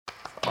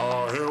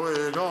Oh, here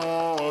we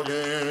go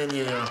again,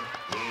 yeah.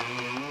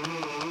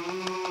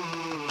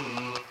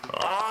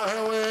 Oh,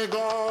 here we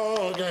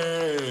go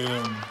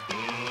again.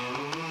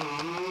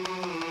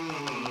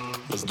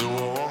 Let's do it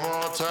one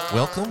more time.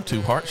 Welcome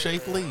to Heart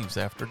Shaped Leaves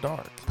After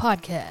Dark.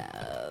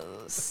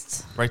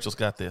 Podcast. Rachel's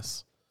got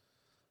this.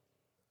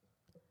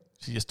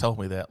 She just told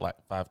me that like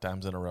 5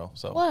 times in a row.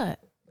 So What?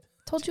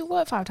 Told you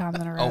what 5 times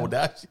in a row?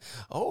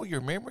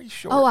 Your memory's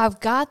short. Oh, I've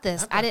got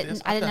this. I've got I this.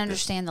 didn't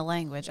understand the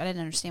language. I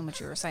didn't understand what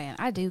you were saying.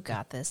 I do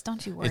got this.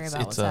 Don't you worry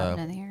about what's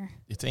happening here.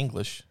 It's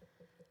English.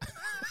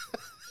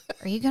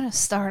 Are you going to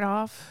start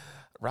off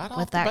Right off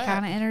with the that bat.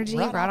 kind of energy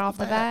right off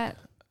the bat?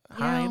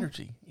 High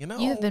energy. You know.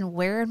 You've been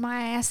wearing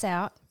my ass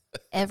out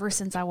ever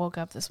since I woke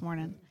up this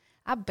morning.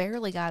 I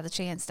barely got the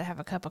chance to have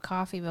a cup of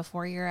coffee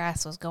before your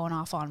ass was going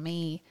off on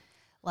me.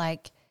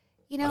 Like,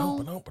 you know,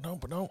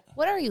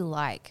 what are you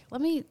like?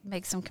 Let me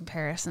make some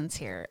comparisons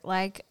here.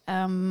 Like,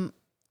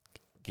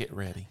 Get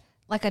ready.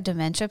 like a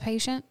dementia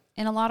patient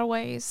in a lot of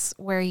ways,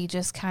 where you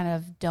just kind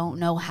of don't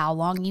know how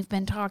long you've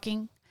been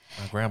talking.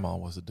 My grandma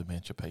was a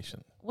dementia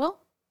patient. Well,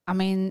 I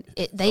mean,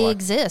 they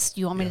exist.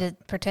 You want me to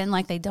pretend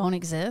like they don't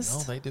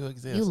exist? No, they do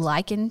exist. You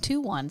liken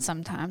to one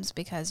sometimes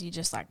because you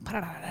just like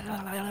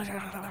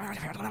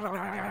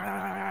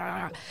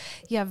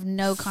you have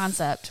no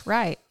concept,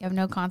 right? You have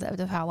no concept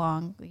of how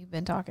long you've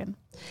been talking.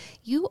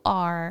 You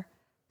are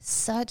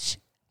such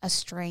a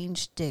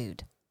strange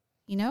dude,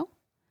 you know,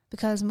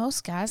 because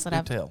most guys that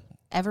I've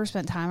ever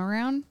spent time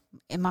around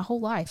in my whole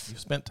life. You've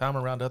spent time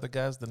around other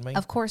guys than me?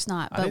 Of course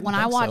not. But when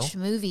I watched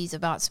movies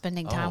about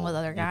spending time with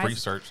other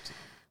guys,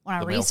 when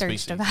I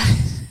researched about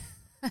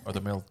it, or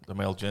the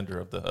male gender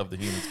of the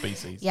human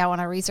species. Yeah, when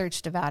I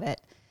researched about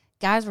it,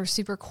 guys were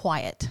super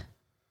quiet.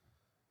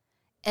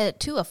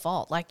 To a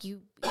fault. Like,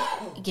 you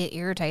get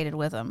irritated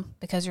with them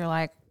because you're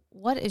like,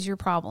 what is your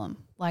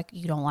problem? Like,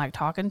 you don't like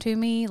talking to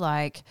me?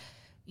 Like,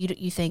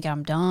 you think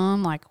I'm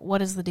dumb? Like,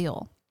 what is the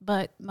deal?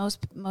 But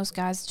most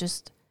guys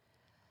just,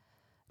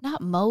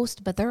 not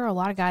most, but there are a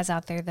lot of guys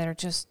out there that are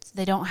just,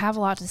 they don't have a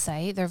lot to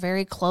say. They're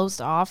very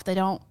closed off. They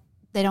don't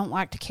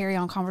like to carry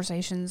on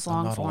conversations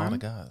long form. Not a lot of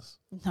guys.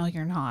 No,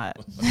 you're not.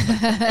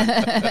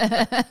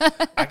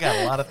 I got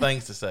a lot of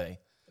things to say.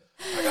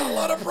 I got a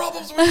lot of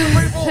problems with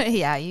you people.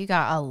 Yeah, you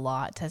got a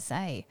lot to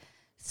say.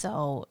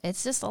 So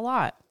it's just a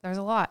lot. There's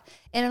a lot.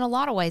 And in a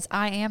lot of ways,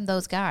 I am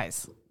those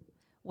guys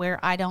where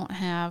I don't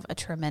have a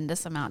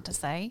tremendous amount to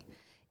say.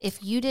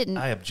 If you didn't...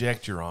 I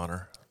object, Your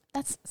Honor.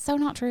 That's so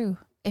not true.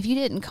 If you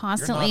didn't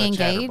constantly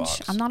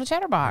engage, I'm not a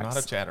chatterbox. You're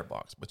not a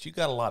chatterbox, but you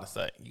got a lot to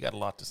say. You got a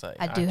lot to say.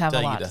 I do have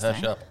a lot to say. I tell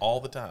you to hush up all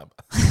the time.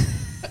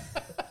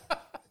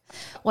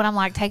 When I'm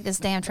like, take this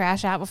damn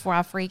trash out before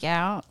I freak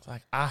out. It's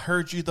like, I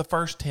heard you the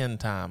first 10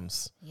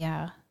 times.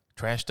 Yeah.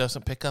 Trash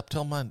doesn't pick up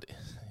till Monday.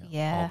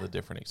 Yeah. All the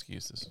different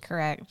excuses.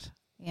 Correct.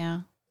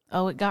 Yeah.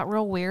 Oh, it got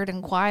real weird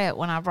and quiet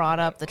when I brought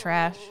up the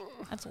trash.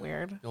 That's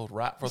weird. Goes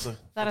right for the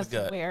That is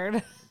gut.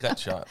 weird. Gut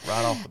shot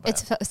right off the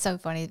bat. It's so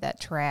funny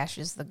that trash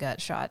is the gut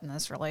shot in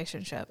this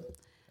relationship.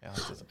 Yeah,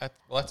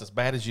 that's as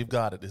bad as you've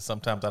got it. Is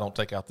sometimes I don't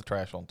take out the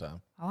trash on time.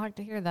 I like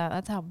to hear that.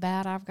 That's how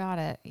bad I've got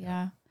it.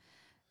 Yeah.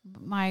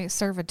 My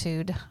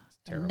servitude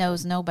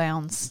knows no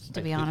bounds,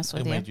 to be honest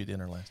with you. Who made you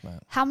dinner last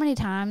night? How many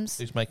times?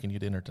 Who's making you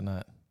dinner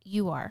tonight?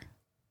 You are.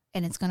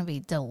 And it's going to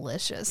be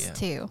delicious,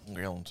 too.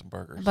 Grilling some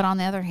burgers. But on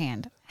the other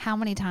hand, how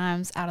many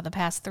times out of the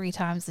past 3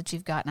 times that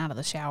you've gotten out of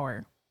the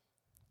shower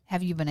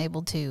have you been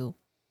able to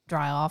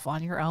dry off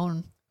on your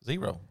own?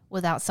 0.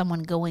 Without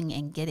someone going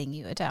and getting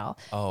you a towel.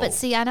 Oh. But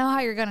see, I know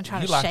how you're going to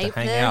try to shape this. You like to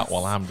hang out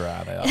while I'm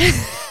dried out.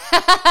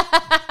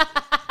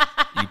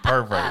 You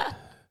pervert.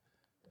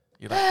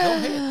 You're like, go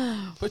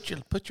ahead.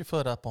 Put your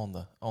foot up on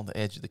the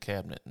edge of the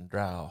cabinet and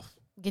dry off.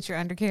 Get your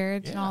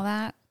undercarriage and all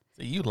that.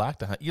 See, you like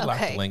to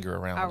linger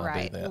around all when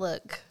right, I do that.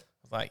 Look.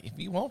 It's like, if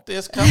you want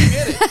this, come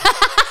get it.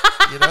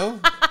 You know?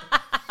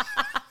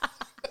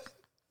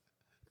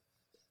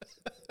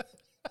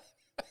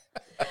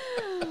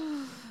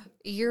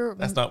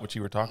 That's not what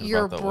you were talking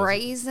about, though. You're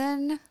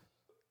brazen.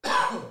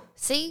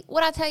 See,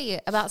 what I tell you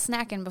about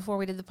snacking before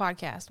we did the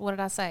podcast? What did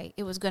I say?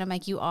 It was going to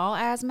make you all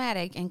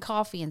asthmatic and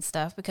coffee and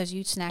stuff because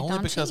you snacked on cheese.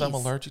 Only because I'm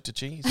allergic to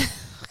cheese.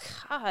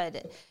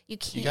 God, you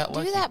can't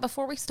do that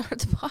before we start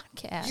the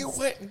podcast. You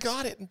went and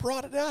got it and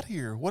brought it out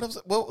here. What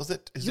was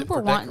it? Is it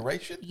for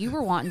decoration? You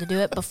were wanting to do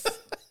it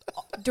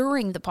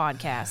during the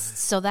podcast.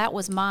 So that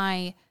was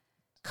my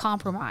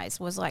compromise,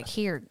 was like,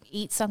 here,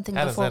 eat something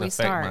before we start. How does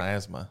that affect my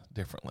asthma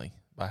differently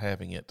by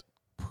having it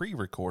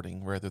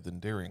pre-recording rather than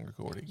during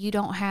recording? You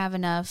don't have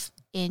enough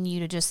in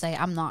you to just say,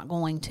 I'm not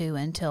going to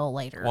until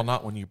later. Well,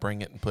 not when you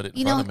bring it and put it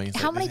in front of me.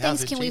 How many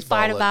things can we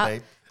fight about?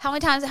 How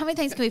many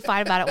things can we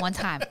fight about at one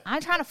time?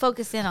 I'm trying to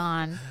focus in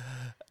on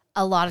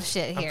a lot of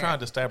shit here. I'm trying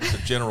to establish a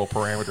general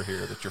parameter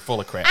here that you're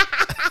full of crap.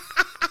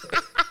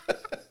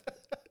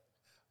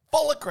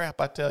 Full of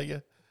crap, I tell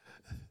you.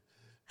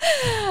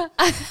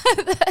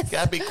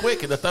 Gotta be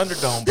quick in the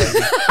Thunderdome, baby.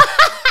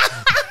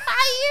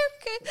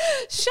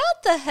 Shut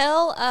the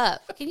hell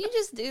up. Can you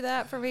just do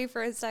that for me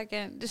for a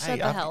second? Just shut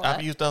the hell up.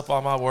 I've used up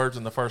all my words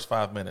in the first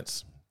 5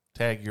 minutes.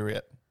 Tag, you're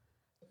it.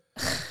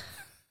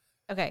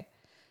 Okay.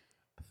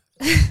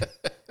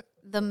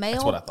 The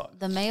what I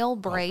thought. male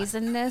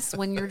brazenness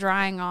when you're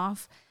drying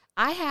off.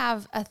 I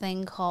have a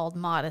thing called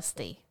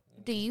modesty.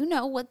 Do you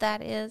know what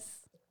that is?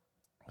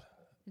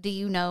 Do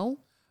you know?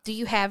 Do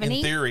you have any?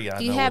 In theory, I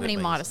Do you know have what it any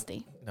means.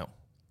 modesty? No,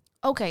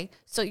 Okay,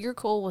 so you're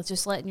cool with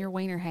just letting your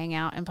wiener hang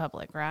out in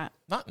public, right?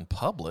 not in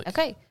public.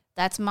 Okay,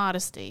 that's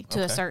modesty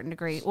to a Okay. certain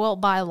degree. Well,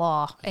 by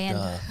law and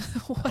Duh. I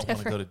don't want to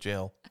whatever. go to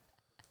jail.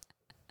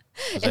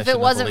 If Possession it of a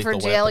wasn't for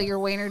lethal jail, weapon. your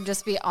wiener would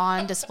just be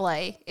on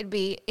display.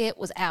 It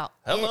was out.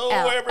 It Hello,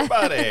 out.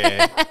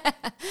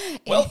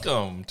 everybody.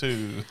 Welcome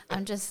to.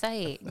 I'm just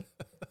saying.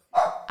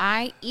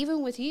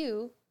 Even with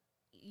you,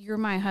 you're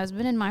my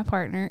husband and my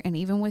partner, and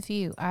even with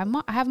you, I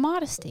have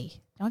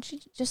modesty. Don't you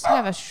just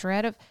have a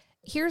shred of?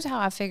 Here's how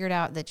I figured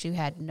out that you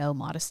had no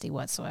modesty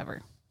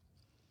whatsoever.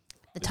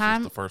 The This is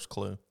time the first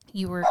clue.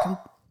 you were,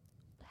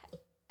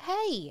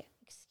 hey,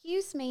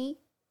 excuse me,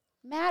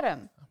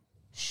 madam,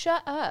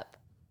 shut up,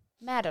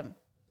 madam.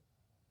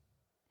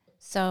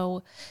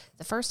 So,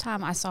 the first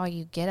time I saw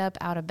you get up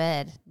out of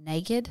bed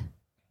naked,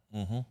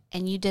 Mm-hmm.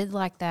 and you did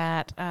like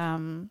that.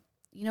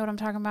 You know what I'm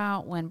talking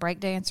about? When break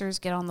dancers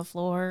get on the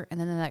floor and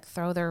then they like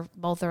throw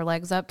both their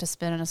legs up to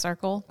spin in a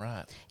circle.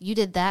 Right. You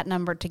did that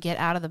number to get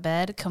out of the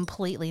bed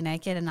completely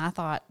naked, and I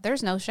thought,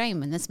 there's no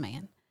shame in this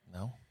man.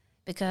 No.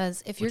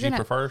 Because if Would you're you gonna,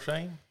 prefer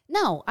Shane?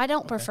 no, I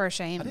don't prefer I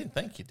shame, didn't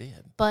think you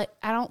did. but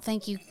I don't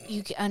think you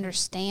can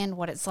understand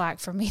what it's like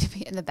for me to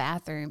be in the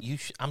bathroom. You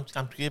I'm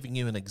giving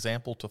you an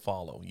example to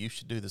follow. You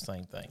should do the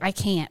same thing. I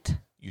can't.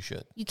 You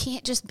should. You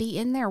can't just be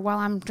in there while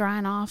I'm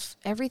drying off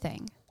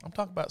everything. I'm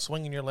talking about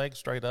swinging your legs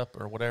straight up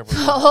or whatever.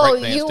 Oh,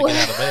 breakdance you to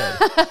get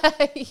out of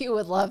bed. You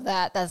would love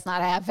that. That's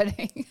not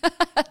happening.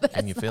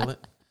 Can you feel it?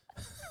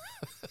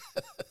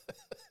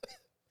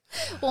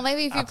 Well,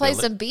 maybe if you I play feel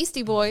it. some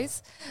Beastie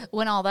Boys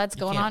when all that's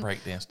You going can't on.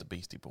 break dance to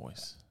Beastie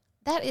Boys.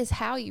 That is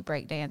how you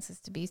break dances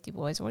to Beastie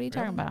Boys. What are you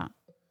talking about?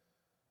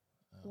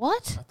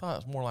 What? I thought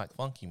it was more like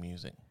funky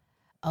music.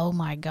 Oh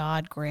my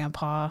God,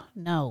 Grandpa.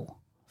 No.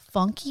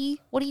 Funky?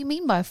 What do you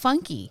mean by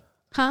funky?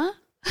 Huh?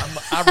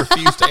 I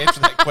refuse to answer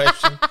that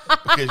question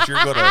because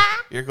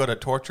you're gonna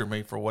torture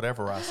me for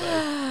whatever I say.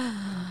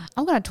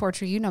 I'm going to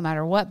torture you no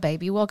matter what,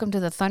 baby. Welcome to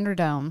the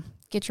Thunderdome.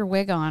 Get your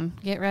wig on.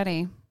 Get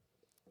ready.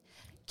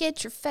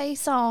 Get your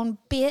face on,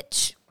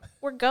 bitch.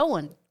 We're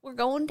going. We're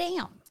going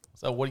down.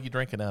 So what are you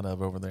drinking out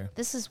of over there?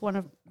 This is one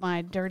of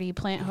my dirty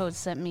plant hoes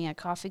sent me a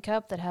coffee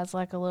cup that has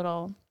like a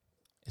little,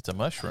 It's a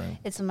mushroom.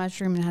 it's a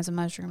mushroom and has a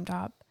mushroom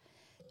top.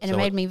 And So it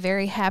made me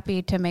very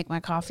happy to make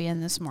my coffee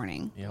in this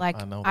morning. Yep, like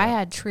I know I that.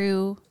 had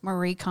true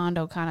Marie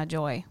Kondo kind of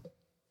joy,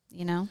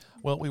 you know?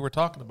 Well, we were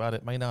talking about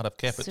it may not have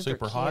kept it Super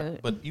super hot,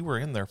 cute. but you were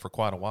in there for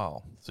quite a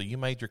while. So you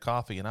made your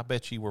coffee, and I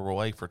bet you were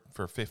away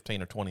for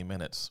 15 or 20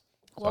 minutes.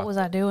 What was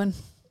I doing?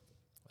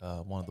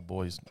 One of the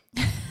boys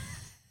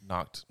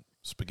knocked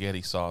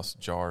spaghetti sauce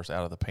jars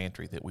out of the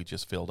pantry that we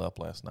just filled up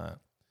last night.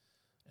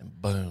 And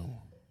boom,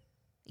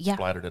 Yeah.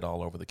 splattered it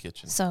all over the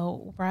kitchen.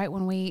 So right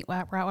when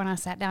I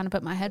sat down to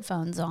put my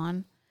headphones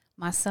on,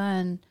 my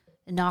son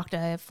knocked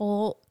a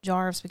full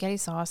jar of spaghetti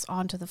sauce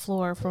onto the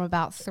floor from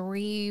about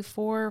 3,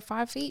 4,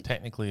 5 feet.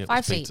 Technically, it 5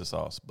 was feet. pizza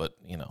sauce, but,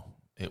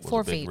 it was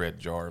 4 a big feet. red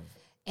jar of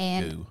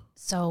And goo.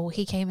 so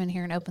he came in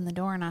here and opened the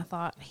door, and I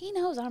thought, he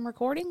knows I'm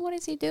recording. What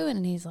is he doing?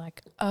 And he's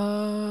like,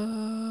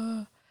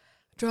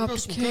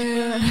 dropped a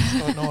can.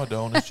 Oh, no, I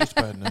don't. It's just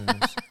bad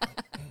news.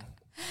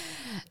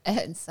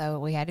 And so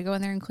we had to go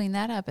in there and clean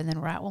that up. And then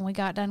right when we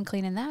got done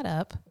cleaning that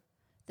up,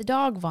 the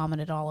dog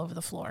vomited all over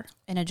the floor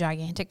in a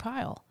gigantic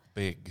pile.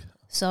 Big.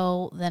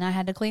 So then I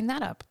had to clean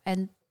that up.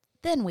 And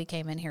then we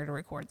came in here to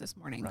record this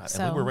morning. Right.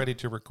 So And we were ready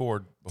to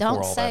record before don't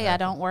all say that I happened.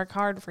 don't work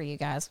hard for you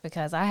guys,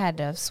 because I had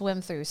to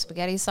swim through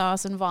spaghetti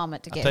sauce and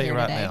vomit to I'll get tell here you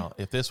right today. now,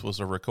 if this was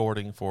a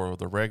recording for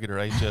the regular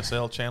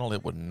HSL channel,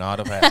 it would not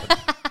have happened.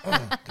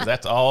 Because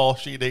that's all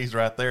she needs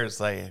right there to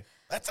say,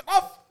 that's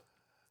enough.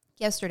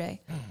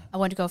 Yesterday, I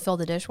went to go fill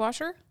the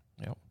dishwasher,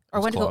 Yep. or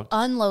It's went to go clogged.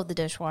 unload the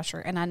dishwasher,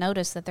 and I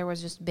noticed that there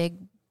was just a big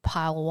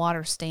pile of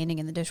water standing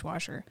in the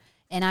dishwasher.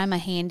 And I'm a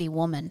handy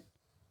woman.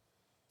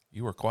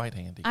 You were quite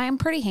handy. I am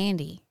pretty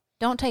handy.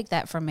 Don't take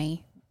that from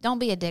me. Don't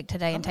be a dick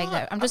today and take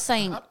that. I'm just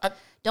saying,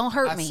 don't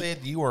hurt I me. said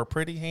you are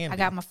pretty handy. I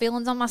got my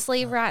feelings on my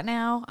sleeve right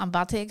now. I'm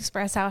about to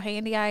express how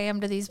handy I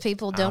am to these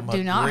people. Do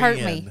not agreeing.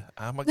 hurt me.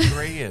 I'm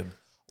agreeing.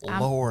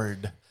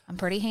 Lord. I'm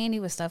pretty handy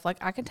with stuff. Like,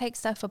 I can take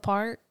stuff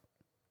apart.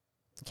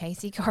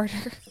 Casey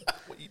Carter.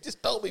 Well, you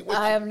just told me.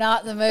 I am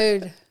not in the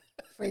mood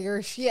for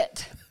your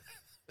shit.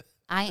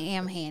 I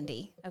am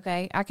handy,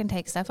 okay? I can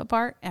take stuff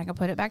apart and I can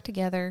put it back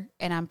together,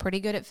 and I'm pretty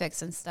good at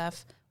fixing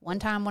stuff. One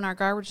time when our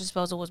garbage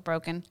disposal was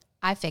broken,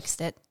 I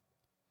fixed it.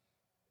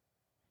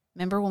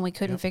 Remember when we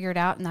couldn't figure it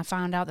out and I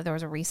found out that there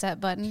was a reset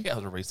button? Yeah,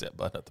 there's a reset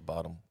button at the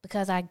bottom.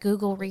 Because I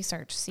Google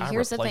research. See,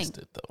 here's the thing. replaced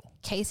it, though.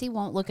 Casey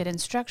won't look at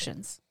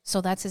instructions,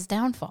 so that's his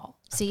downfall.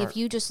 See, if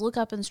you just look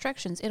up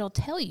instructions, it'll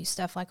tell you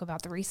stuff like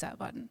about the reset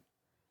button.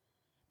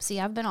 See,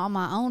 I've been on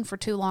my own for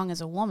too long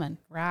as a woman,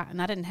 right?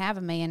 And I didn't have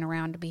a man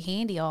around to be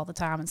handy all the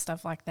time and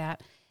stuff like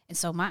that. And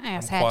so my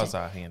ass I'm had to,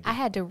 quasi-handy. I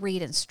had to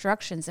read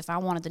instructions if I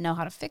wanted to know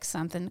how to fix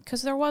something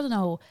because there was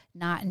no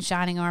knight in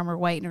shining armor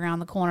waiting around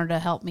the corner to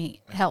help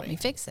me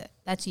fix it.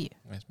 That's you.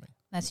 That's me.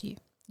 That's you.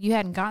 You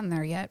hadn't gotten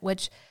there yet,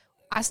 which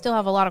I still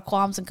have a lot of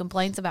qualms and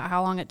complaints about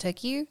how long it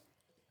took you.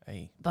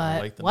 Hey, But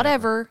better late than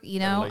whatever, never. you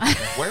know.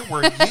 Where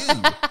were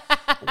you?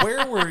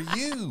 Where were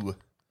you?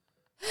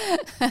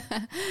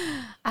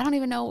 I don't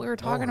even know what we were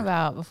talking Lord.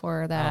 about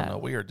before I that. don't know.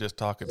 We are just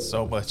talking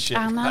so much shit.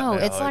 I right know. now.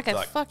 It's like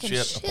a fucking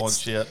shit shit upon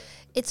shit.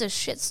 It's a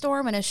shit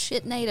storm and a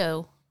shit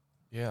NATO.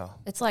 Yeah.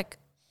 It's like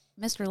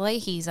Mr.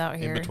 Leahy's out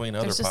here. between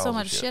other There's just so piles of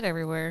much shit. shit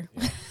everywhere.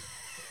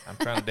 I'm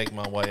trying to dig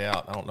my way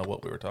out. I don't know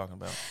what we were talking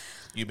about.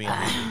 You being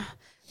busy.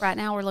 Right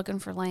now we're looking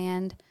for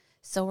land,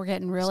 so we're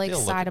getting really Still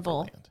looking for excitable.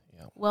 land.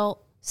 Yeah.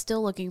 Well,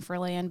 still looking for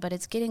land, but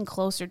it's getting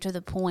closer to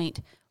the point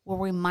where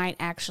we might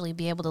actually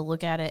be able to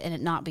look at it and it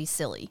not be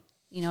silly.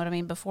 You know what I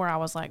mean? Before I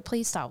was like,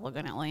 please stop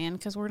looking at land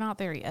because we're not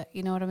there yet.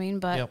 You know what I mean?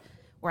 But Yep.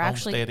 we're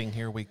actually, Homesteading,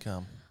 here we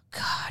come.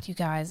 God, you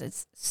guys,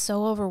 it's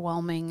so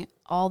overwhelming.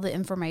 All the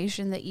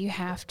information that you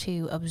have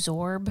to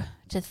absorb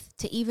to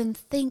even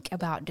think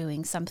about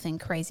doing something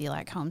crazy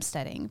like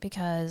homesteading,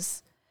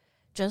 because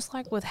just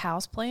like with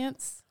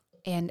houseplants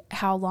and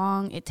how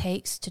long it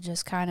takes to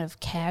just kind of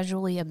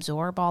casually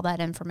absorb all that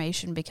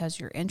information because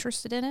you're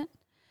interested in it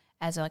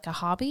as like a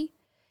hobby,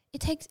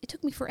 it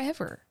took me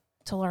forever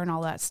to learn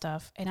all that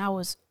stuff, and I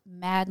was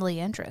madly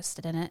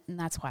interested in it, and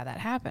that's why that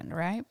happened,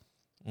 right?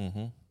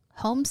 Mm-hmm.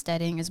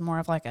 Homesteading is more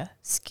of like a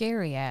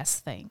scary ass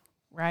thing,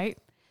 right?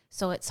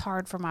 So it's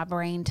hard for my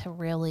brain to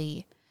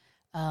really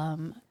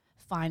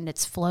find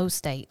its flow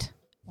state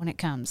when it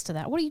comes to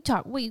that. What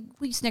are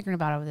you snickering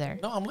about over there?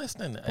 No, I'm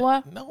listening.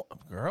 What? No,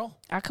 girl,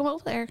 I come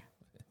over there,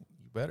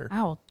 you better.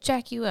 I will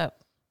jack you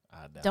up.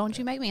 I doubt Don't that.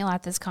 you make me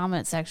light this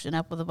comment section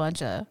up with a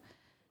bunch of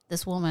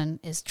this woman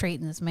is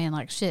treating this man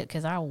like shit,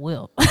 because I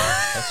will.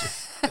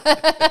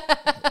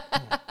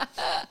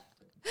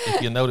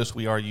 If you notice,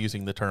 we are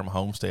using the term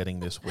homesteading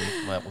this week.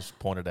 That was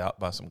pointed out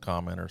by some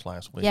commenters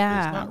last week.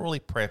 Yeah. It's not really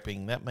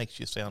prepping. That makes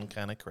you sound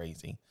kind of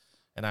crazy.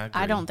 And I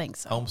agree. I don't think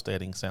so.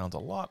 Homesteading sounds a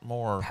lot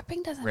more.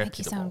 Prepping doesn't make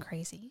you reputable. sound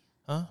crazy.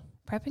 Huh?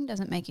 Prepping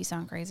doesn't make you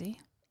sound crazy.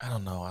 I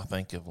don't know. I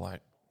think of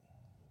like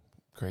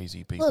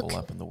crazy people Look,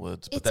 up in the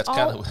woods. But It's that's all,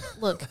 kind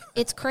of. look,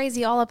 it's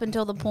crazy all up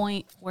until the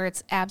point where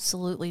it's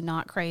absolutely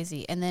not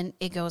crazy. And then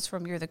it goes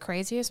from you're the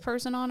craziest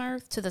person on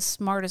earth to the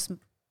smartest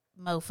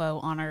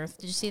mofo on earth.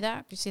 Did you see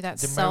that? Did you see that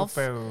The self?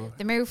 mofo.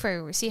 The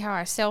mofo. See how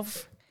I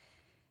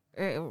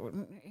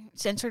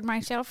censored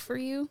myself for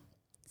you?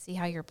 See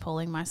how you're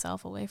pulling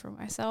myself away from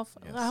myself?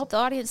 Yes. I hope the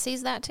audience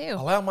sees that too.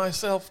 Allow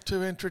myself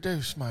to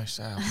introduce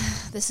myself.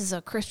 This is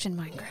a Christian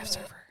Minecraft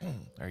server.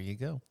 There you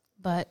go.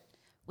 But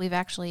we've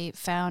actually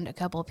found a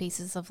couple of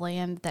pieces of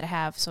land that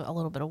have a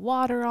little bit of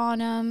water on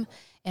them,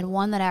 and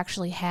one that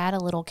actually had a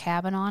little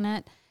cabin on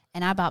it.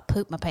 And I about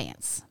pooped my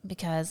pants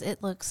because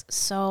it looks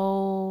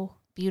so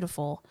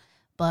beautiful,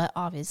 but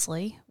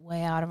obviously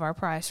way out of our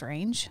price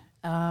range.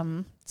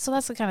 So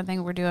that's the kind of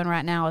thing we're doing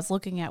right now, is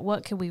looking at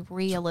what can we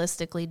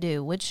realistically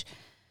do, which,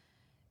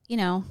 you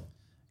know,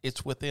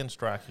 It's within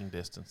striking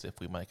distance if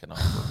we make an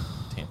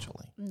offer,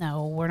 potentially.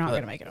 no, we're not But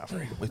going to make an offer.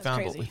 We That's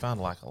found crazy. we found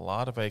like a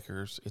lot of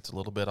acres. It's a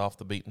little bit off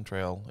the beaten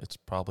trail. It's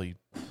probably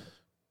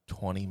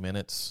 20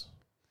 minutes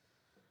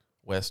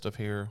west of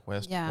here,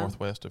 Yeah.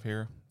 northwest of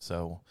here.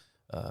 So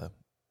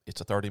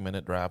it's a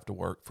 30-minute drive to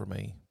work for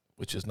me,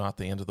 which is not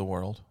the end of the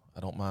world. I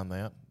don't mind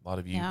that. A lot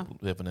of you Yeah.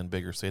 living in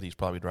bigger cities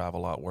probably drive a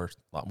lot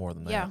more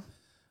than that.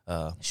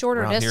 Yeah.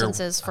 Shorter around here,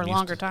 distances for I'm used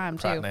longer to- time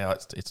Right too. now,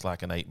 it's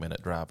like an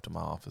 8-minute drive to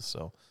my office.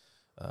 So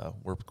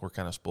we're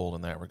kind of spoiled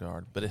in that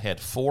regard. But it had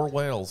 4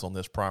 wells on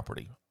this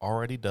property,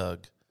 already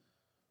dug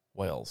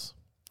wells.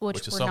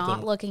 Which is we're not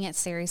something- looking at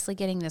seriously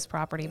getting this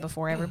property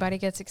before everybody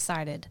gets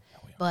excited.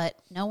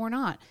 But no, we're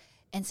not.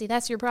 And see,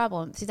 that's your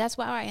problem. See, that's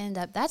why I end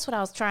up, that's what I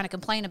was trying to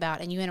complain about,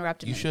 and you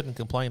interrupted You me. shouldn't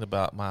complain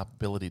about my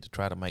ability to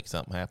try to make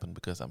something happen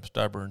because I'm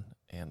stubborn,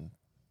 and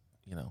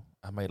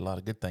I made a lot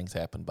of good things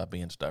happen by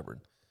being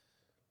stubborn.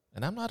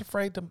 And I'm not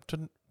afraid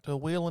to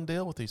wheel and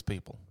deal with these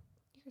people.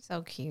 You're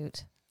so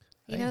cute.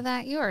 You Hey, know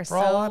that? You are For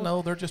all I so,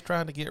 know, they're just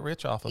trying to get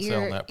rich off of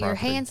selling that property. you're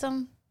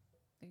handsome,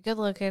 you're good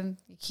looking,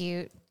 you're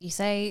cute. You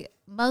say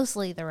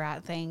mostly the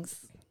right things.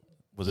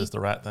 Was this the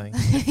right thing?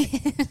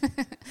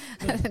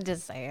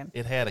 Just saying.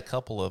 It had a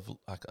couple of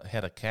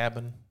had a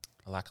cabin,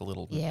 like a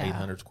little Yeah.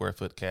 800 square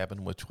foot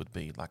cabin, which would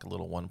be like a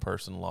little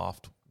 1-person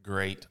loft.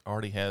 Great,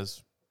 already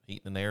has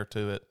heat and air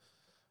to it.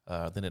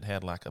 Then it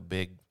had like a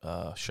big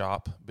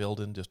shop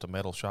building, just a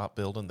metal shop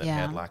building that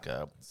had Yeah. like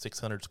a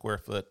 600 square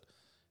foot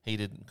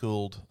heated and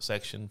cooled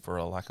section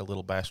for like a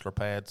little bachelor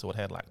pad. So it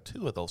had like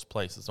 2 of those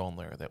places on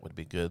there that would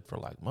be good for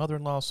like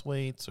mother-in-law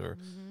suites or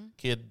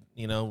kid,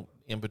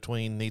 in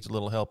between, needs a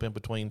little help in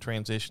between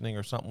transitioning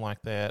or something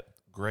like that.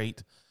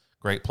 Great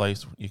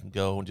place. You can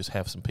go and just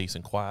have some peace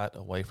and quiet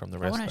away from the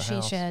I rest want of a the she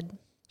house. shed.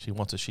 She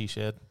wants a she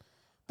shed.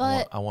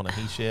 But I want a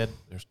he shed.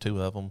 There's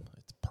 2 of them.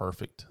 It's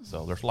perfect.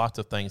 So there's lots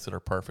of things that are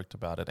perfect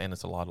about it, and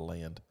it's a lot of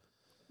land.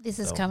 this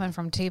is So- coming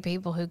from 2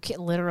 people who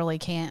literally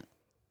can't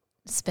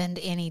spend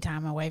any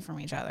time away from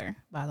each other,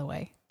 by the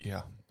way.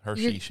 Yeah. Her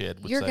You're- she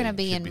shed would you're say, gonna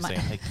be should in be my-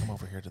 saying, hey, come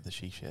over here to the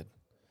she shed.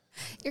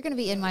 You're going to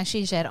be in my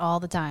she shed all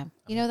the time.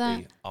 You know that?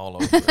 Be all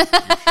over your she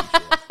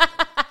shed.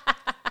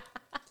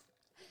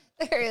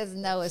 There is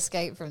no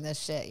escape from this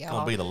shit, It's y'all.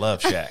 going to be the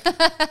love shack.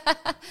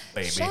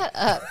 Baby. Shut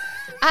up.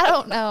 I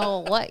don't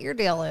know what your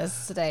deal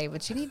is today,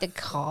 but you need to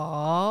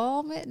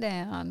calm it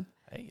down.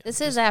 Hey, This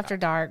is after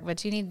dark,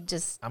 but you need to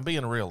just I'm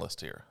being a realist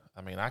here.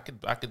 I mean, I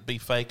could be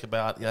fake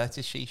about, yeah, it's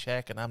a she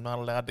shack and I'm not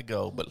allowed to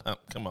go, but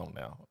come on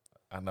now.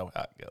 I know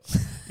how it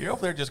goes. You're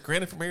over there just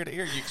grinning from ear to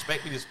ear. You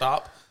expect me to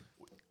stop?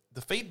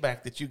 The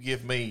feedback that you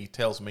give me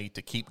tells me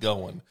to keep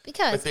going.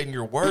 Because- But then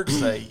your words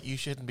say you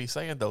shouldn't be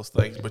saying those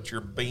things, but you're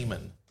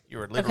beaming.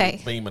 You're literally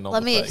okay. beaming on Let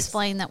the me face.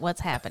 explain that what's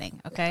happening,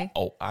 okay?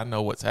 Oh, I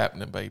know what's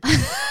happening, baby.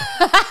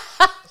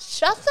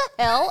 Shut the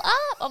hell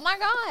up. Oh my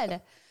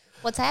God.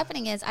 What's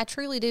happening is I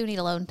truly do need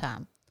alone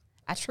time.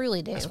 I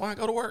truly do. That's why I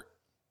go to work.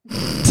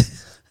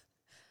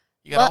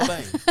 You got all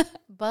day.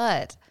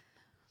 But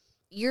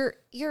your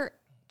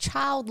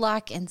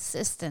childlike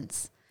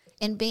insistence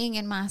in being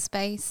in my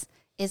space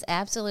is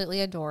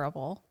absolutely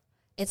adorable.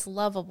 It's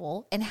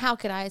lovable. And how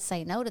could I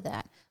say no to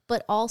that?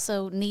 But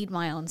also need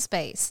my own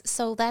space.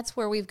 So that's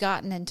where we've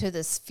gotten into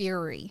this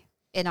fury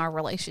in our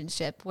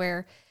relationship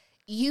where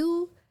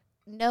you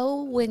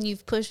know when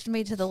you've pushed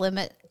me to the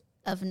limit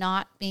of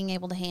not being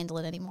able to handle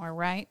it anymore,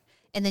 right?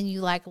 And then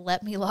you like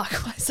let me lock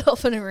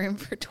myself in a room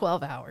for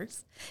 12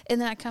 hours. And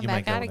then I come You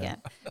may back go out now.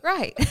 again.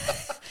 Right.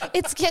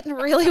 It's getting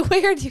really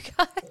weird, you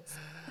guys.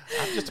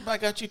 I just about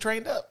got you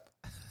trained up.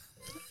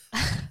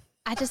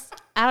 I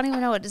don't even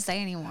know what to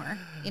say anymore,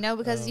 you know,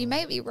 because you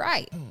may be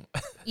right.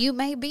 You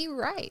may be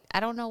right. I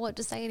don't know what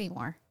to say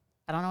anymore.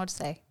 I don't know what to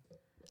say.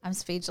 I'm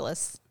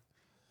speechless.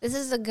 This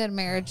is a good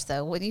marriage,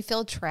 though. When you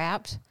feel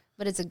trapped,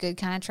 but it's a good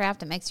kind of trap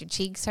that makes your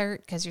cheeks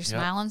hurt because you're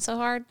smiling so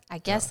hard, I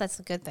guess that's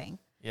a good thing.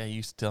 Yeah, you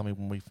used to tell me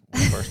when we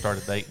first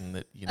started dating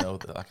that, you know,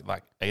 that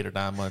like 8 or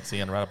 9 months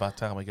in, right about the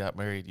time we got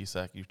married, you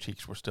said your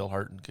cheeks were still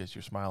hurting because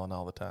you're smiling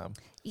all the time.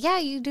 Yeah,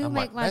 you do I'm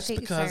make like, my that's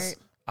cheeks because hurt.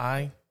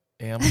 I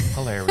am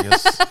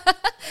hilarious.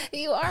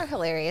 You are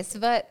hilarious,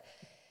 but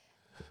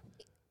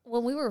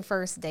when we were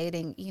first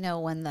dating, you know,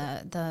 when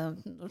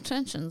the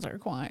tensions are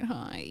quite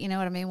high, you know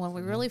what I mean? When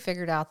we really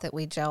figured out that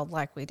we gelled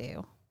like we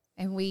do,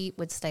 and we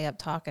would stay up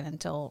talking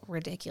until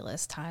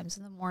ridiculous times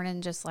in the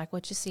morning, just like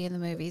what you see in the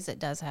movies. It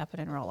does happen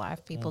in real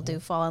life. People do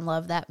fall in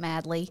love that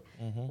madly.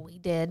 We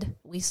did.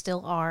 We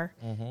still are.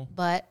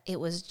 But it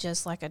was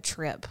just like a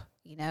trip,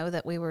 you know,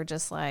 that we were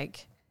just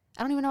like,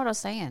 I don't even know what I was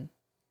saying.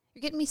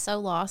 You're getting me so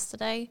lost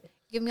today.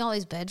 Giving me all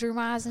these bedroom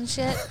eyes and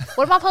shit.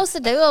 What am I supposed to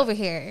do over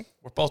here?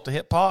 We're supposed to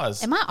hit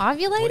pause. Am I When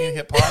you ovulating?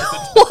 hit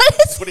pause, What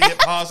is when you hit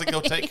pause and go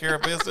take care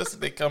of business,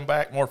 and they come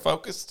back more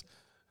focused.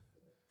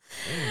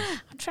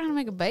 I'm trying to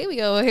make a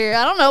baby over here.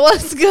 I don't know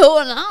what's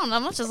going on.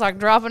 I'm just like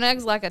dropping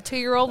eggs like a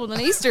 2-year-old with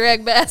an Easter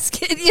egg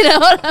basket. You know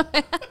what I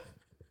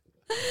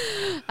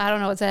mean? I don't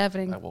know what's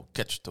happening. I will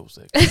catch those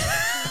eggs.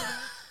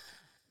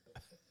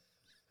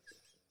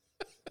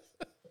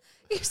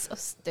 You're so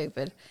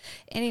stupid.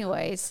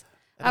 Anyways,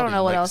 That I don't don't know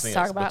even what make else sense, to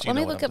talk but about. you Let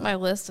me know what look I'm at my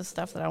list of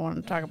stuff that I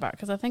wanted to talk about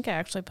because I think I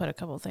actually put a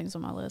couple of things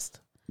on my list.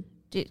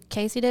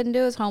 Casey didn't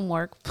do his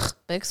homework.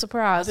 Big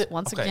surprise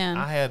once Okay, again.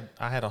 I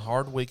had a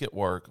hard week at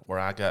work where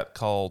I got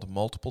called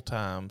multiple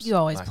times. You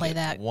always like play at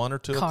that 1 or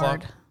 2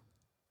 card. o'clock.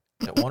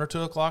 At 1 or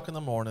 2 o'clock in the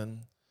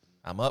morning,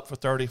 I'm up for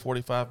 30,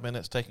 45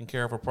 minutes taking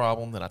care of a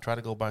problem. Then I try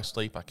to go back to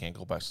sleep. I can't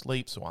go back to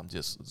sleep, so I'm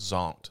just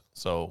zonked.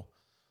 So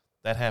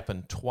that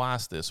happened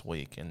twice this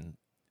week, and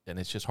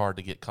it's just hard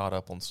to get caught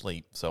up on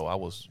sleep. So I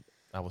was.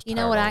 You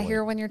know what I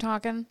hear when you're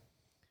talking?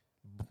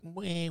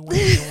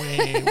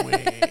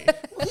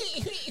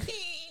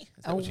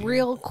 A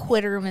real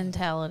quitter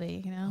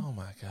mentality, you know? Oh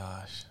my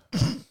gosh.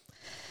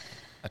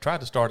 I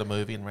tried to start a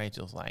movie and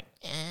Rachel's like,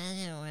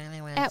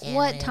 At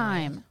what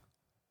time?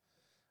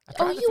 I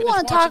tried Oh, to you finish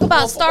want to watching talk about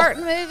Wolf of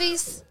starting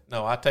movies?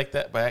 No, I take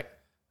that back.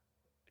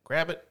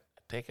 Grab it,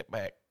 take it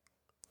back.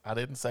 I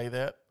didn't say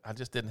that. I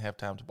just didn't have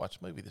time to watch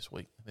a movie this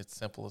week. It's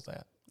simple as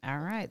that. All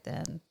right,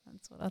 then.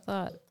 That's what I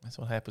thought. That's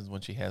what happens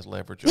when she has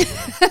leverage over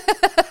me.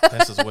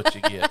 This is what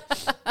you get.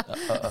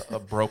 A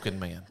broken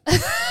man.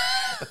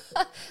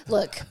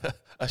 Look,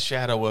 A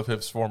shadow of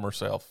his former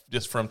self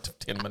just from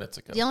 10 minutes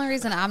ago. the only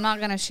reason I'm not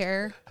going to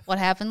share what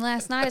happened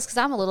last night is because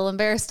I'm a little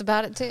embarrassed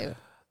about it, too.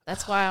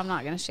 That's why I'm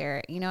not going to share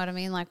it. You know what I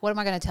mean? Like, what am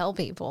I going to tell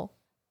people?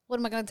 What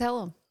am I going to tell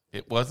them?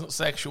 It wasn't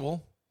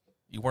sexual.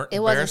 You weren't It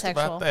wasn't embarrassed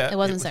sexual. about that. It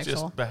wasn't was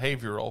sexual. just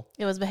behavioral.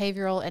 It was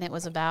behavioral, and it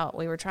was about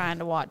we were trying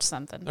to watch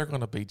something. They're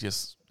going to be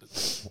just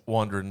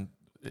wondering,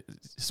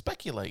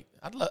 speculate.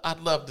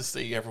 I'd love to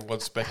see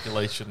everyone's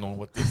speculation on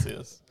what this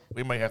is.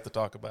 We may have to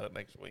talk about it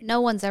next week.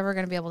 No one's ever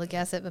going to be able to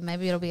guess it, but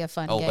maybe it'll be a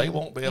fun game. They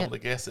won't be able Yep. to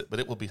guess it,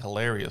 but it will be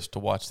hilarious to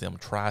watch them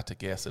try to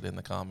guess it in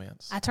the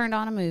comments. I turned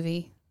on a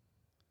movie.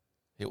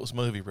 It was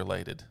movie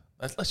related.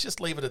 Let's just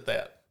leave it at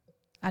that.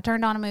 I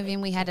turned on a movie,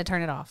 and we had to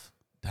turn it off.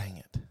 Dang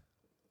it.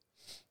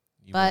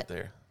 You But weren't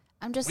there.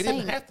 I'm just We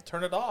saying. didn't have to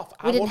turn it off.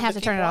 We didn't have to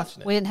turn it off.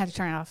 We didn't have to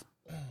turn it off.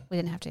 We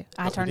didn't have to. I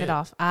But we turned it did.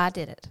 off. I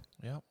did it.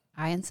 Yep.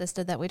 I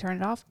insisted that we turn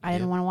it off. I Yeah.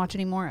 didn't want to watch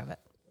any more of it.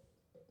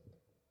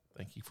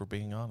 Thank you for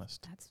being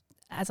honest. That's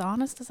as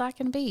honest as I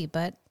can be.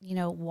 But,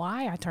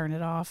 why I turned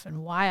it off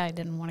and why I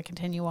didn't want to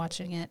continue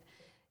watching it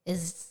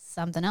is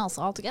something else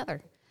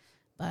altogether.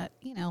 But,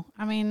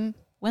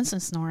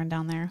 Winston's snoring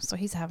down there, so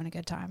he's having a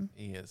good time.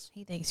 He is.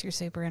 He thinks you're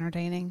super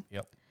entertaining.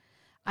 Yep.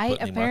 I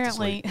Putting him right to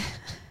apparently,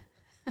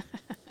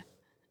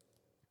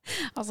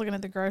 I was looking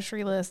at the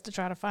grocery list to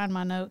try to find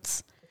my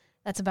notes.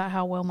 That's about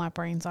how well my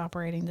brain's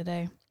operating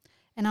today.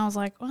 And I was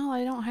like, well,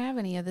 I don't have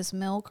any of this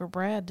milk or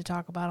bread to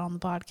talk about on the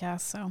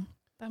podcast, so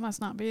that must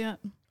not be it.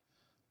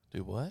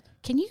 Do what?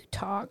 Can you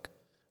talk,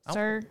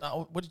 sir?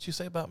 What did you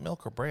say about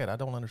milk or bread? I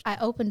don't understand.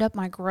 I opened up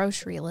my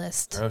grocery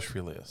list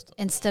Grocery list.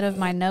 instead of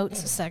my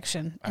notes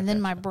section, and then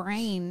my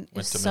brain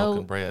Went is to milk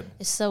and bread.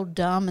 so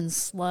dumb and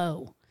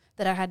slow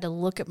that I had to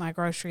look at my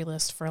grocery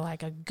list for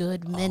like a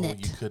good minute.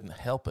 Oh, you couldn't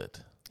help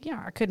it.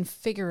 Yeah, I couldn't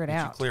figure it Did you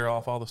out. clear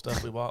off all the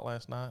stuff we bought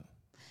last night?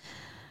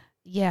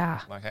 Yeah,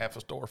 Like half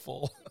a store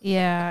full.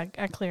 yeah,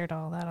 I cleared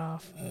all that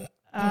off.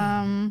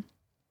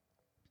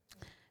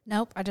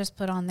 Nope, I just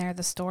put on there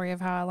the story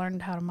of how I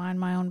learned how to mind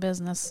my own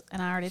business,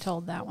 and I already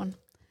told that one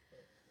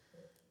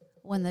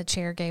when the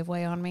chair gave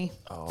way on me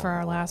for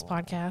our last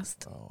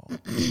podcast.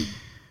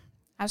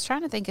 I was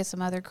trying to think of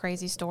some other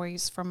crazy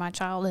stories from my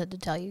childhood to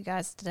tell you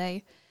guys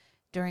today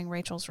during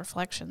Rachel's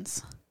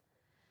reflections.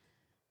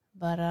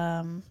 But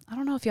I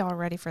don't know if y'all are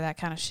ready for that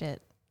kind of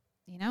shit.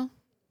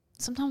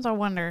 Sometimes I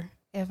wonder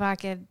if I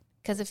could,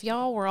 because if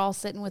y'all were all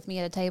sitting with me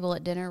at a table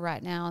at dinner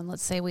right now, and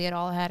let's say we had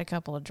all had a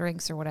couple of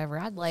drinks or whatever,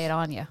 I'd lay it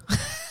on you.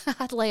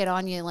 I'd lay it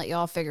on you and let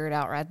y'all figure it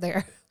out right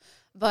there.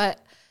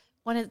 But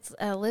when it's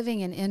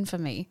living in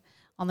infamy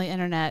on the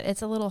internet,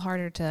 it's a little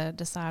harder to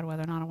decide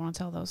whether or not I want to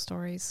tell those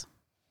stories.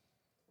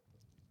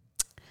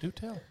 Do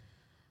tell.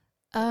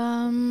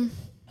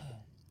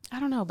 I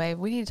don't know, babe.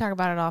 We need to talk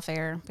about it off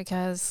air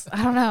because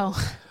I don't know.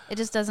 It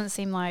just doesn't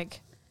seem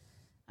like,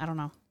 I don't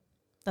know.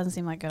 Doesn't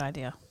seem like a good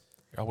idea.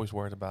 You're always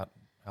worried about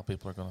how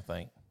people are going to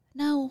think.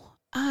 No,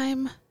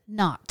 I'm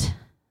not,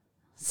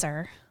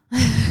 sir.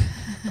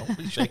 Don't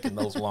be shaking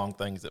those long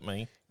things at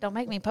me. Don't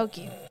make me poke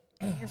you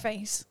in your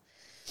face.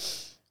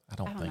 I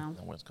don't think know.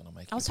 no one's going to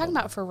make I was talking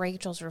about for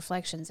Rachel's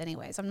reflections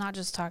anyways. I'm not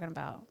just talking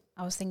about,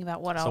 I was thinking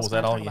about what So else. was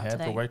that all you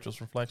had for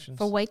Rachel's reflections?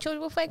 For Rachel's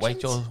reflections?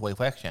 Rachel's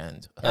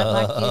reflections. I'd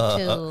like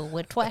you to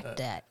retract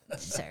that,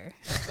 sir.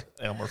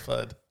 Elmer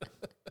Fudd.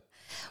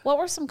 What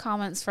were some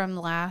comments from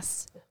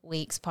last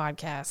week's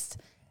podcast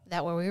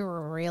that we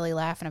were really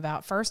laughing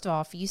about? First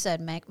off, you said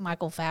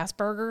Michael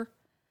Fassberger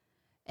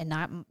and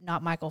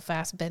not Michael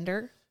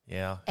Fassbender.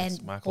 Yeah.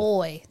 And Michael.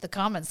 boy, the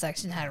comment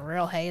section had a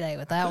real heyday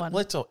with that one.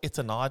 Well, it's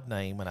an odd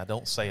name, and I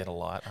don't say it a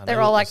lot.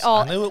 They're all like, "Oh."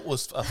 I knew it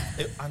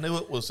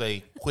was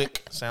a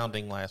quick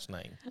sounding last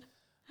name,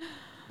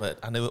 but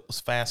I knew it was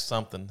Fast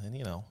something, and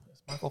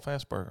it's Michael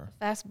Fassberger.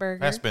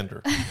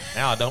 Fassbender.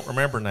 Now I don't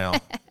remember now.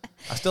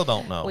 I still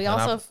don't know.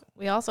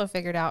 We also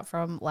figured out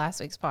from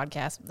last week's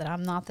podcast that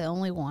I'm not the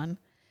only one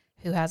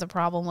who has a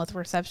problem with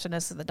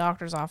receptionists at the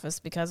doctor's office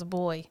because,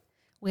 boy,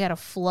 we had a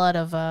flood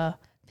of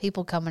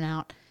people coming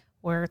out.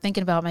 We're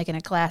thinking about making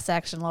a class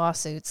action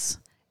lawsuits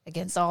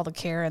against all the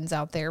Karens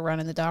out there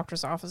running the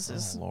doctor's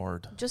offices. Oh,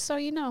 Lord. Just so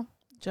you know.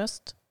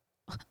 Just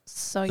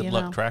so Good you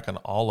luck know. tracking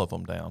all of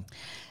them down.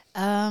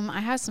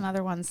 I have some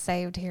other ones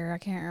saved here. I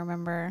can't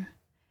remember.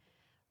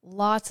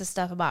 Lots of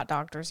stuff about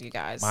doctors, you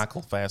guys.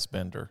 Michael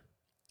Fassbender.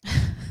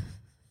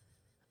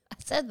 I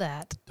said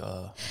that.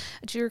 Duh.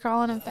 But you were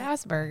calling him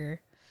Fassburger.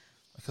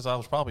 Because I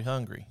was probably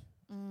hungry.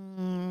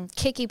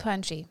 Kicky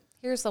Punchy.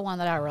 Here's the one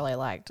that I really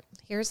liked.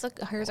 Here's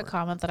a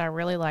comment that I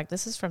really liked.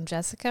 This is from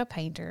Jessica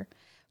Painter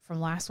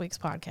from last week's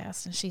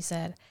podcast. And she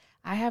said,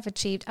 I have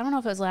achieved, I don't know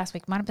if it was last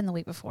week, might have been the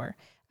week before.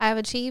 I have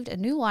achieved a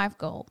new life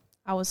goal.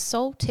 I was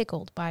so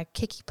tickled by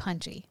Kicky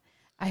Punchy.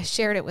 I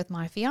shared it with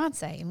my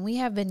fiance, and we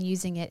have been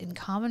using it in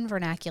common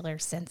vernacular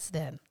since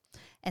then.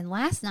 And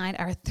last night,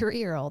 our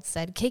 3-year-old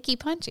said Kicky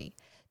Punchy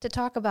to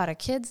talk about a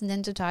kids'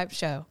 ninja type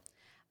show.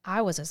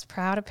 I was as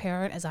proud a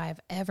parent as I have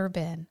ever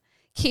been.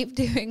 Keep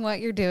doing what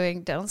you're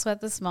doing. Don't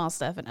sweat the small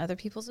stuff, and other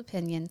people's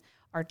opinion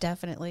are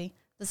definitely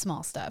the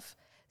small stuff.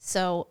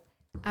 So,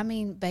 I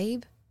mean,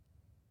 babe,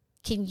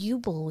 can you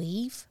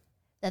believe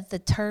that the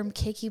term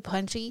Kicky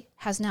Punchy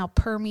has now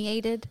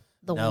permeated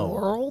the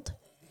world?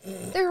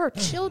 There are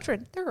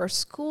children. There are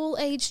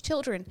school-age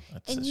children.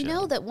 And you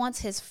know that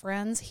once his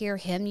friends hear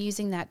him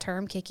using that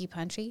term, Kicky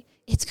Punchy,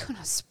 it's going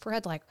to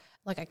spread like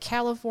a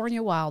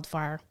California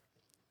wildfire.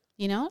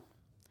 You know?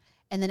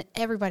 And then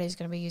everybody's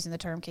going to be using the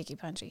term Kicky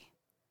Punchy.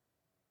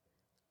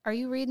 Are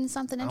you reading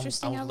something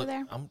interesting over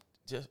there? I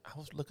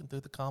was looking through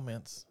the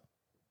comments,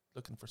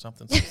 looking for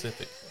something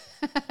specific.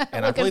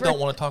 And I really don't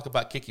want to talk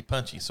about Kicky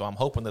Punchy, so I'm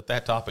hoping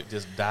that topic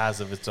just dies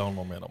of its own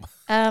momentum.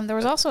 There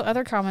was also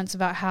other comments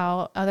about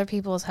how other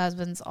people's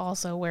husbands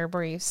also wear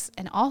briefs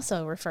and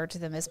also refer to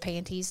them as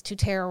panties to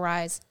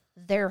terrorize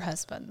their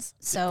husbands.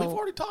 So we've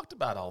already talked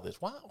about all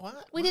this. Why?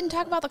 We didn't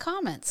talk about the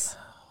comments.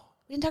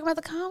 We didn't talk about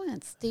the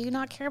comments. Do you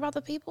not care about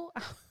the people?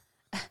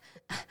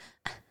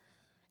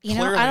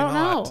 Clearly I don't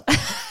not. know.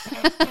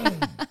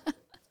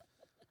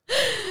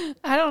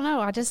 I don't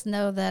know. I just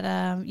know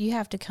that you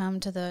have to come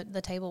to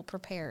the table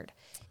prepared.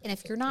 And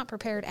if you're not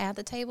prepared at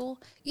the table,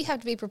 you have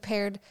to be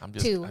prepared I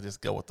to. just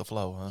go with the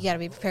flow, huh? You got to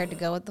be prepared to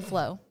go with the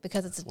flow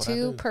because it's a What I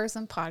do.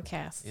 2-person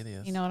podcast. It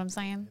is. You know what I'm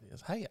saying? It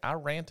is. Hey, I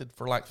ranted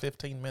for like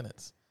 15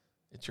 minutes.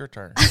 It's your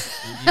turn. You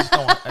just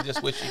don't, I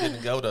just wish you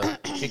didn't go to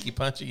kicky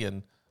punchy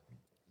and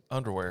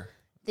underwear.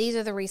 These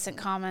are the recent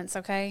comments,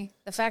 okay?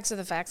 The facts are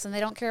the facts, and they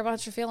don't care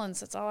about your feelings.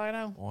 That's all I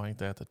know. Boy, ain't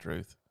that the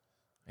truth?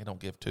 They don't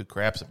give two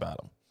craps about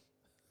them.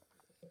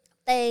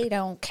 They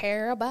don't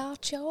care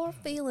about your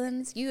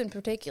feelings. You in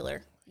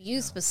particular.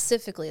 You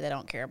specifically, they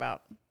don't care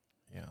about.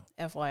 Yeah,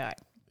 FYI.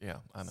 yeah,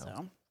 I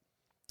know.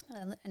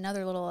 So,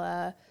 another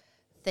little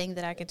thing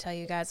that I could tell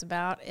you guys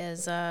about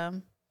is I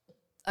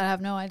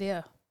have no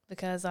idea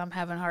because I'm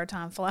having a hard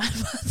time flying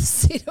by the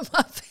seat of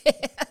my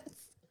pants.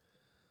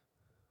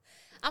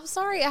 I'm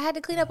sorry. I had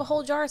to clean up a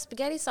whole jar of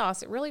spaghetti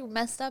sauce. It really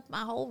messed up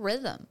my whole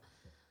rhythm.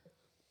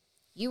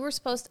 You were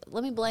supposed to,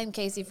 let me blame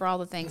Casey for all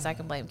the things I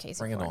can blame Casey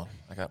Bring for. it on.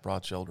 I got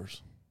broad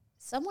shoulders.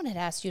 Someone had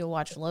asked you to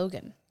watch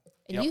Logan.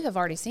 And Yep. you have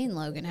already seen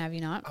Logan, have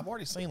you not? I've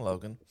already seen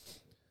Logan.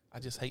 I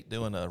just hate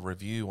doing a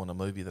review on a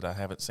movie that I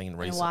haven't seen a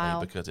recently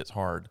while. because it's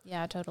hard.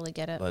 Yeah, I totally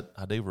get it. But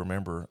I do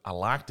remember I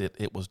liked it.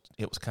 It was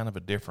kind of a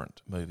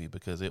different movie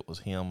because it was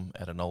him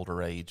at an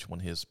older age when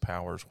his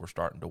powers were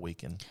starting to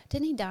weaken.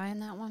 Didn't he die in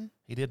that one?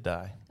 He did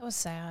die, That was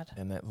sad.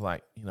 and that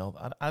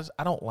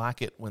I don't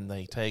like it when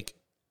they take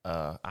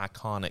a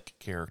iconic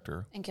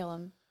character. And kill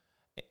him.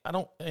 I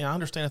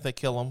understand if they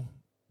kill him,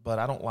 but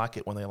I don't like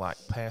it when they like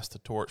pass the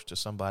torch to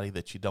somebody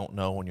that you don't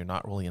know and you're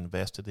not really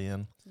invested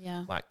in.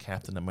 Yeah. Like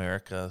Captain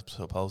America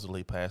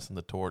supposedly passing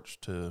the torch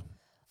to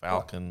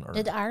Falcon. Or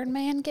Did Iron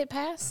Man get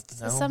passed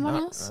to someone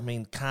else? I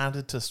mean, kind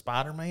of to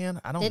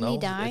Spider-Man. I don't Didn't know. he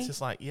die? It's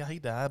just like, yeah, he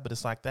died, but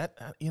it's like that,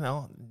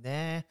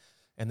 nah.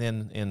 And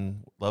then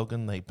in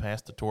Logan, they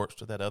passed the torch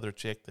to that other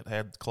chick that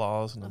had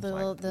claws, and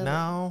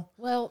no.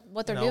 Well,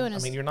 what they're You know, doing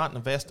is I mean, you're not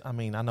invested. I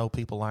mean, I know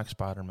people like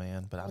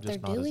Spider-Man, but I'm what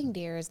just they're not. doing,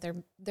 dear, is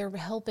they're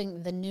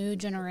helping the new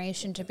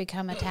generation to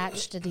become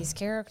attached to these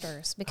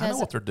characters I know because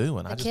what they're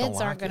doing. the I just don't kids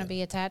like aren't going to it.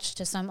 be attached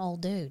to some old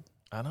dude.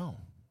 I know,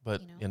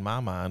 but You know? in my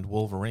mind,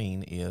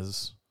 Wolverine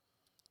is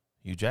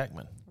Hugh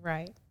Jackman.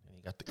 Right. And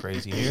he got the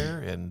crazy hair,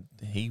 and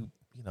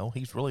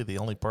he's really the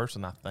only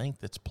person I think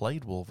that's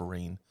played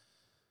Wolverine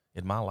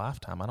in my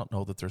lifetime. I don't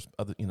know that there's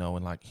other, in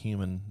like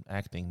human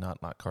acting,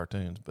 not like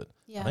cartoons, but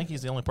Yeah. I think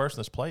he's the only person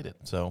that's played it.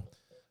 So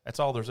that's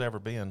all there's ever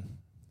been.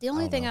 The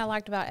only don't thing know. I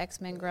liked about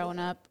X-Men growing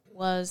up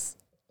was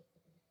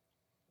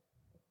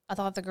I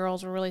thought the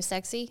girls were really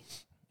sexy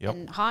Yep.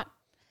 and hot,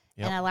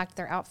 Yep. and I liked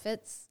their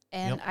outfits.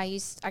 And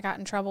Yep. I got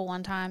in trouble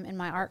one time in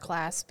my art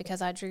class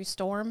because I drew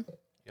Storm,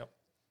 Yep.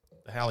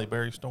 The Halle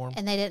Berry Storm.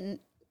 and they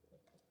didn't.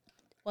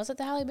 Was it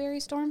the Halle Berry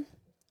Storm?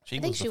 She I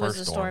think was she the was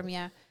first the Storm,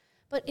 yeah.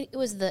 But it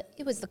was the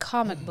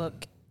comic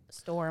book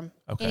Storm.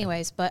 Okay.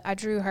 Anyways, but I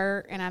drew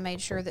her and I made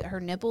sure that her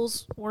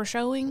nipples were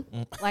showing,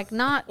 like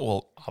not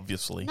Well,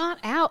 obviously, not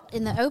out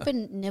in the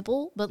open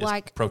nipple, but just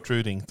like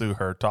protruding through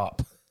her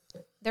top.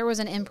 there was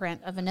an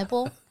imprint of a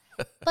nipple,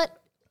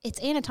 but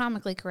it's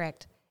anatomically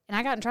correct. And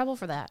I got in trouble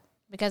for that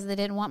because they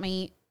didn't want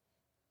me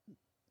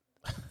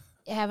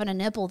having a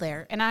nipple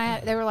there. And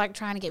they were like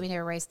trying to get me to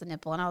erase the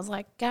nipple. And I was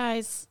like,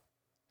 guys,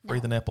 Free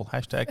the nipple.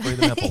 Hashtag free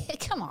the nipple.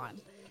 come on,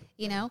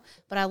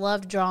 But I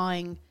loved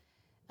drawing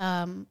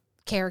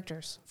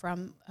characters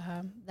from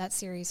that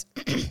series.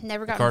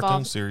 Never got Cartoon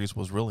involved. series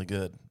was really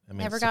good. I mean,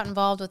 Never got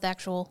involved with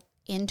actual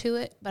into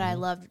it, but I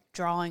loved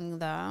drawing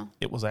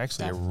it was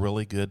actually a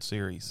really good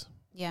series.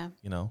 Yeah,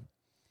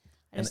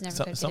 I just never could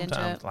get into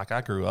sometimes, it. like I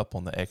grew up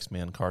on the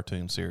X-Men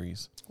cartoon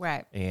series,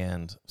 Right.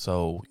 and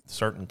so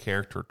certain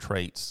character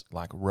traits,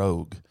 like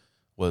Rogue,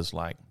 was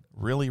like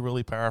really,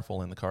 really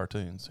powerful in the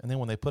cartoons. And then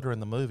when they put her in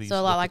the movies, So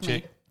a lot with like the me.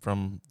 chick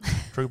from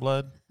True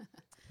Blood,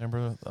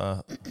 remember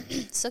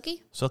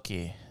Sookie?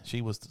 Sookie?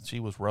 She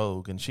was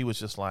Rogue, and she was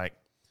just like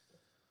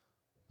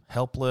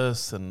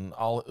helpless, and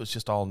it was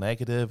just all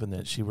negative, and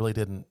that she really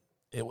didn't.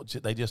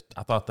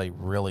 I thought they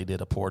really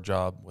did a poor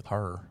job with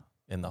her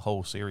in the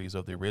whole series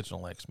of the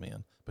original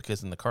X-Men,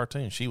 because in the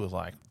cartoon she was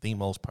like the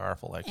most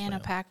powerful X-Men. Anna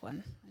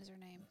Paquin is her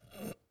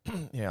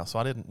name. Yeah, so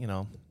I didn't,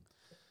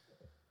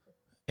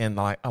 and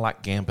I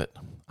like Gambit.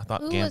 I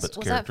thought Who Gambit's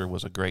was character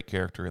was a great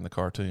character in the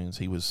cartoons.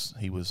 He was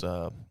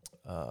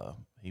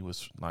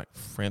like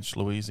French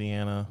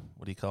Louisiana.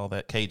 What do you call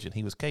that? Cajun.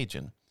 He was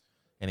Cajun,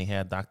 and he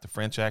had like the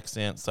French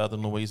accent,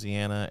 Southern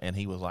Louisiana, and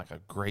he was like a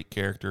great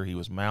character. He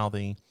was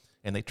mouthy,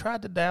 and they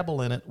tried to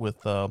dabble in it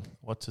with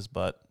what's his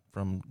butt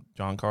from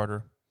John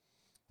Carter.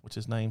 What's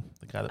his name?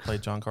 The guy that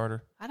played John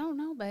Carter. I don't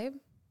know, babe.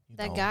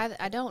 You know, Guy,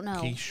 I don't know.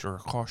 Keisha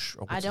Kosh.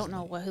 I don't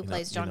know who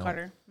plays John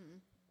Carter.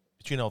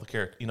 But you know the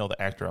character. You know the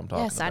actor I'm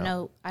talking Yes,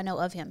 about. I know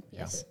of him.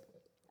 Yes.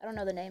 I don't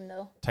know the name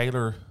though.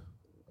 Taylor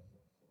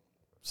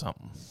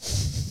something.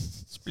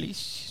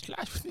 He's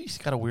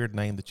got a weird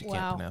name that you Wow.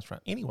 can't pronounce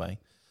right. Anyway,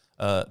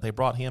 they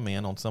brought him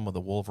in on some of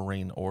the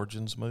Wolverine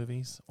Origins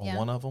movies, on Yeah.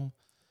 one of them,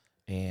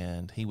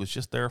 and he was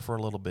just there for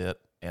a little bit,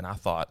 And I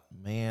thought,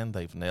 man,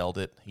 they've nailed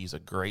it. He's a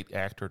great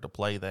actor to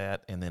play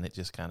that. And then it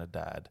just kind of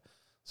died.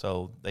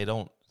 So they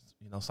don't,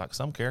 it's like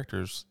some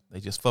characters,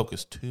 they just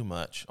focus too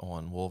much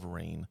on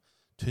Wolverine,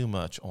 too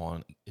much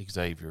on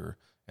Xavier,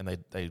 and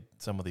they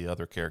some of the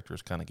other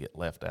characters kind of get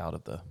left out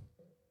of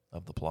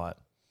the plot.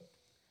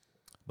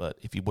 But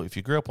if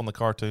you grew up on the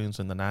cartoons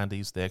in the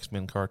 90s, the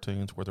X-Men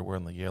cartoons where they're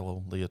wearing the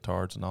yellow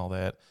leotards and all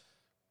that,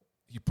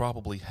 you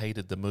probably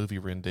hated the movie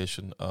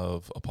rendition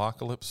of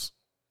Apocalypse.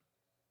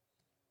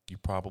 You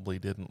probably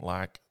didn't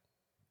like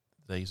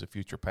Days of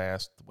Future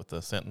Past with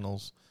the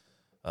Sentinels.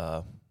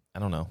 I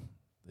don't know.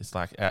 It's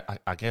like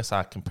I guess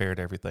I compared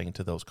everything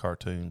to those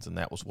cartoons, and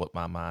that was what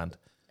my mind.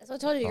 That's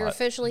what I told you. You're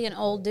officially an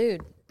old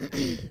dude.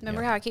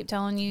 Remember how I keep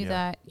telling you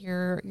that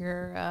your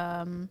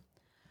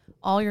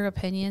all your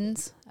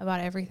opinions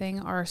about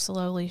everything are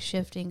slowly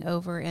shifting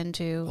over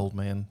into Old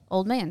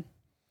man,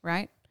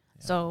 right?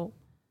 Yeah. So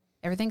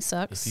everything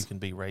sucks. If you can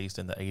be raised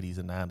in the 80s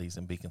and 90s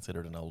and be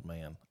considered an old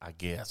man, I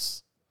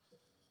guess.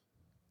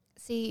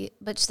 See,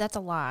 but that's a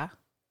lie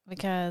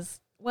because,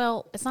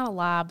 well, it's not a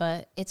lie,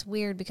 but it's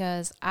weird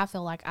because I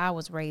feel like I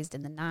was raised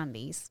in the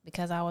 90s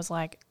because I was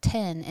like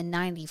 10 in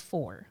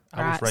 94.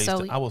 Right?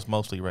 I was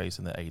mostly raised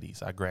in the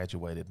 80s. I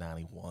graduated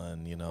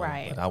 91,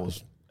 right. But I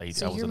was 80.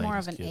 So I was you're more 80s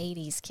of an kid.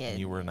 80s kid. And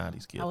you were a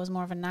 90s kid. I was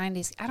more of a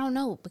 90s. I don't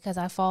know because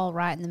I fall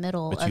right in the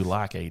middle. But you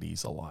like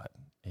 80s a lot.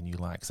 And you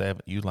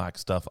like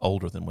stuff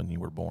older than when you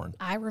were born.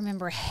 I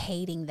remember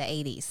hating the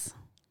 80s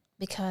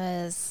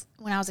because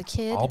when I was a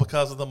kid. All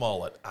because of the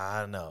mullet.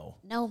 I know.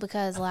 No,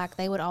 because like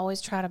they would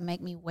always try to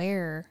make me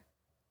wear.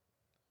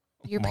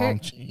 Your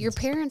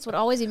parents would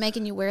always be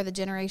making you wear the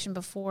generation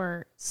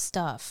before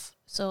stuff.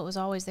 So it was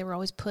always, they were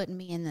always putting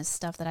me in this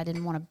stuff that I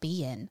didn't want to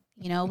be in,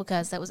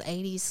 because that was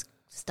 80s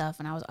stuff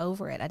and I was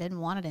over it. I didn't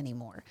want it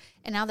anymore.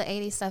 And now the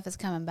 80s stuff is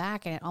coming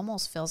back and it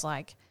almost feels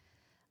like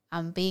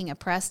I'm being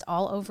oppressed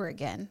all over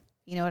again.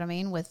 You know what I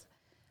mean? With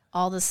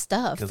all the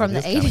stuff from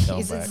the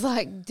 80s. It's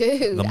like,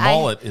 dude. The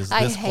mullet is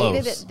this I close.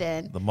 hated it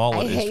then. The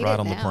mullet is right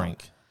on the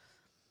brink.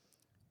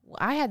 Well,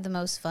 I had the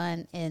most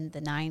fun in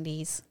the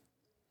 90s.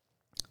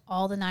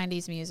 All the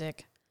 90s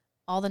music.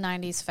 All the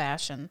 90s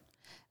fashion.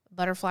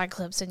 Butterfly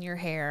clips in your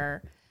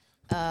hair.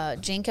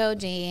 Jinko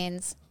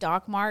jeans.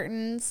 Doc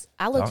Martens.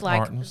 I looked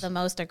like the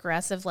most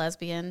aggressive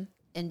lesbian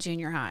in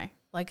junior high.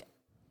 Like,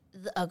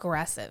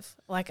 aggressive.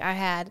 Like I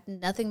had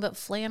nothing but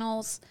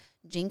flannels,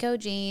 Jinko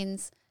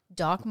jeans,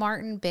 Doc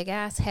Marten, big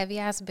ass, heavy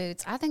ass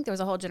boots. I think there was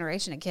a whole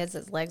generation of kids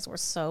that legs were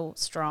so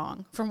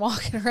strong from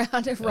walking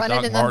around and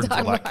running in them Doc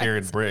Martens. Like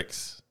carrying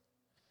bricks.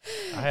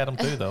 I had them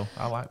too, though.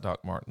 I like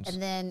Doc Martens.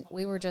 And then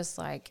we were just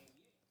like,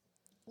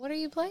 "What are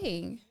you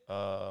playing?"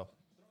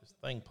 This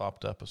thing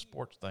popped up. A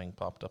sports thing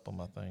popped up on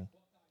my thing.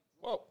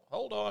 Whoa!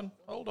 Hold on.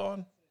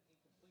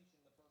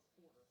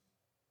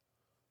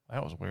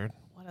 That was weird.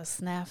 What a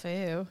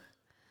snafu.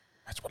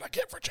 That's what I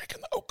get for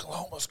checking the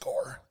Oklahoma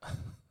score.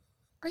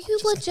 Are you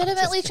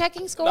legitimately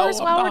checking scores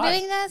while we're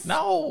doing this?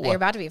 No. You're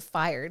about to be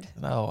fired.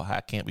 No,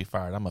 I can't be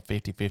fired. I'm a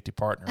 50-50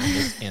 partner in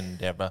this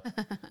endeavor.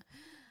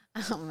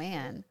 Oh,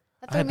 man.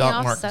 That I threw had me Doc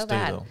off Martens so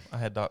bad. too, though. I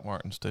had Doc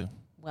Martens too.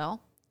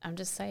 Well, I'm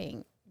just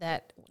saying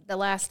that the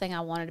last thing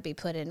I wanted to be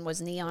put in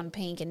was neon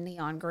pink and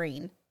neon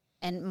green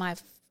and my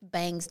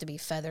bangs to be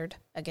feathered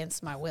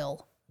against my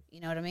will. You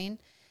know what I mean?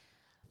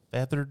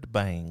 Feathered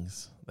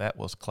bangs. That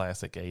was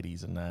classic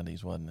 80s and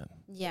 90s, wasn't it?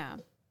 Yeah.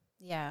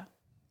 Yeah.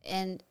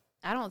 And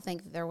I don't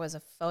think there was a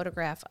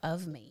photograph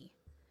of me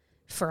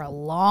for a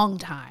long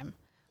time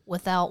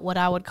without what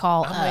I would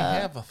call I may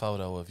have a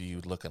photo of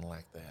you looking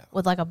like that.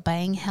 With like a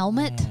bang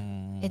helmet.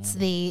 It's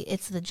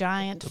the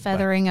giant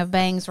feathering of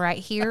bangs right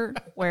here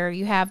where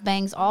you have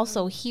bangs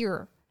also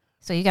here.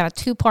 So you got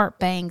a 2-part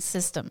bang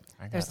system.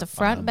 There's the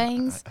front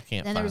bangs,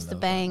 then there's the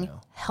bang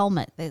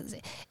helmet.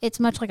 It's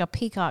much like a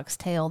peacock's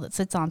tail that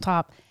sits on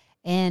top.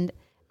 And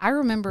I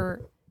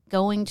remember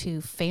going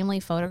to family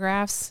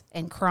photographs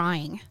and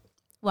crying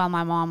while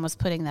my mom was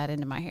putting that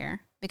into my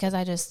hair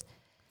because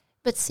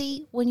but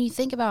see, when you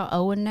think about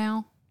Owen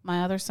now,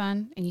 my other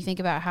son, and you think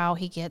about how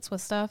he gets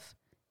with stuff,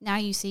 now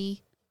you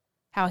see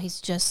how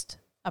he's just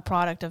a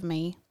product of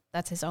me.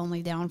 That's his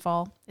only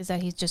downfall, is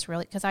that he's just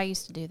really, because I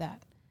used to do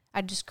that.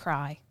 I'd just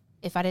cry.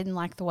 If I didn't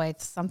like the way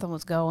something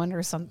was going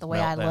or the way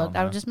I looked,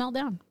 I would just melt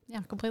down.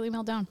 Yeah, completely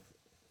melt down.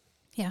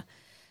 Yeah.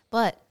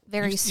 But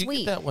very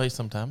sweet. You get that way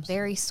sometimes.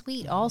 Very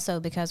sweet also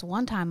because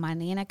one time my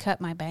Nana cut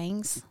my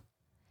bangs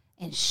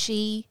and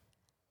she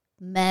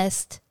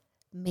messed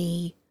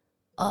me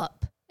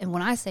up. And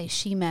when I say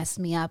she messed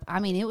me up, I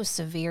mean it was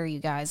severe, you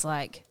guys.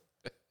 Like,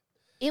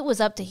 it was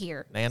up to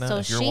here. Nana, so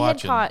if you're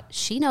watching,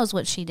 she knows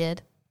what she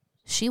did.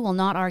 She will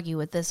not argue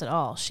with this at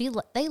all.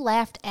 They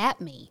laughed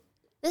at me.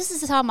 This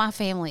is how my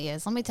family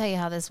is. Let me tell you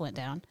how this went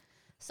down.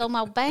 So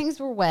my bangs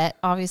were wet.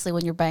 Obviously,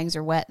 when your bangs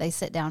are wet, they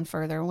sit down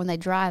further. When they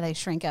dry, they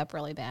shrink up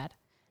really bad.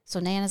 So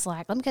Nana's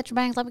like, let me cut your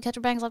bangs, let me cut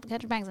your bangs, let me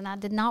cut your bangs. And I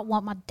did not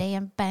want my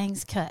damn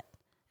bangs cut.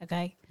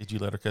 Okay? Did you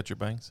let her cut your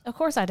bangs? Of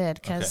course I did,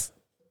 because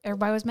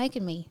everybody was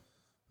making me.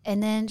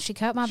 And then she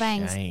cut my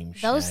bangs.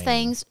 Those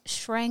things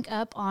shrank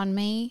up on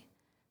me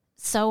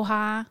so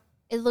high.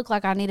 it looked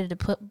like I needed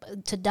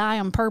to dye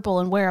them purple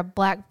and wear a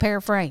black pair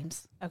of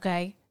frames.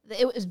 Okay,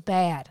 it was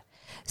bad.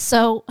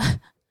 So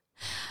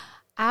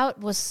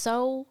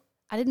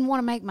I didn't want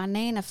to make my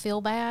Nana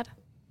feel bad.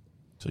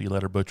 So you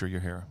let her butcher your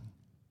hair?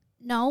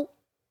 No,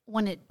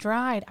 when it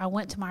dried, I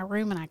went to my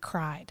room and I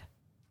cried.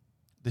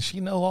 Does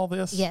she know all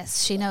this?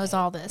 Yes, she knows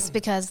all this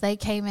because they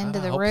came into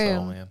the I hope room.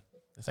 So, man.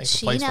 This ain't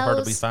the place for her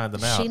to be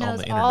finding out She on knows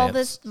the internet. all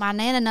this. My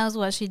Nana knows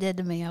what she did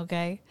to me,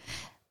 okay?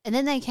 And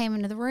then they came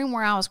into the room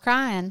where I was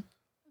crying.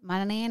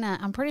 My Nana,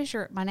 I'm pretty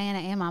sure my Nana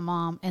and my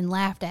mom, and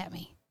laughed at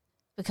me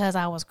because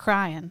I was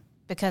crying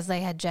because they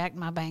had jacked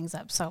my bangs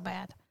up so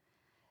bad.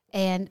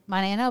 And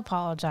my Nana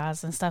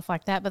apologized and stuff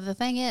like that. But the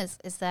thing is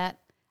that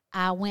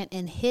I went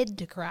and hid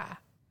to cry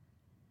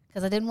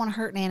because I didn't want to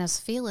hurt Nana's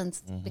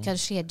feelings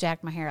because she had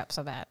jacked my hair up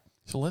so bad.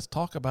 So let's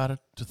talk about it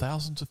to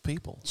thousands of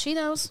people. She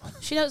knows.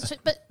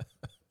 But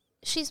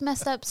she's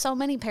messed up so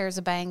many pairs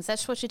of bangs.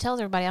 That's what she tells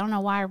everybody. I don't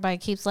know why everybody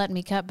keeps letting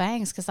me cut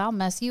bangs because I'll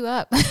mess you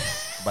up.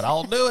 But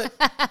I'll do it.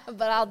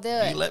 But I'll do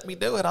it. You let me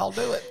do it, I'll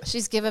do it.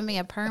 She's given me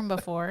a perm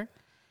before.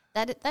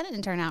 That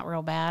didn't turn out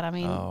real bad. I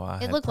mean, I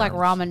it had looked like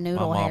perms. ramen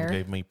noodle My mom hair.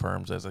 gave me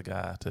perms as a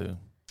guy, too.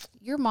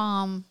 Your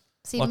mom,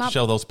 see, I'll have to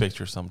show those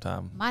pictures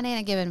sometime. my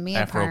Nana giving me a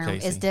Afro perm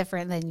Casey. is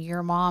different than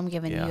your mom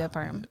giving Yeah. you a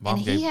perm. Mom And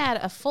he gave- had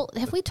a full.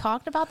 Have we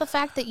talked about the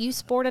fact that you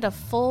sported a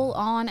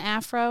full-on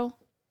afro?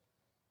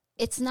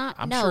 It's not.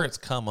 I'm no. sure it's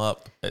come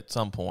up at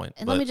some point.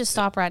 And but let me just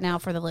stop right now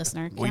for the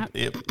listener. we, Let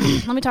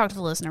me talk to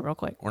the listener real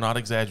quick. we're not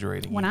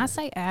exaggerating. When I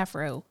say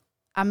afro,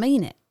 I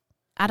mean it.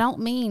 I don't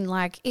mean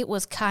like it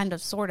was kind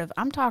of sort of.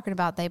 I'm talking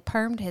about they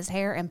permed his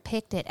hair and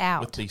picked it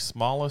out. with the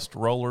smallest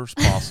rollers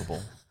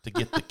possible to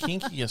get the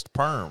kinkiest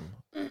perm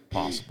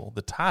possible,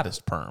 the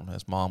tightest perm,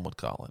 as Mom would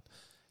call it.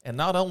 And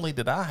not only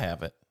did I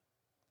have it,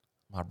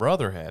 my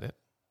brother had it,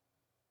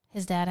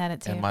 His dad had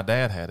it too. and my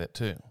dad had it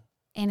too.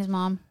 And his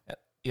mom.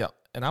 Yeah,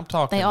 and I'm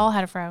talking. They all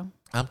had a fro.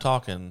 I'm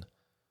talking.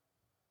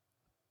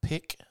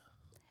 Pick.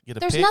 Get a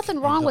There's pick nothing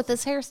and wrong go- with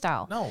this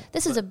hairstyle. No,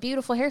 This is a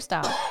beautiful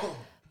hairstyle.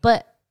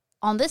 But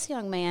on this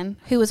young man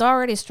who was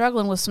already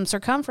struggling with some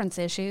circumference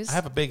issues. I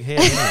have a big head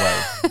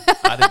anyway.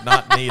 I did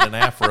not need an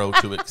afro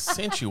to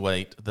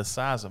accentuate the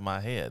size of my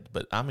head.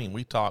 But I mean,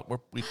 we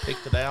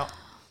picked it out,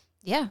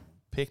 Yeah.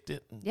 picked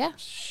it, and Yeah.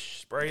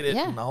 sprayed it,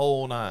 Yeah. and the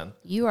whole nine.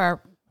 You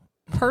are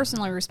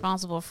personally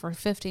responsible for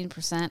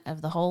 15%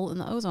 of the hole in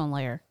the ozone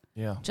layer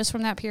Yeah. just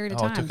from that period of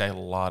Oh, time. it took a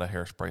lot of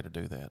hairspray to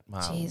do that.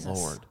 My Jesus.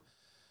 Lord,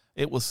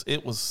 it was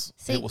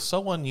See,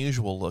 so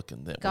unusual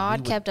looking that when God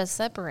we would- kept us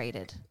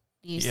separated.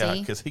 You Yeah,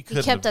 see, 'cause he he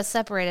couldn't kept have- us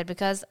separated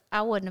because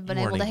I wouldn't have been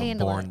you able weren't to even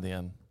handle born it.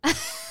 then.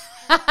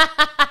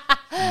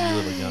 You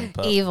little young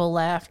pup. Evil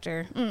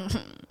laughter.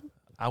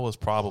 I was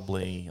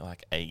probably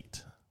like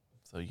 8,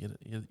 so you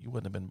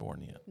wouldn't have been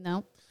born yet.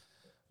 Nope.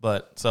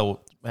 But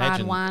so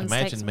Fine wines take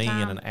imagine some me in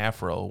time. an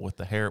afro with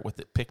the hair with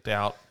it picked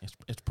out.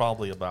 It's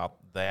probably about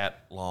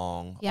that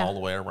long Yeah. all the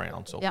way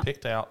around. So Yeah.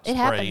 picked out, It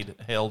sprayed,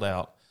 held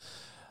out.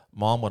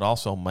 Mom would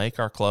also make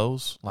our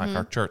clothes, like Mm-hmm.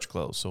 our church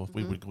clothes. So if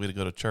we'd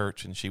go to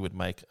church, and she would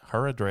make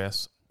her a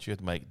dress, she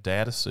would make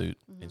Dad a suit,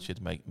 Mm-hmm. and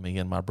she'd make me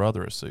and my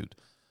brother a suit,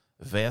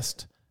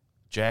 vest,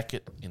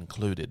 jacket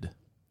included.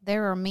 They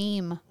were a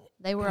meme.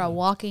 They were a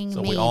walking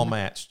So meme. we all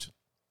matched.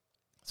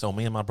 So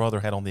me and my brother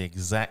had on the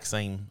exact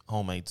same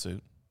homemade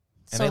suit,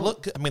 and they So-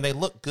 look good. I mean, they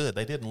look good.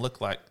 They didn't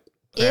look like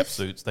crap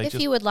suits. They if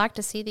just you would like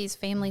to see these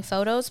family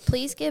photos,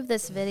 please give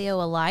this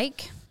video a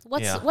like.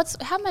 Yeah.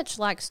 How much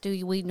likes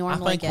do we I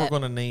normally think get? we're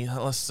going to need.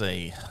 Let's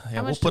see. Yeah,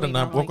 we'll much put do a we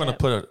number. We're normally going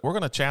to get? we're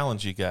going to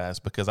challenge you guys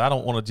because I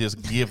don't want to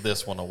just give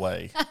this one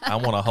away. I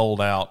want to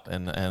hold out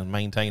and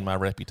maintain my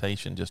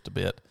reputation just a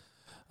bit,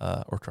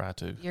 or try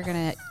to.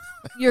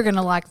 You're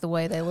gonna like the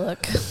way they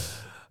look.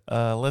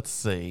 Let's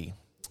see.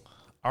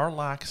 Our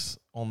likes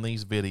on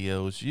these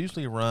videos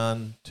usually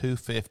run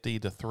 250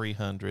 to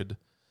 300,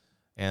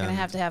 and We're gonna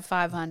have to have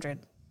 500.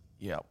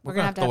 yeah, We're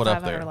gonna have to throw have it up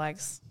 500 there.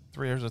 likes.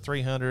 There's a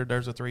 300.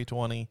 There's a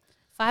 320.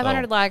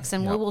 500 So, likes,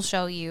 and yeah. we will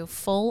show you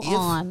full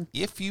on.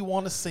 If you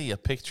want to see a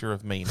picture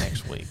of me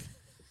next week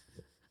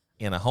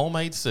in a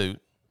homemade suit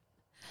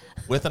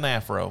with an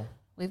afro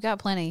We've got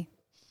plenty.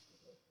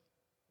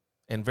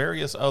 and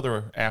various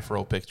other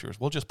afro pictures,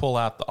 we'll just pull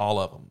out all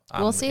of them.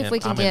 We'll see if we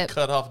can I'm get- in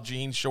cut off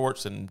jean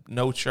shorts and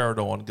no shirt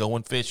on,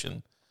 going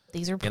fishing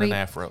These are in an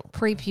afro,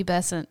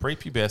 prepubescent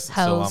prepubescent.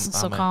 hoes.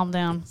 So I'm calm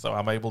down. So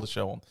I'm able to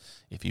show them.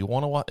 If you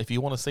want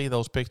to see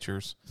those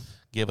pictures,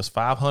 give us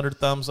 500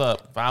 thumbs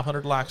up,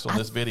 500 likes on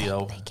this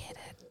video. They get it.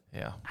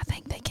 Yeah. I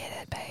think they get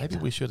it, babe. Maybe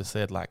we should have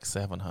said like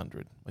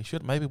 700.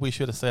 Maybe we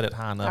should have said it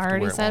high enough. I to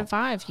already where it said won't-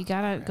 5. You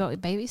gotta go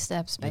baby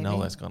steps, You baby.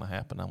 know that's going to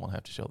happen. I'm going to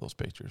have to show those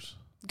pictures.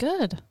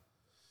 Good.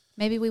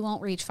 Maybe we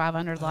won't reach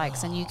 500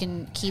 likes, and you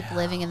can keep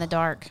living in the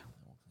dark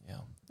Yeah.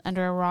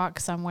 under a rock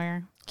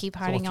somewhere. Keep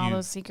hiding if all you-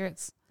 those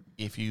secrets.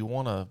 If you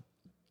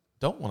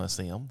don't want to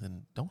see them,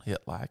 then don't hit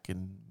like,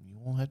 and you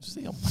won't have to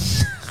see them,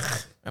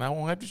 and I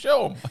won't have to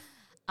show them.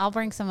 I'll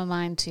bring some of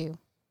mine too.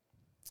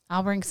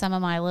 I'll bring some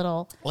of my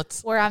little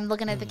Let's where I'm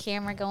looking at the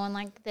camera going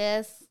like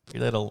this.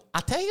 your little.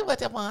 I'll tell you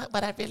what I want,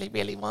 what I really,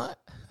 really want.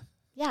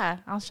 Yeah,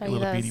 I'll show Your you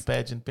little those. beauty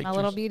pageant pictures. My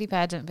little beauty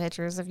pageant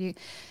pictures of you.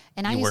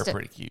 And I You were used to,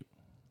 pretty cute.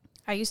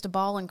 I used to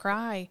bawl and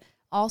cry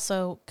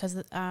also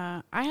because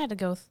I had to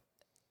go.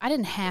 I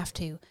didn't have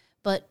to,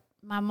 but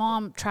my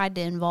mom tried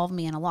to involve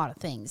me in a lot of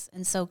things,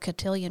 and so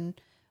cotillion,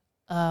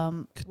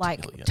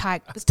 like Cotillion.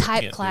 type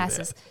Can't do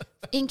classes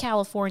in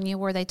California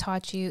where they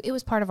taught you. It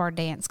was part of our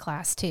dance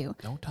class too.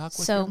 Don't talk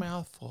with So, your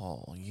mouth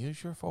full.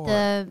 Use your fork.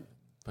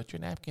 Put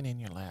your napkin in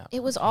your lap.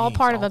 It was all Jeez,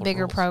 part of all a the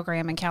bigger rules.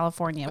 program in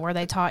California where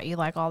they taught you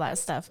like all that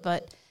stuff.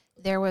 But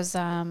there was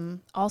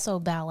also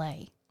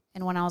ballet.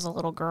 And when I was a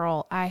little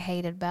girl, I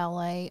hated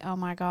ballet. Oh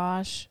my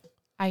gosh.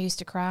 I used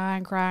to cry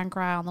and cry and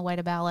cry on the way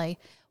to ballet.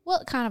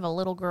 What kind of a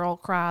little girl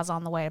cries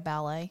on the way to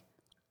ballet?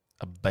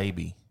 A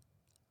baby.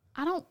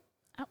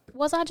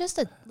 Was I just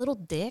a little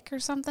dick or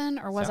something?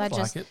 Or was Sounds I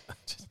just, like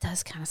it. it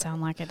does kind of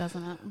sound like it,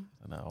 doesn't it?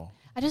 No.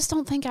 I just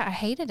don't think I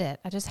hated it.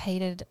 I just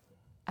hated,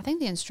 I think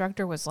the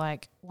instructor was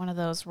like one of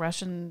those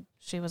Russian,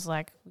 she was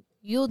like,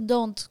 you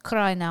don't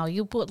cry now.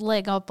 You put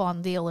leg up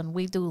on deal and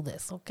we do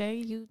this, okay?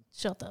 You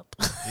shut up.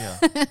 Yeah.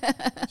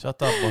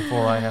 Shut up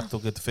before I have to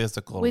get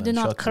physical. We and do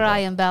not shut you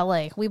cry up. in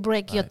ballet. We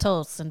break your Right.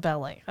 toes in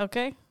ballet,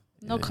 okay?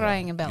 No Yeah.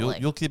 crying in ballet.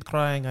 You'll keep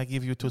crying. I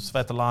give you to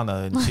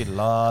Svetlana, and she's a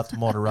lot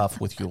more rough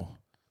with you.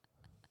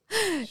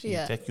 She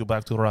Yeah. take you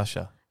back to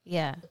Russia.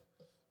 Yeah.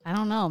 I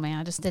don't know, man.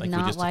 I just I did think we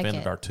not just like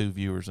offended it. our 2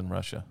 viewers in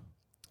Russia.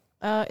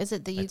 Is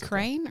it the That's okay.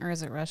 Ukraine or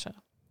is it Russia?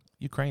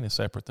 Ukraine is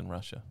separate than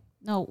Russia.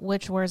 No,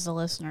 where's the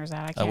listeners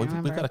at? I can't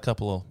remember. We've got a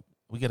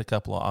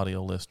couple of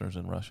audio listeners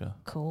in Russia.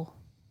 Cool.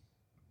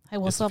 Hey,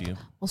 what's Just a up? few.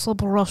 What's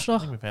up, I Russia?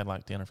 think we've had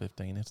like 10 or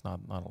 15. It's not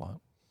a lot.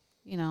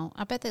 You know,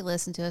 I bet they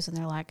listen to us and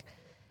they're like,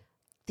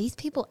 these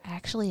people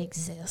actually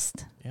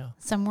exist Yeah.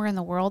 somewhere in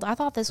the world. I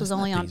thought this was Isn't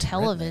only that on these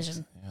television.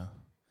 rednecks? Yeah.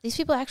 These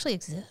people actually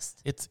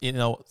exist. It's,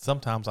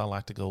 sometimes I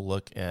like to go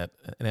look at,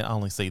 and I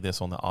only see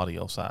this on the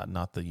audio side,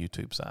 not the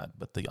YouTube side,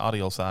 but the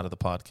audio side of the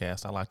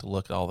podcast. I like to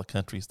look at all the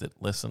countries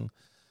that listen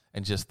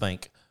and just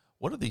think,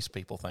 what are these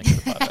people thinking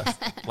about us?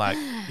 Like,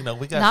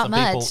 we got Not some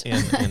much.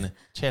 people in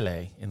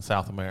Chile, in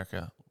South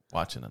America,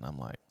 watching, and I'm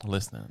like,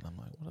 listening, and I'm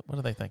like, what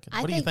are they thinking?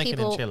 I What are you think thinking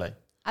people- in Chile?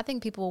 I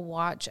think people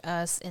watch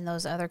us in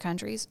those other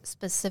countries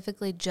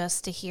specifically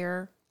just to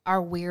hear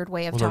our weird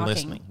way of Well, they're talking.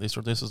 listening. This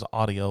is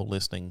audio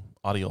listening,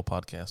 audio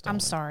podcast. I'm only.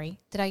 sorry.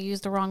 Did I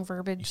use the wrong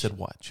verbiage? You said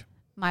watch.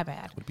 My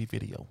bad. Would be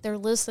video. They're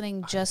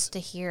listening just to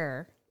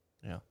hear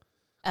Yeah.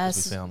 us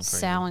we sound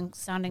crazy.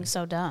 sounding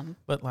so dumb.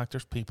 But like,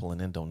 there's people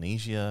in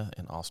Indonesia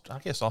and I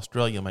guess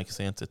Australia makes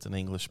sense. It's an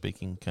English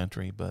speaking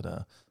country,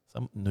 but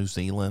some New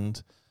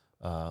Zealand.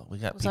 We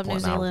got What's up, people New in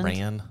Zealand?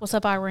 Iran. What's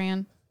up,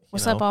 Iran?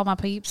 What's up, all my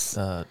peeps?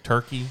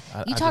 Turkey.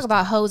 You talk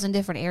about hoes in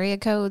different area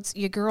codes.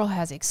 Your girl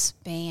has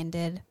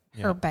expanded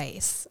Yeah. her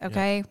base.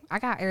 Okay, I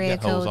got area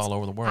got hoes codes all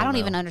over the world I don't now.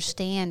 even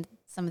understand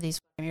some of these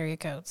fucking area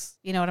codes.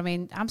 You know what I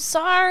mean? I'm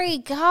sorry,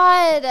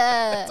 God.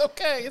 It's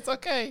okay. It's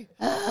okay.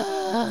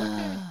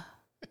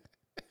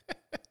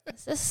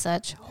 This is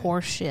such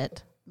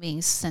horseshit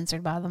being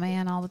censored by the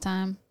man all the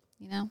time.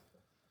 You know,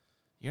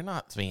 You're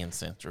not being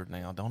censored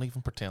now. Don't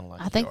even pretend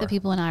like I think you the are.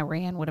 people in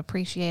Iran would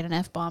appreciate an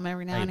F bomb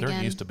every now Hey, and they're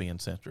again. used to being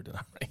censored in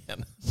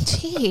Iran.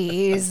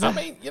 Jeez. I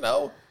mean,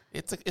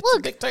 it's a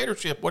Look.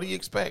 dictatorship. What do you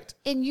expect?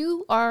 And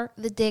you are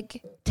the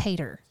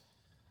dictator.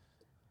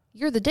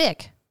 You're the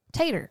dick.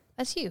 Tater.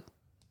 That's you.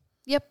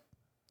 Yep.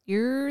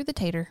 You're the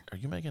tater. Are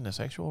you making a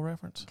sexual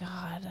reference?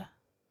 God.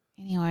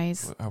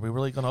 Anyways, Are we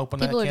really going to open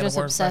people that are can just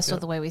of worms obsessed back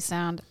with the up? way we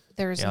sound.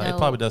 There's Yeah, no. it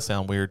probably does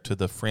sound weird to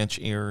the French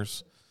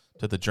ears,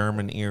 to the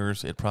German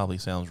ears. It probably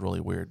sounds really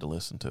weird to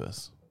listen to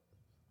us.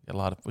 We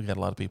got a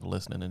lot of people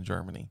listening in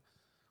Germany.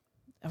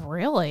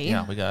 Really?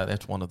 Yeah,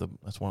 that's one of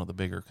the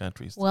bigger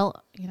countries.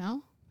 Well, I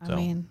So.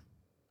 mean,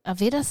 Auf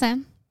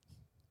Wiedersehen.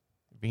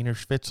 Wiener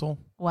Schnitzel,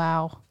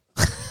 Wow.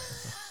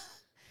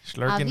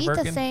 Schlurgenbergen.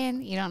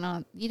 Wiedersehen. You don't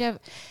know.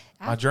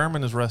 My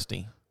German is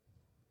rusty.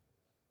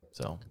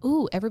 So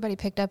Ooh, everybody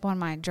picked up on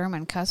my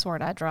German cuss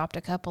word. I dropped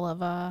a couple of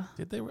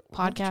did they? when did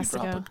Podcasts you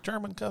drop ago. a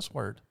German cuss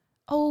word?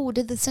 Oh,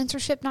 did the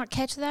censorship not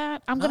catch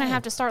that? I'm going to No.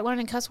 have to start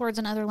learning cuss words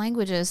in other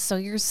languages so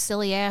your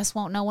silly ass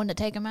won't know when to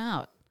take them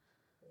out.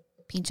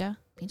 Pincha.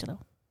 Pinchalo.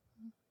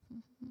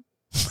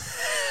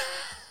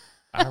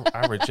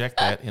 I reject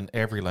that in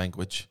every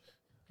language.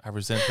 I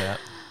resent that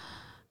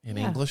in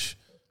Yeah. English.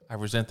 I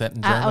resent that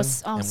in German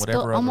and whatever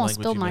other almost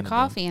language spilled you my mean to do.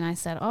 coffee, and I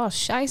said, "Oh,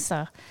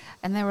 scheisse,"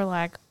 and they were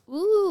like,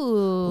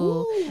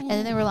 "Ooh," and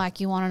then they were like,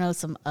 "You want to know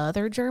some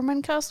other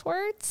German cuss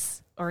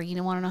words, or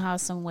you want to know how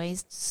some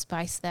ways to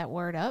spice that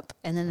word up?"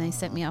 And then they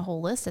sent me a whole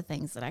list of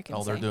things that I can Oh,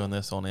 say. they're doing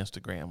this on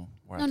Instagram.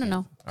 where I No, no, can't- no.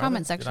 Are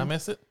Comment they? Did I section.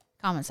 miss it?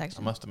 Comment I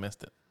section. must have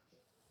missed it.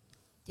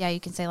 Yeah,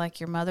 you can say like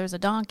your mother's a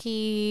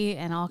donkey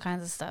and all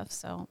kinds of stuff.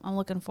 So I'm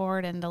looking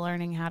forward into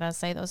learning how to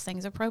say those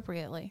things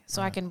appropriately,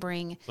 so I can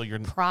bring So your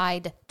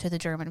pride to the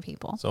German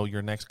people. so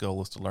your next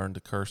goal is to learn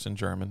to curse in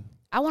German.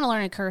 I want to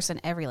learn to curse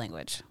in every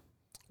language.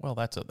 Well,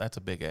 that's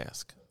a big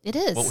ask. It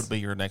is. What would be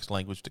your next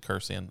language to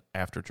curse in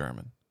after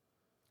German?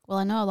 Well,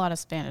 I know a lot of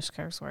Spanish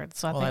curse words,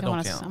 so I Well, think that I'm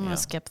don't gonna count, I'm gonna yeah.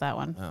 skip that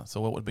one.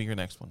 So what would be your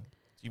next one?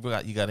 You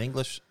got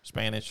English,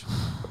 Spanish.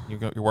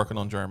 You're working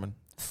on German.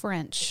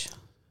 French.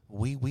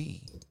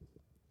 Oui.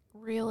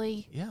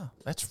 Really? Yeah,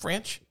 that's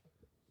French.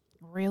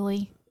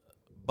 Really?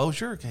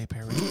 Bonjour, Gay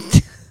Perry.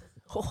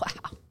 Wow.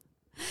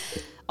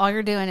 All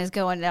you're doing is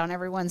going down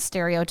everyone's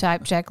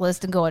stereotype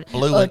checklist and going,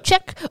 Fluent.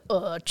 check,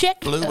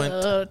 check,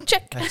 Fluent.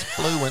 check. That's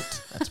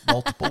fluent. That's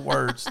multiple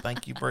words.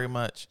 Thank you very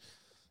much.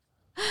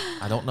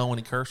 I don't know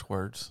any curse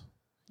words.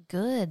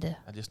 Good.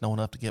 I just know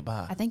enough to get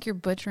by. I think you're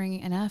butchering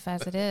enough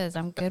as it is.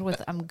 I'm good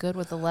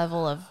with the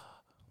level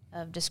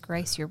of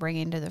disgrace you're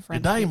bringing to the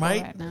French Good day, people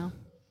mate. right now.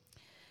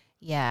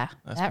 Yeah,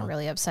 That's that fine.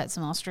 really upset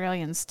some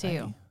Australians too.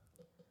 Hey,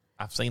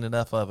 I've seen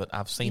enough of it.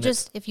 I've seen You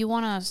just, if you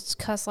want to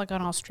cuss like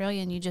an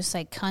Australian, you just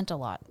say cunt a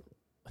lot.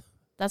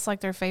 That's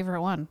like their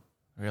favorite one.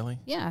 Really?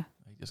 Yeah.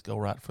 They just go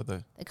right for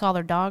the. They call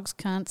their dogs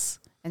cunts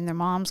and their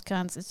moms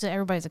cunts. It's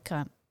everybody's a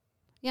cunt.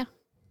 Yeah.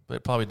 But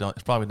it probably don't.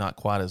 It's probably not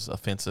quite as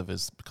offensive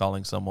as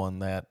calling someone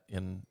that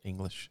in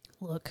English.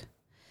 Look,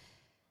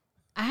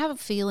 I have a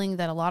feeling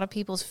that a lot of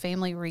people's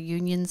family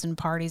reunions and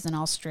parties in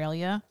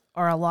Australia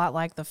are a lot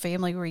like the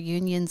family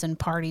reunions and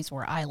parties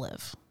where I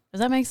live. Does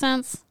that make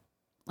sense?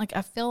 Like,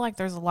 I feel like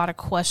there's a lot of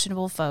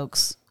questionable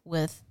folks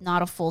with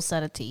not a full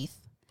set of teeth,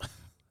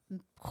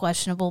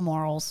 questionable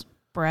morals,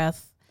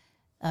 breath,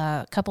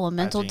 a couple of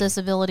mental Hygiene.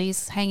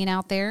 disabilities hanging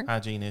out there,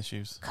 Hygiene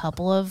issues.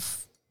 couple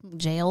of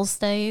jail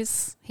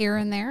stays here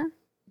and there.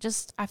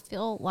 Just, I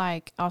feel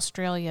like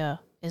Australia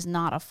is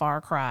not a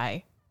far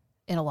cry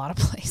in a lot of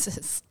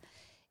places.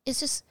 It's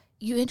just,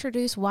 you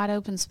introduce wide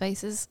open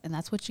spaces and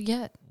that's what you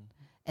get.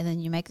 And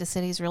then you make the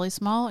cities really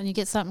small and you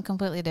get something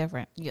completely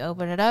different. You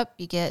open it up,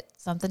 you get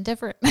something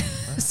different.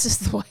 It's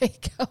just the way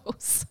it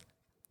goes.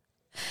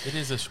 It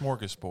is a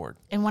smorgasbord.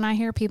 And when I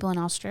hear people in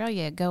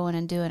Australia going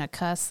and doing a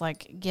cuss,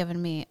 like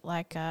giving me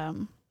like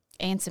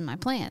ants in my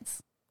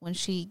plants, when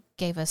she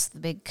gave us the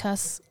big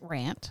cuss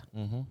rant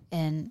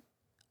in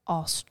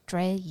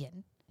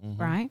Australian,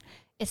 right?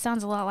 It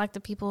sounds a lot like the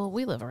people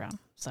we live around.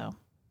 So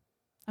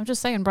I'm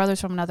just saying, brothers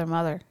from another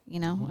mother, you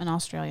know, in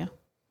Australia.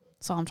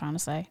 That's all I'm trying to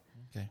say.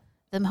 Okay.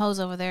 Them hoes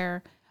over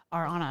there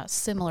are on a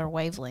similar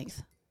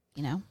wavelength,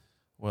 you know?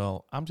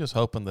 Well, I'm just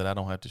hoping that I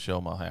don't have to show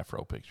my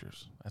half-row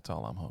pictures. That's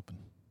all I'm hoping.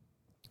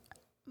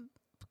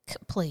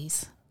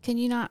 Please. Can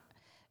you not?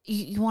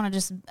 You want to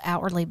just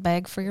outwardly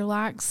beg for your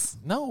likes?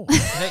 No.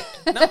 Hey,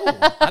 no,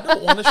 I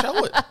don't want to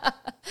show it.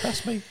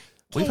 Trust me.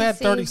 We've had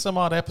Casey.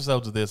 30-some-odd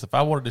episodes of this. If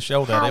I wanted to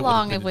show that, How it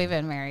long would have we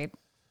been married?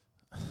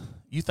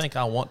 You think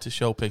I want to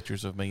show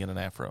pictures of me in an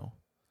afro?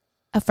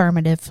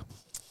 Affirmative.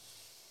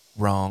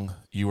 Wrong.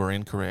 You are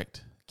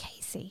incorrect.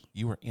 Casey,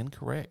 You are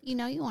incorrect. you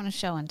know you want to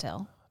show and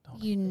tell.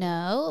 You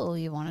know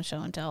you want to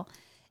show and tell.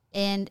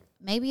 And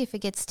maybe if it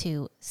gets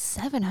to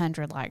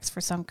 700 likes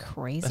for some That's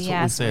crazy what we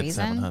ass said,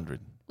 reason, 700.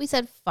 we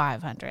said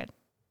 500.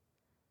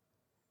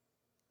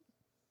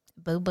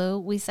 Boo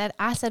boo.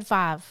 I said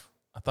 5.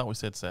 I thought we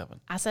said 7.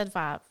 I said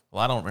 5.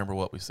 Well, I don't remember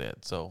what we said,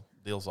 so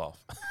deal's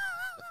off.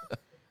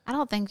 I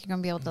don't think you're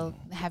going to be able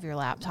to have your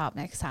laptop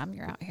next time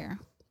you're out here.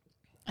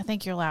 I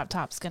think your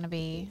laptop's going to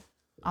be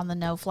on the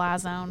no-fly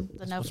zone,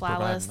 the no-fly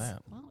providing list.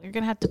 that? Well, you're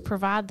going to have to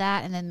provide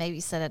that and then maybe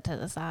set it to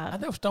the I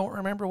side. just don't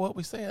remember what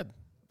we said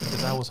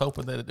because I was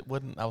hoping that it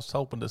wouldn't. I was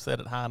hoping to set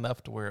it high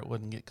enough to where it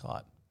wouldn't get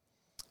caught.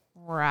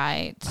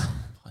 Right.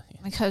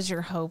 Because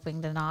you're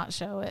hoping to not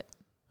show it.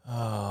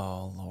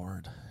 Oh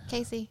Lord,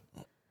 Casey,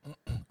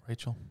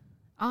 Rachel,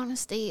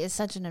 honesty is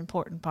such an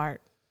important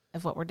part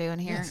of what we're doing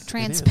here. Yes, it is.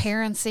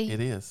 Transparency it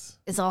is.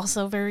 is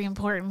also very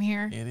important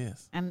here. It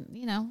is. And,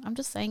 you know, I'm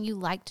just saying you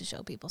like to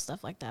show people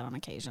stuff like that on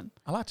occasion.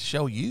 I like to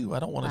show you. I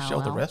don't want to show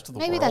the Well, rest of the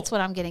maybe world. that's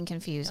what I'm getting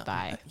confused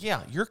by.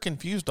 Yeah, you're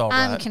confused, all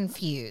I'm right.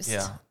 confused.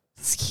 Yeah,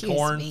 Excuse me.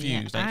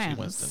 Cornfused, ain't I you, am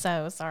Winston?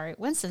 so sorry.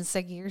 Winston's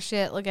sick of your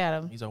shit. Look at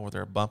him. He's over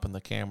there bumping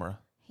the camera.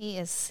 He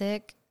is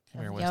sick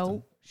Come here, of Winston.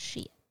 yo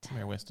shit. Come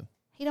here, Winston.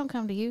 He don't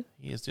come to you.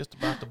 He is just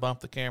about to bump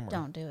the camera.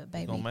 Don't do it, He's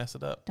baby. gonna mess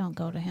it up. Don't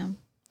go to him.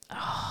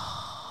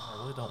 I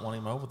really don't want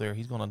him over there.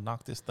 He's gonna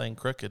knock this thing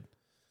crooked.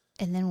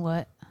 And then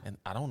what? And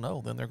I don't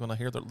know. Then they're gonna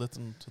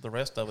listen to the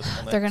rest of it.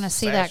 On They're going to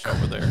see that sash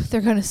over there.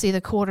 They're going to see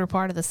the quarter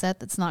part of the set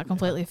that's not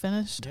completely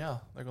finished. Yeah,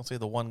 they're gonna see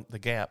the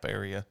gap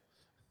area.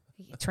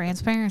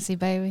 Transparency,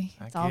 baby.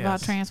 I It's all about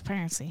guess.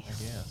 transparency. I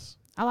guess.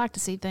 I like to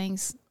see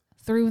things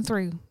through and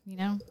through, you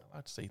know? I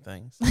like to see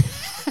things.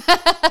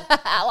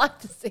 I like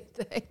to see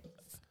things.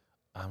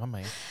 I'm a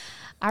man.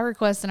 I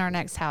request in our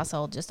next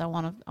household I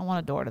want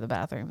a door to the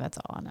bathroom. That's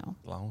all I know.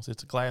 As long as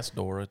it's a glass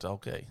door, it's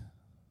okay.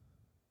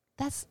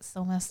 That's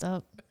so messed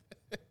up.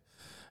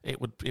 It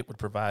would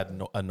provide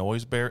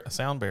a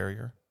sound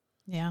barrier,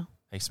 Yeah.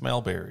 a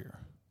smell barrier,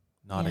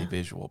 not Yeah. a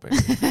visual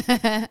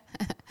barrier.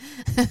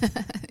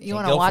 You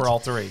And want to go watch? for all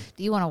three.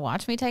 Do you want to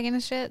watch me taking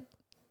a shit?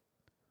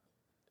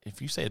 If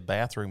you said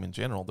bathroom in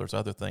general, there's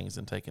other things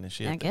than taking a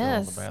shit. I that go in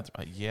the guess.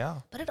 bathroom.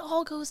 Yeah. But it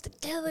all goes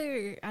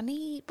together. I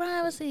need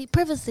privacy.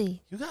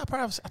 You got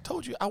privacy. I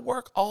told you I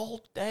work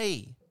all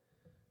day.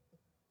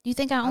 Do you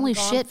think I only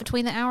gone shit for-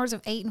 between the hours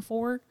of 8 and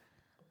 4?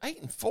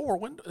 8 and 4.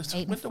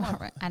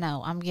 I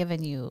know. I'm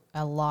giving you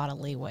a lot of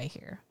leeway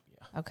here.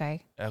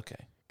 Okay. Okay.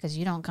 because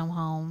you don't come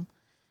home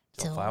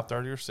Till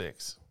 5:30 or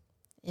 6.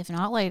 if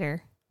not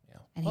later. Yeah.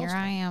 And Most here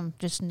I of- am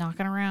just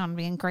knocking around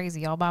being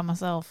crazy all by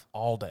myself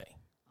all day.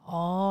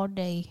 all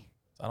day.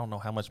 I don't know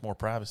how much more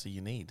privacy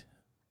you need.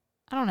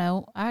 I don't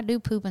know. I do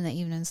poop in the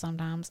evening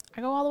sometimes.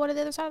 I go all the way to the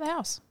other side of the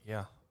house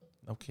Yeah.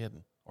 No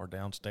kidding. Or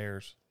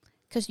downstairs.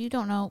 because you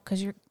don't know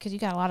because you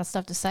got a lot of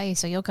stuff to say.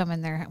 So you'll come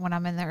in there when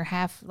I'm in there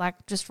half like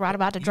just right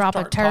about to You drop a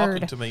start talking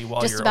turd, to me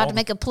while just you're about on to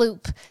make a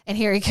ploop, and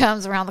here he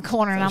comes around the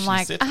corner, and So I'm she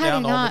like, sits I do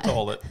down on not. the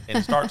toilet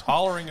and starts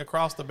hollering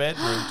across the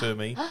bedroom to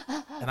me,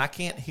 and I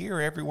can't hear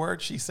every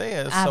word she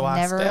says. So I've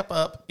never- I step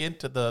up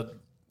into the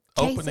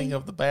Casey? opening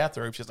of the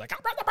bathroom. She's like, "I'm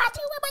in the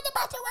bathroom. I'm in the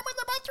bathroom. I'm in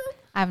the bathroom."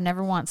 I've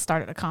never once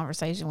started a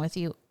conversation with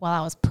you while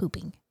I was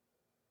pooping.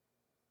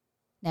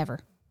 Never.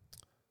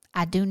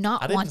 I do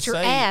not I didn't want your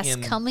say ass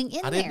coming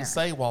in I there. didn't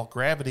say while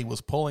gravity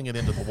was pulling it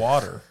into the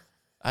water.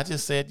 I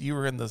just said you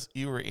were in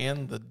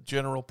the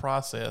general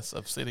process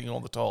of sitting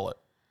on the toilet.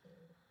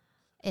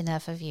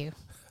 Enough of you.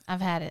 I've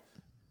had it.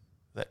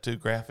 That too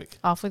graphic.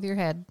 Off with your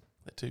head.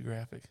 That too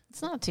graphic.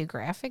 It's not too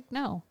graphic.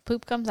 No.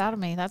 Poop comes out of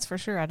me. That's for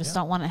sure. I just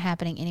don't want it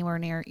happening anywhere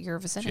near your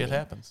vicinity. Shit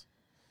happens.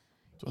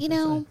 That's what You they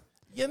know, say.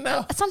 You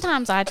know.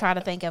 sometimes I try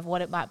to think of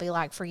what it might be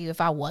like for you if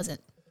I wasn't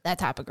that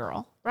type of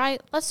girl,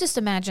 right? Let's just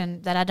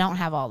imagine that I don't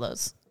have all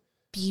those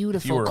beautiful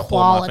If you were a pull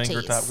qualities. my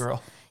finger type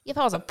girl. If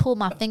I was a pull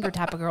my finger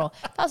type of girl,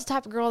 if I was the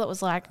type of girl that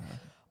was like,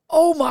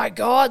 oh my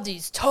God,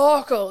 these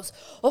tacos.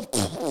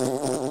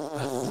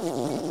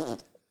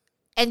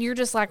 And you're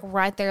just like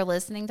right there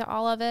listening to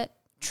all of it,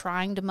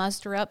 trying to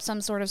muster up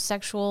some sort of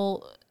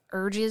sexual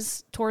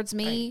urges towards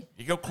me.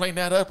 You go clean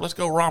that up. Let's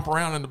go romp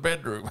around in the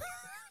bedroom.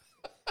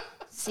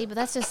 See, but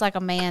that's just like a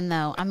man,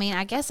 though. I mean,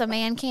 I guess a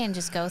man can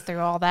just go through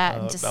all that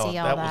and just see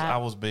all that. I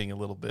was being a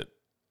little bit.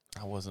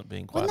 I wasn't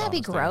being quite. Wouldn't that be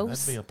honest there.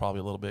 gross? That'd be probably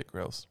a little bit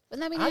gross.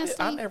 Wouldn't that be I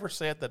nasty? never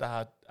said that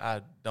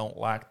I don't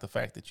like the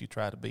fact that you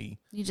try to be.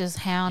 You just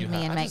hound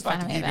me and I make just fun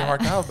like of to me give you a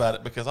hard about it. time about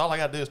it because all I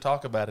got to do is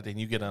talk about it and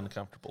you get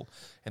uncomfortable.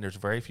 And there's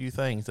very few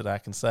things that I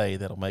can say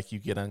that'll make you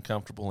get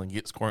uncomfortable and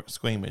get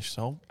squeamish.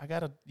 So I got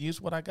to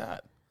use what I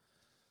got.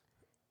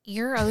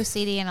 You're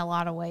OCD in a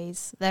lot of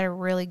ways that are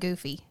really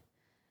goofy,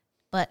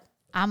 but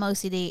I'm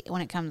OCD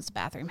when it comes to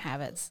bathroom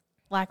habits.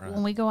 Like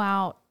when we go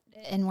out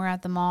and we're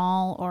at the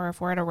mall or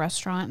if we're at a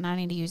restaurant and I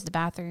need to use the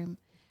bathroom,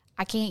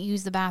 I can't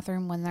use the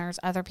bathroom when there's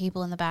other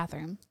people in the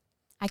bathroom.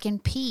 I can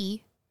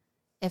pee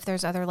if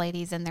there's other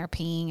ladies in there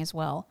peeing as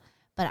well,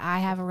 but I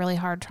have a really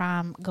hard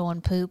time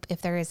going poop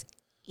if there is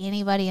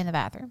anybody in the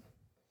bathroom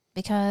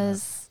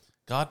because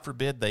God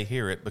forbid they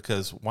hear it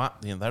because why?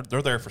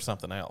 They're there for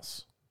something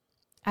else.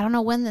 I don't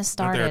know when this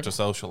They're there started. to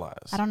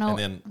socialize. I don't know. And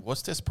then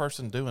what's this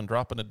person doing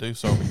dropping a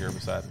deuce over here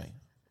beside me?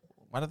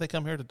 Why did they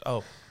come here to?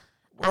 Oh,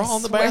 we're all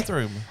in the swear-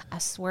 bathroom. I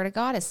swear to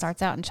God, it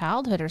starts out in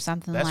childhood or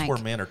something That's like. where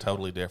men are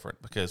totally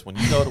different because when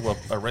you go to a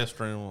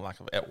restroom like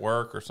at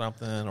work or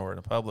something or in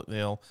a public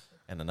deal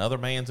and another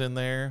man's in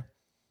there,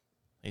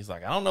 he's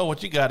like, I don't know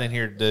what you got in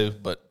here to do,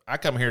 but I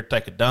come here to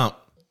take a dump.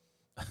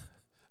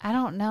 I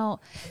don't know.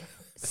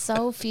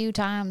 So few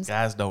times.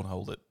 Guys don't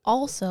hold it.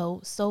 Also,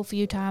 so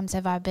few times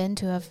have I been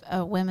to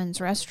a women's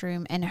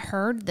restroom and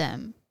heard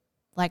them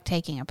like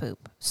taking a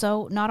poop.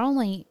 So not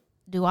only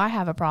do I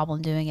have a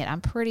problem doing it,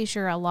 I'm pretty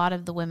sure a lot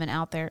of the women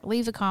out there,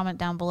 leave a comment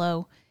down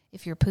below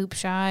if you're poop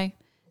shy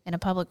in a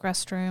public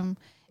restroom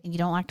and you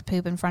don't like to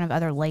poop in front of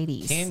other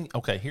ladies.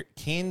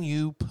 Can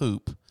you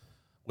poop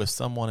with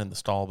someone in the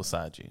stall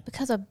beside you?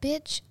 Because a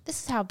bitch,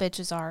 this is how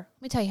bitches are.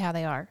 Let me tell you how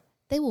they are.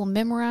 They will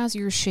memorize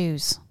your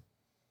shoes.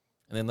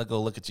 And then they'll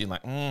go look at you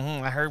like,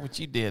 I heard what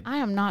you did. I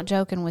am not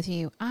joking with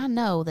you. I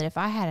know that if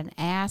I had an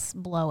ass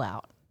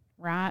blowout,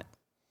 right,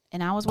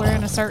 and I was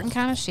wearing a certain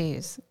kind of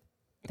shoes,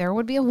 there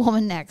would be a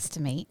woman next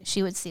to me.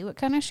 She would see what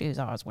kind of shoes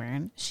I was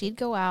wearing. She'd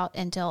go out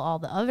and tell all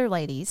the other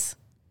ladies.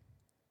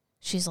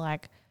 She's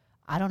like,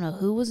 I don't know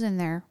who was in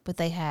there, but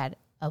they had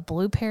a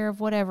blue pair of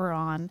whatever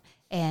on,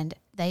 and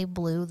they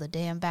blew the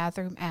damn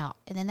bathroom out.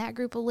 And then that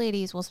group of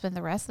ladies will spend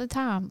the rest of the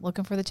time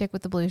looking for the chick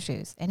with the blue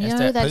shoes. And you That's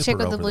know who that that chick pooper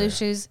with the over blue there.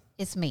 shoes?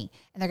 It's me.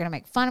 And they're going to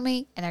make fun of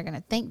me, and they're going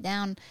to think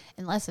down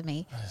and less of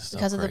me That is so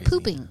because of the crazy.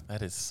 pooping.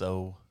 That is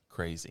so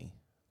crazy.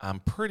 I'm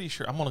pretty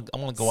sure I'm gonna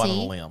go out on a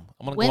See? limb.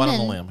 I'm gonna go out on a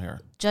Women- limb here.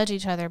 Judge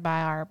each other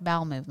by our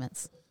bowel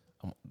movements.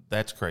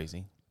 That's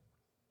crazy.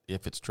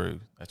 If it's true,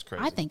 that's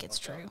crazy. I think it's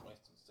true.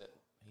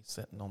 He's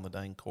sitting on the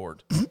dang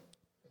cord.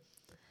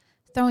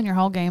 Throwing your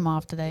whole game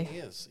off today. He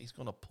is. He's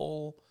gonna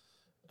pull.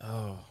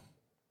 Oh.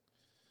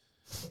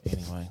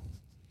 Anyway,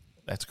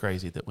 that's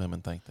crazy that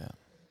women think that.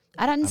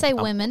 I didn't say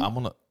women. I'm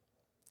gonna.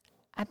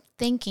 I'm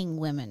thinking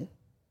women.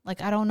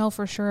 Like, I don't know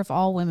for sure if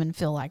all women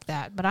feel like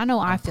that, but I know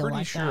I feel pretty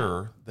like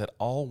sure that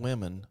all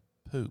women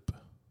poop.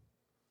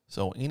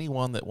 So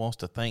anyone that wants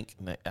to think,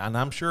 and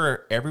I'm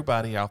sure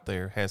everybody out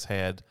there has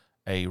had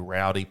a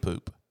rowdy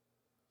poop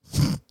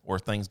where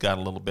things got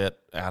a little bit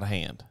out of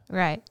hand. that.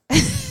 Right.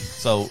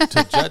 So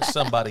to judge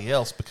somebody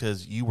else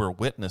because you were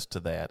witness to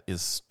that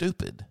is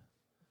stupid.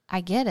 I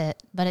get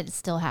it, but it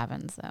still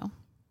happens, though.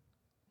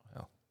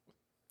 Well.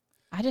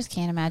 I just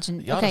can't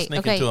imagine. Y'all okay, just sneak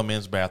okay. into a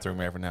men's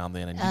bathroom every now and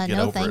then, and you get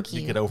No, over thank it.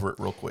 You you. get over it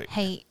real quick.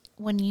 Hey,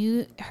 when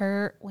you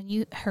hear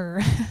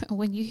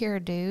a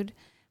dude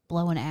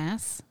blowing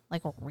ass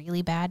like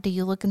really bad, do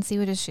you look and see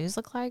what his shoes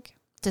look like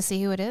to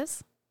see who it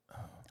is?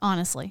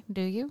 Honestly,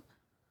 do you?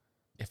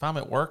 If I'm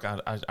at work, I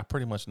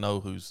pretty much know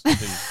who's there.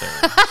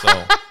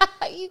 So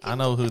I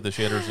know who the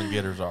shitters and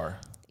getters are.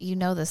 You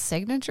know the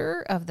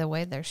signature of the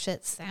way their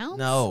shit sounds?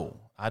 No,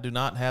 I do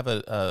not have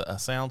a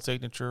sound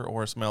signature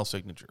or a smell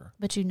signature.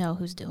 But you know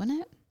who's doing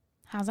it?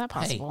 How's that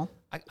possible?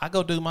 Hey, I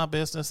go do my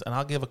business and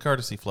I'll give a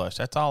courtesy flush.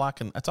 That's all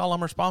That's all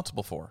I'm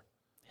responsible for.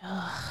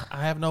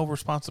 I have no I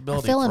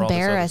responsibility. feel for all this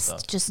other embarrassed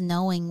stuff. just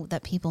knowing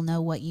that people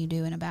know what you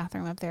do in a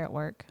bathroom up there at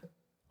work.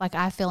 Like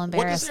I feel What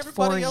embarrassed does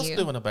everybody for else you.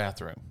 do in a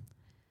bathroom?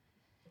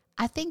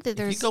 I think that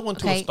there's If you go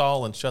into a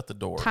stall and shut the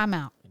door, time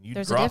out. and you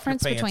There's a drop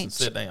difference your pants between and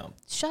sit down.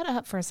 Shut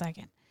up for a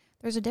second.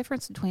 There's a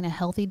difference between a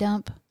healthy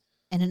dump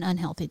and an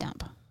unhealthy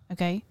dump.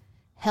 Okay?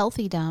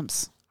 Healthy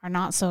dumps are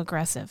not so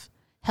aggressive.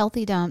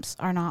 Healthy dumps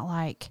are not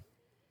like,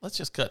 Let's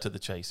just cut to the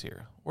chase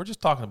here. We're just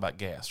talking about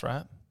gas,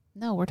 right?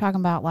 no, we're talking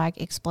about like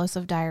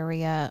explosive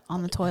diarrhea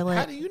on the toilet.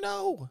 How do you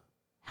know?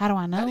 How do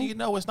I know? How do you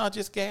know it's not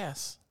just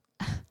gas?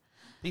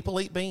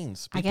 People eat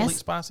beans. I People guess- eat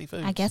spicy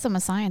foods. I guess I'm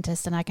a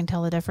scientist and I can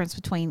tell the difference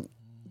between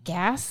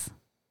gas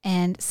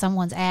and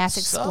someone's ass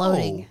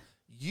exploding. So,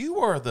 you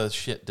are the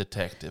shit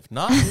detective,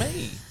 not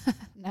me.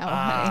 No,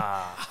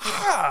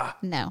 Ah.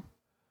 no.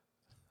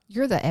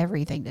 You're the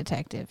everything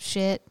detective.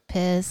 Shit,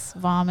 piss,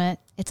 vomit.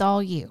 It's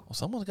all you. Well,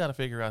 someone's got to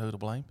figure out who to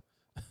blame.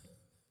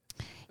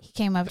 He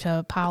came up to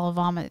a pile of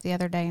vomit the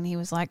other day and he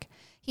was like,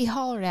 he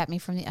hollered at me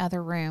from the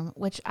other room,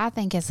 which I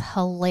think is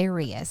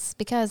hilarious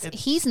because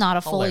It's he's not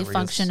a hilarious.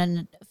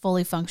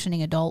 fully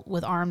functioning adult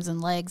with arms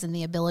and legs and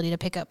the ability to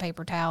pick up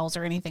paper towels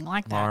or anything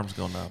like My that. arm's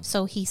going numb.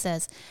 So he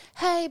says,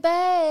 "Hey,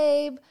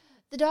 babe,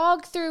 the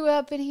dog threw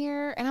up in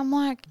here." And I'm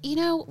like, you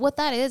know, what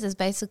that is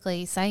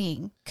basically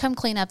saying, come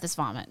clean up this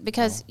vomit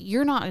because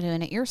you're not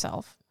doing it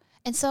yourself.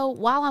 And so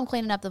while I'm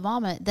cleaning up the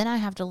vomit, then I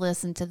have to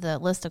listen to the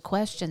list of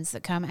questions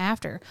that come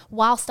after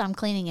whilst I'm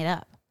cleaning it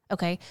up.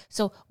 Okay,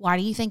 so why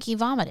do you think he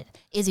vomited?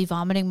 Is he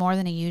vomiting more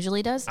than he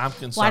usually does? I'm Why do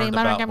concerned you-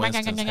 about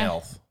Winston's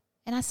health.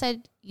 And I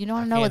said, you don't I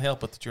want to know can't what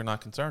help it that you're not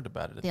concerned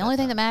about it. at the only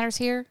thing that time. matters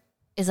here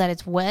is that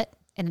it's wet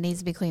and it needs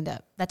to be cleaned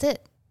up. That's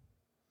it.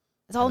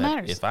 That's all And that that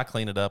matters. If I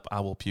clean it up,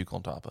 I will puke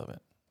on top of it.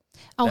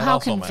 Oh, that how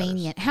also matters.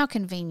 convenient. How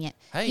convenient.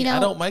 Hey, you know, I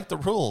don't make the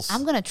rules.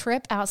 I'm going to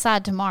trip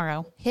outside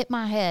tomorrow, hit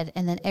my head,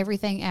 and then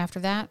everything after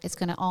that, it's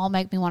going to all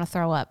make me want to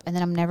throw up. And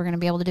then I'm never going to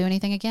be able to do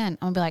anything again.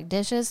 I'm going to be like,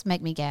 dishes,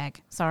 make me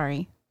gag.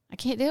 Sorry. I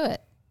can't do it.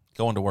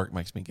 Going to work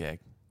makes me gag.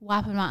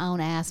 Wiping my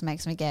own ass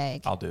makes me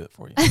gag. I'll do it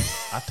for you.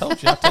 I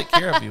told you I'll take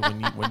care of you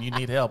when you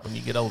need help. When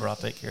you get older, I'll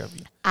take care of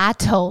you. I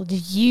told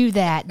you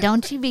that.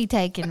 Don't you be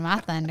taking my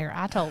thunder.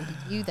 I told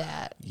you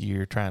that.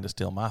 You're trying to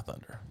steal my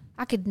thunder.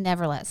 I could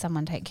never let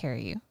someone take care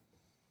of you.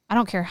 I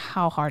don't care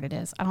how hard it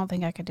is. I don't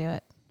think I could do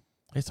it.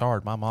 It's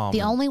hard. My mom.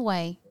 The only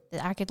way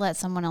that I could let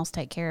someone else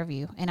take care of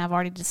you, and I've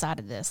already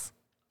decided this,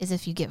 is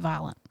if you get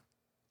violent.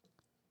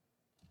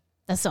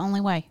 That's the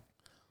only way.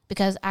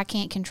 Because I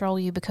can't control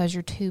you because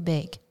you're too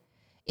big.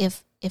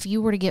 If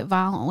you were to get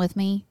violent with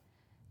me,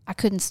 I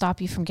couldn't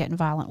stop you from getting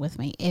violent with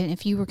me. And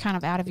if you were kind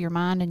of out of your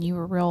mind and you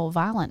were real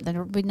violent, then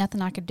there would be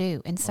nothing I could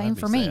do. And same that'd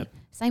for be me. sad.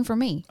 Same for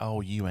me.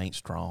 Oh, you ain't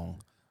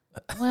strong.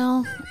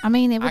 Well, I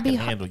mean, it would I be can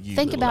hard. handle you,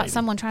 Think little about lady.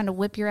 someone trying to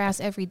whip your ass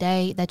every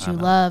day that you I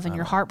know, love and I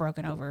you're know.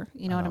 heartbroken over.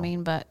 You know what I know.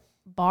 mean? But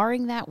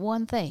barring that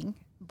one thing,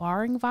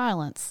 barring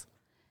violence,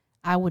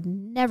 I would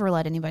never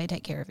let anybody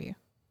take care of you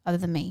other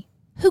than me.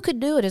 Who could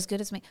do it as good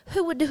as me?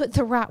 Who would do it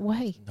the right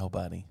way?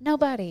 Nobody.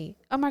 Nobody.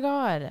 Oh my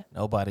God.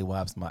 Nobody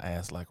wipes my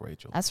ass like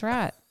Rachel. That's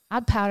right.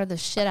 I'd powder the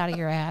shit out of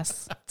your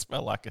ass. I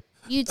smell like it.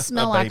 You'd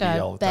smell like baby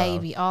a all the time.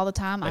 baby all the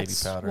time. I'd Baby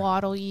powder.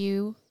 swaddle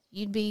you.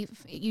 You'd be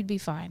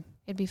fine.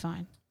 It'd be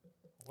fine.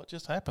 What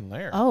just happened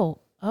there? Oh.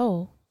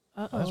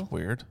 That's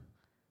weird.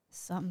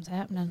 Something's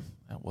happening.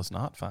 That was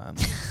not fine.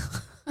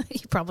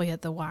 You probably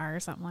hit the wire or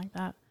something like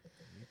that.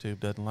 YouTube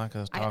doesn't like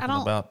us I talking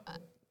don't- about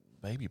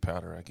baby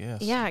powder, I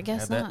guess. Yeah, I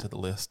guess Add that not. to the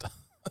list.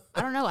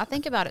 I don't know. I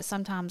think about it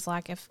sometimes.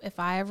 Like if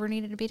I ever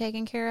needed to be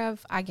taken care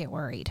of, I get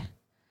worried.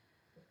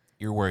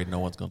 You're worried no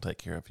one's going to take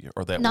care of you,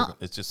 or that No.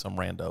 it's just some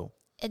rando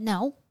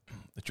No,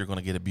 that you're going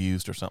to get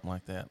abused or something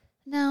like that.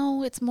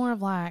 no. It's more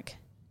of like,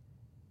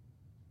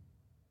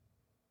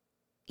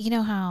 you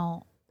know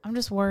how I'm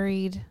just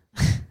worried.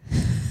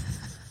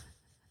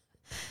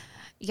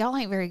 Y'all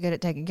ain't very good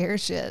at taking care of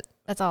shit.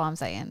 That's all I'm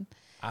saying.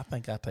 I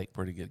think I take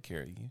pretty good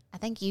care of you. I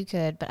think you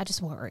could, but I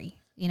just worry.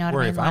 You know what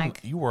Worry I if mean? Like,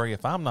 you worry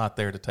if I'm not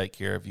there to take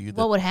care of you.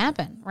 what would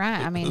happen,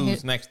 right? I mean,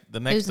 who's next? The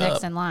next who's next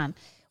up, in line?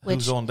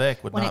 who's on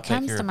deck would when not it take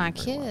comes care to of my you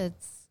very well.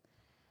 kids,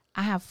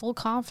 I have full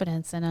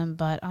confidence in them,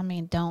 but I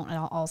mean, don't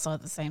also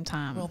at the same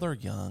time. Well, they're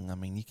young. I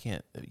mean, you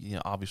can't.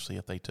 Obviously,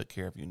 if they took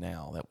care of you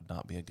now, that would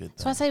not be a good thing.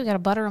 so I say we got to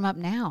butter them up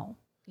now.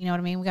 You know what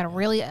I mean? We got to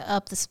really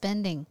up the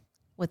spending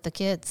with the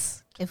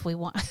kids if we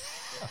want.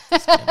 We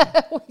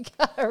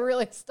got to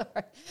really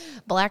start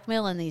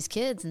blackmailing these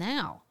kids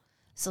now.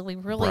 So we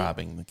really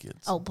bribing the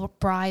kids. Oh,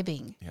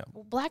 bribing. Yeah.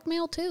 Well,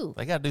 blackmail too.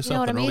 They got to do You know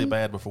what something I really mean?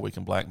 bad before we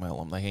can blackmail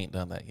them. They ain't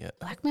done that yet.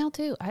 Blackmail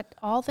too.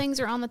 All things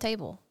are on the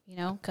table,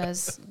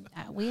 because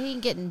we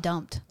ain't getting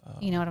dumped.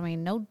 You know what I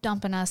mean? No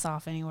dumping us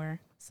off anywhere.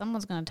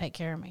 Someone's going to take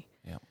care of me.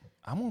 Yeah.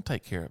 I'm going to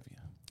take care of you.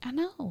 I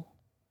know.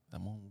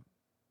 I'm going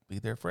to be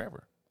there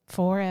forever.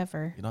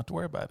 Forever. You don't have to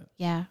worry about it.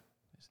 Yeah.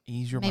 Just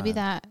ease your Maybe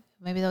mind.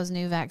 maybe those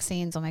new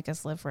vaccines will make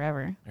us live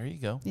forever. There you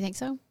go. You think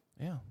so?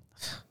 Yeah.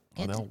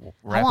 Well, It- they'll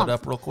wrap want- it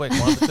up real quick.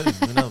 One of the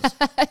two. Who knows?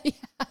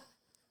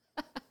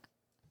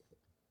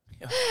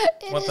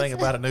 One thing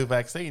about a new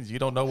vaccine is you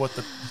don't know what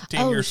the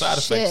 10-year side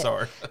effects shit.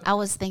 are. I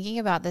was thinking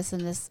about this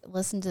and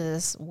listen to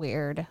this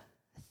weird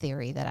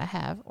theory that I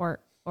have or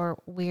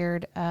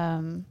weird,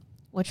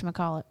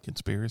 whatchamacallit.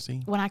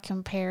 Conspiracy When I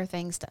compare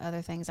things to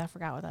other things, I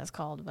forgot what that's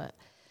called, but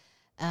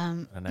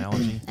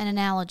analogy. an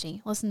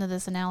analogy. Listen to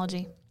this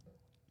analogy.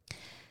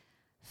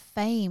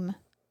 Fame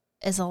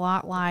is a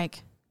lot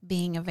like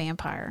being a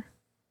vampire,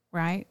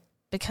 right?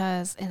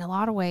 Because in a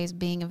lot of ways,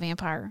 being a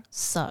vampire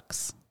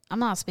sucks. I'm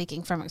not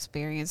speaking from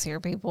experience here,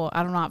 people.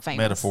 I'm not famous.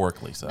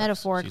 Metaphorically, sucks.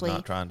 Metaphorically. She's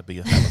not trying to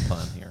have a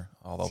pun here,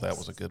 although that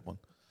was a good one.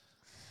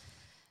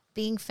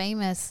 Being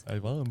famous, I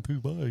want to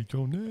buy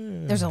your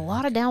name. there's a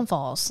lot of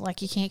downfalls.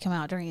 Like you can't come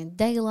out during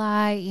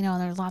daylight.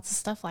 There's lots of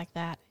stuff like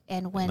that.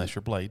 And Unless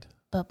you're Blade.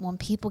 but when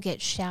people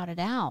get shouted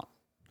out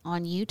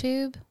on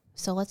YouTube,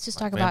 so let's just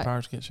talk about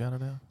Vampires get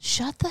shouted out.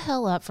 shut the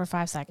hell up for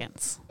 5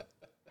 seconds.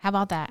 How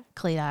about that,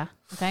 Cleta?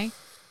 Okay.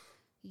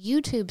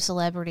 YouTube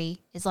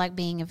celebrity is like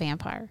being a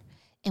vampire.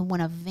 And when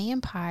a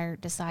vampire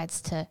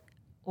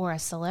or a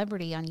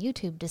celebrity on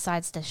YouTube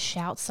decides to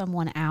shout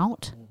someone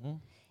out,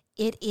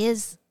 it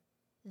is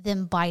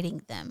them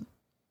biting them,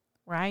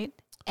 right?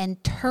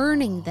 And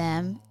turning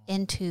them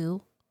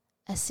into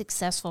a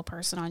successful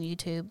person on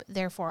YouTube,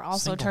 therefore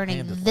also turning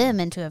Single-handedly. them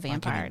into a Like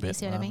vampire. getting Do you bitten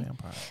see what I by a mean?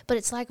 vampire. But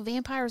it's like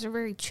vampires are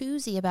very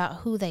choosy about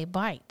who they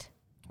bite.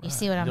 You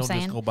see what You I'm don't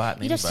saying? just go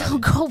biting You just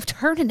anybody. don't go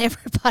turning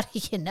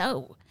everybody you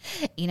know.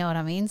 You know what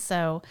I mean?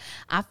 So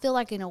I feel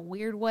like in a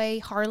weird way,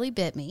 Harley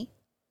bit me.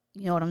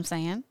 You know what I'm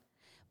saying?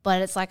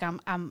 But it's like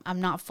I'm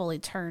not fully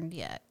turned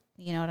yet.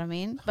 You know what I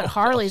mean? But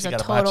Harley's she a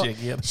gotta bite total. you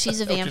again. She's a Is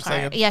that what you're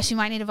vampire. saying? Yeah, she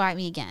might need to bite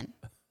me again.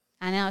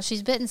 I know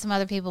she's bitten some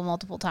other people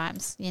multiple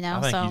times. I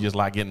think so you just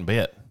like getting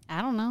bit.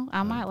 I don't know.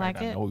 I might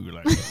like I it. know you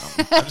like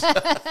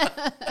it.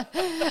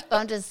 But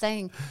I'm just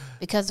saying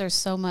because there's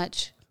so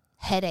much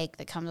headache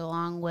that comes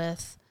along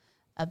with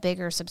a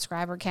bigger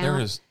subscriber count. There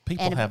is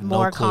people and have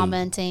more no clue.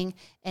 commenting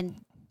and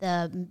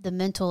the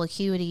mental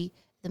acuity,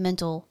 the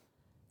mental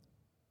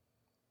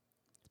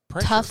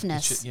Pressure.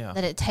 toughness It should- yeah.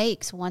 that it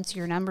takes once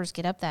your numbers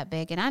get up that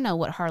big. And I know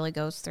what Harley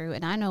goes through,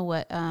 and I know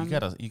what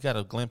you got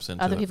a glimpse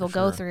into other it people for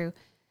go sure. through.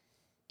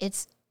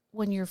 It's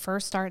when you're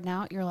first starting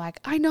out, you're like,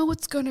 I know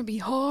it's going to be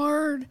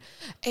hard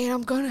and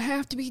I'm going to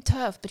have to be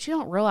tough. But you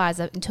don't realize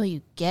that until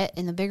you get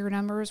in the bigger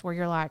numbers where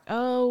you're like,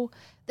 oh,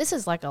 this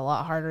is like a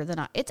lot harder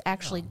than it's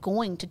actually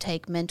going to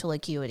take mental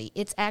acuity.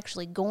 It's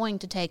actually going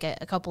to take a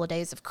couple of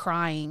days of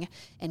crying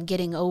and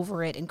getting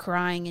over it and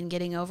crying and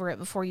getting over it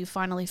before you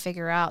finally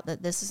figure out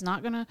that this is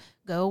not going to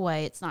go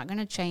away. It's not going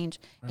to change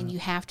and you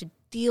have to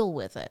deal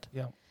with it.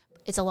 Yeah.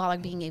 It's a lot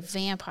like being a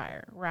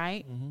vampire,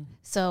 right?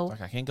 So Like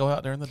I can't go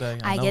out during the day.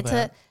 I know get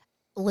that.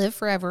 to live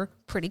forever.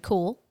 Pretty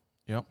cool,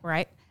 Yep.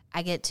 right?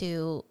 I get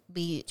to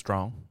be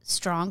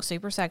Strong.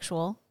 super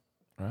sexual.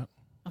 Right.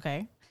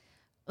 Okay.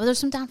 Well, there's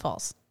some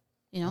downfalls,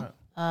 Right.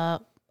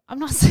 I'm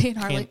not saying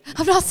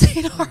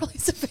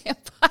Harley's a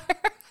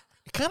vampire.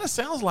 It kind of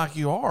sounds like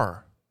you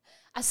are.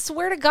 I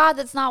swear to God,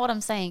 that's not what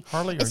I'm saying.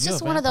 Harley, It's are you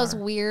just a one of those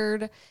vampire?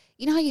 weird.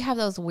 You know how you have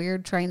those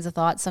weird trains of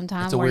thought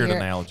sometimes. It's a where weird you're-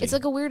 analogy. It's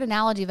like a weird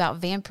analogy about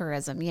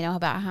vampirism.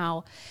 About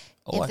how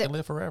Oh, I there- can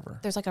live forever.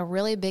 there's like a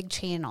really big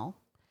channel,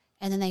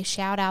 and then they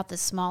shout out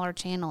this smaller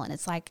channel, and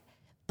it's like,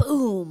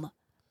 boom,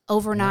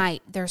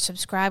 overnight their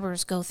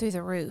subscribers go through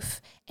the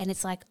roof, and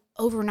it's like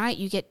overnight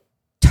you get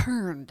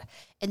turned,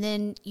 and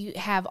then you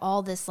have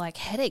all this like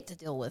headache to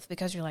deal with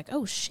because you're like,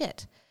 oh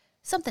shit,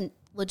 something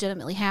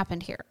legitimately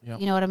happened here. Yep.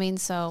 You know what I mean?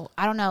 So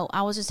I don't know.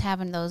 I was just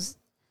having those.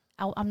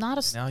 I'm not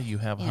a. Now you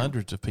have Yeah.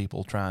 hundreds of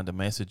people trying to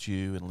message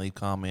you and leave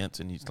comments,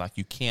 and it's like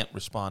you can't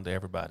respond to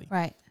everybody.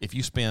 Right. If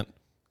you spent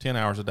 10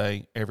 hours a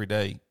day, every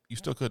day, you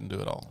still couldn't do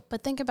it all.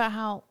 But think about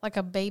how like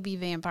a baby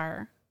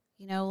vampire,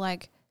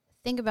 like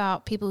think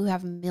about people who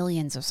have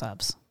millions of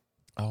subs.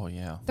 Oh,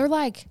 yeah. They're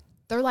like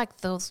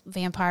those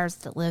vampires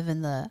that live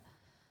in the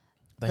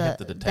They have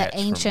to detach the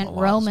from ancient a lot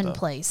of Roman stuff.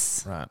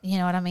 place. Right. You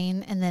know what I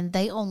mean? And then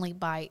they only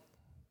bite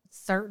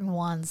certain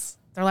ones.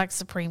 They're like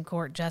Supreme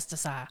Court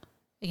justice eye.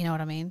 You know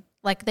what I mean?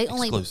 Like they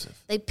only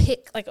Exclusive. they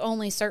pick like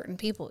only certain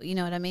people. You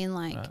know what I mean?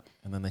 Like Right.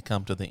 And then they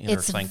come to the inner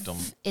sanctum.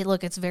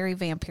 It's very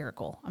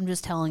vampirical. I'm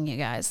just telling you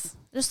guys.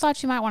 Just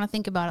thought you might want to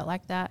think about it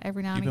like that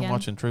every now You've and been again.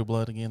 watching True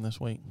Blood again this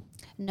week?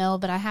 No,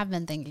 but I have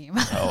been thinking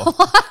about it.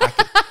 Oh,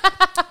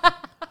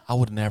 I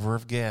would never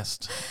have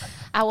guessed.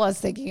 I was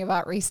thinking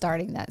about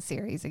restarting that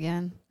series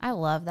again. I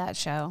love that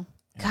show.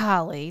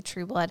 Golly,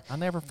 True Blood. I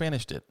never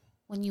finished it.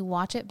 When you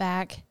watch it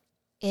back,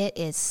 it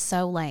is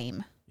so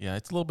lame. Yeah,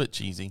 it's a little bit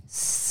cheesy.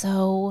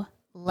 So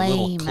The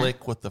lame. little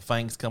click with the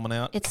fangs coming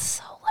out. It's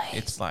so lame.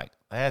 It's like,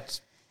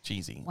 that's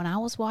cheesy. When I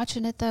was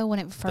watching it, though, when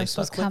it first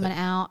was stuck with coming it.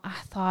 out, I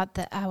thought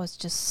that I was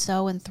just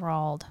so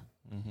enthralled.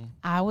 Mm-hmm.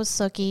 I was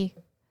Sookie.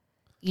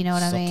 You know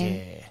what I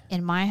mean?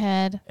 In my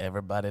head,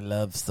 Everybody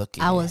loves Sookie.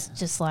 I was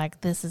just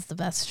like, this is the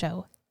best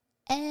show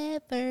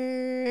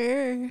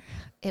ever.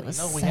 It was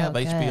I know we so have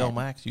HBO good.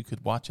 Max. You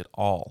could watch it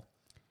all.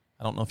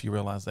 I don't know if you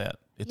realize that.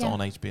 It's Yeah. on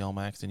HBO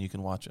Max and you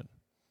can watch it.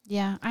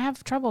 Yeah, I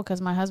have trouble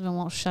because my husband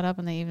won't shut up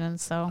in the evening,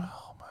 so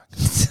Oh, my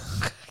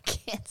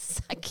God.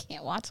 I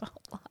can't watch a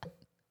whole lot.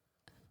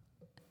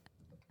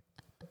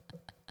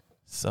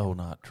 So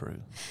not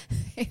true.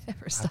 He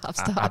never stops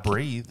I talking.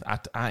 breathe.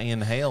 I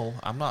inhale.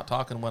 I'm not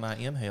talking when I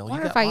inhale. I You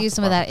wonder got if I lots use of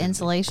some of that opportunity.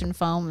 insulation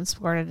foam and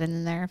squirted it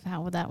in there, if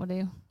how would that would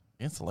do?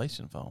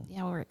 Insulation foam.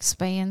 Yeah, where it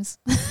expands.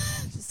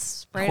 Just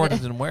spread Poured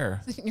it it in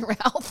where? in your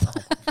mouth.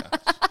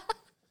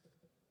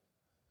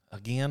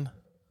 Again?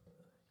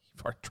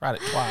 You've already tried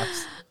it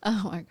twice.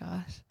 Oh my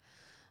gosh.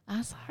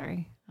 I'm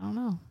sorry. I don't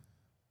know.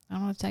 I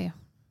don't know what to tell you.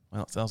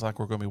 Well, it sounds like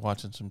we're going to be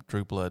watching some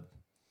True Blood.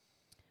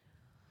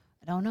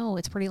 I don't know.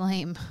 It's pretty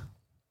lame.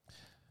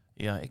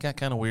 Yeah, it got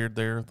kind of weird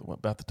there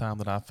about the time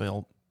that I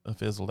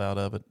fizzled out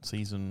of it.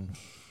 Season,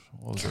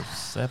 what was it,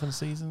 7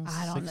 seasons?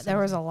 I don't know. 6 There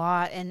was a seasons?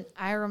 lot. And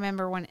I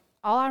remember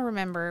all I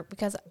remember,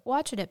 because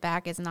watching it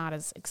back is not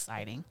as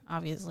exciting,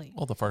 obviously.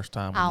 Well, the first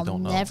time when you I'll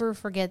don't know. never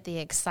forget the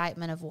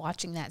excitement of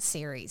watching that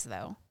series,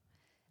 though.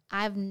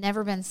 I've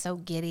never been so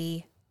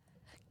giddy.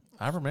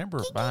 I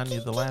remember buying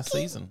you the last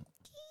season.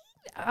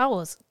 I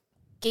was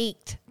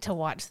geeked to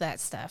watch that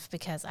stuff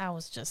because I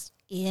was just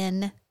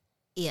in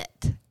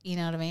it. You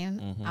know what I mean?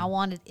 Mhm. I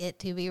wanted it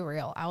to be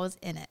real. I was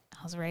in it.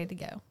 I was ready to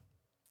go.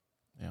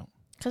 Yeah.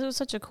 Because it was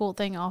such a cool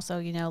thing also,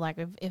 you know, like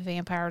if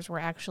vampires were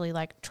actually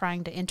like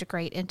trying to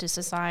integrate into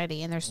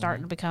society and they're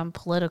starting to become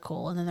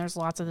political, and then there's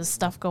lots of this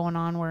stuff going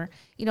on where,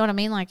 you know what I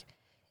mean? Like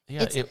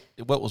Yeah,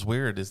 what was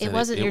weird is that it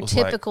wasn't your was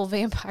like- typical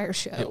vampire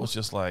show. it was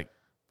just like,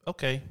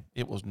 okay,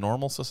 it was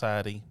normal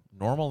society,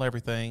 normal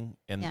everything.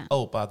 And, Yeah.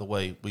 oh, by the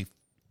way,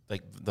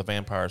 the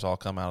vampires all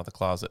come out of the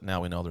closet.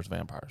 Now we know there's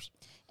vampires.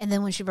 And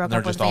then when she broke They're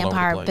up with just all over the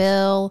Vampire place.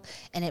 Bill,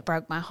 and it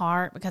broke my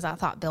heart because I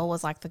thought Bill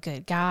was like the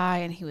good guy,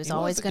 and he was He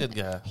always was a going good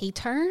guy. He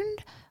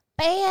turned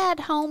bad,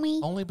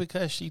 homie. Only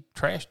because she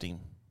trashed him.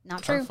 Not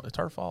It's her true. it's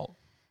her fault.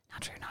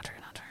 Not true. Not true.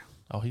 Not true.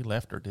 Oh, he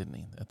left her, didn't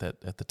he? At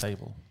the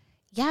table.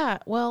 Yeah.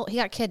 Well, he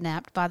got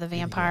kidnapped by the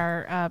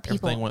vampire people.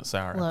 Everything went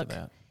sour Look,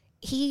 after that.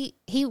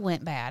 He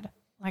went bad.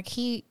 Like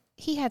he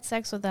had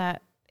sex with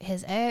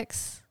his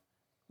ex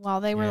while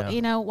they were,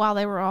 Yeah. while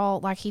they were all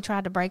like, he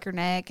tried to break her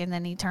neck, and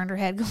then he turned her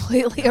head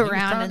completely He was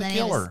around, trying and to then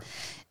kill he was,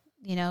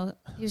 her.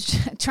 he was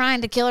trying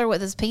to kill her with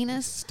his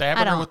penis. Stabbing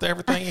her don't- with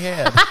everything he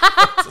had.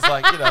 It's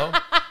like,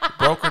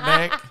 broke her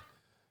neck,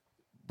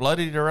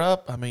 bloodied her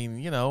up. I mean, I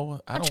I'm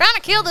don't. trying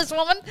to kill this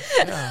woman.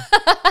 Yeah.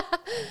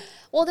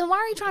 Well, then why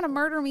are you trying to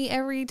murder me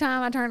every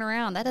time I turn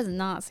around? That does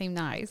not seem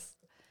nice.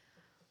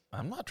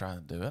 I'm not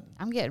trying to do it.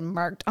 I'm getting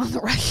murked on the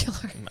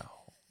regular.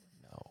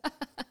 No.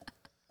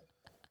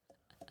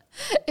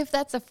 If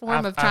that's a form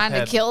I've- of trying I've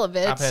had- to kill a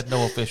bitch. I've had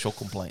no official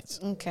complaints.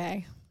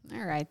 Okay.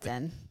 All right,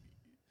 then.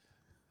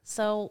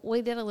 So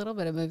we did a little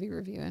bit of movie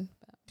reviewing.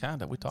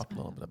 Kind of. We talked a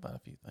little bit about a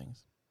few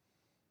things.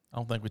 I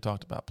don't think we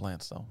talked about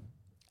plants, though.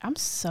 I'm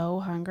so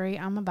hungry.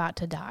 I'm about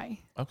to die.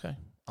 Okay.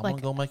 I'm Like, going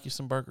to go make you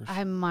some burgers.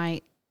 I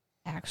might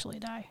actually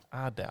die.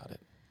 I doubt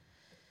it.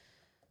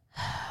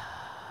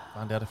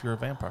 Find out if you're a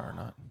vampire or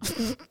not.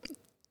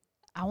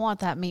 I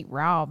want that meat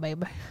raw,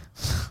 baby.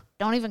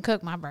 Don't even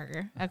cook my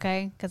burger,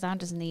 okay? Because I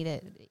just need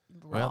it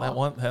raw.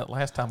 Well, that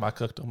last time I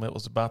cooked them, it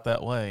was about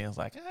that way. I was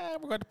like,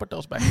 we're going to put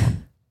those back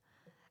on.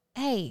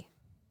 Hey,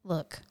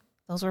 look,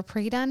 those were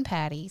pre-done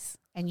patties,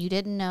 and you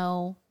didn't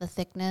know the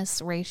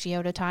thickness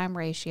ratio to time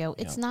ratio.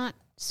 It's Yep. not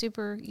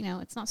super,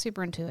 it's not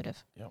super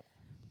intuitive. Yep.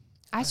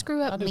 I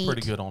screw up I do meat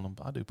pretty good on them.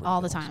 I do pretty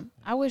all good the on time.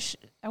 I wish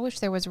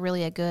there was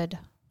really a good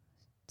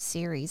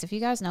series. If you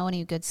guys know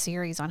any good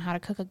series on how to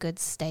cook a good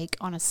steak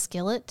on a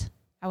skillet,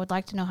 I would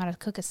like to know how to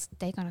cook a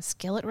steak on a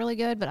skillet really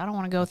good, but I don't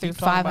want to go through Keep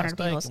talking about 500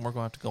 steak, people's. and we're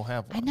going to have to go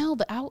have one. I know,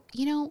 but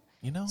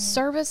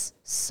service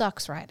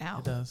sucks right now.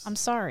 It does. I'm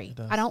sorry. It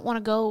does. I don't want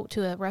to go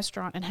to a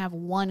restaurant and have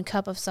 1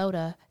 cup of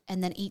soda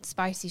and then eat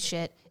spicy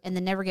shit and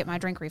then never get my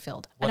drink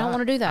refilled. I don't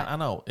want to do that. I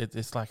know.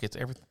 It's like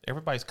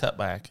everybody's cut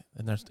back,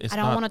 and I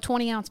don't want a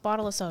 20-ounce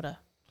bottle of soda.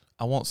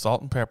 I want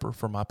salt and pepper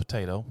for my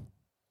potato.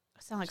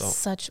 I sound like So-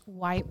 such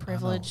white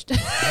privileged. No.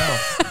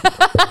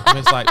 I mean,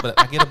 it's like, but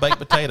I get a baked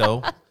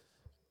potato,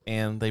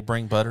 and they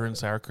bring butter and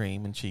sour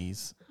cream and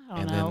cheese.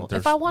 I and don't know. then there's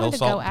If I wanted no to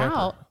salt go and pepper.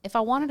 out, I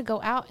want to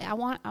go out.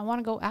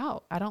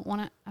 I don't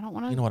want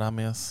to. You know what I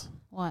miss?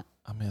 What?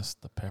 I miss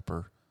the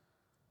pepper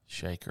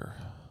shaker.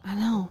 I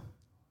know.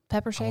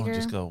 Pepper I want shaker. to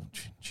just go.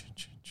 Chin, chin,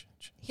 chin, chin,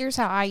 chin. Here's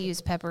how I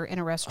use pepper in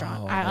a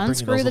restaurant. Oh, I they bring you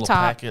unscrew those the little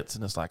top. packets,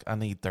 and it's like I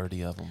need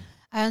 30 of them.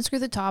 I unscrew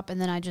the top, and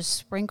then I just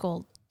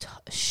sprinkle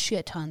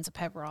shit tons of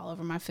pepper all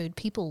over my food.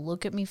 People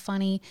look at me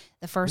funny.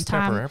 The first We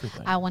pepper time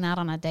everything. I went out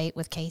on a date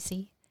with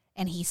Casey,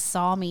 and he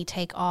saw me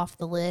take off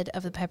the lid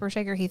of the pepper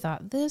shaker, he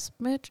thought, this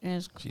bitch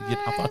is crazy.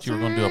 I thought you were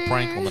going to do a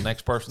prank on the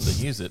next person to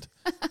use it.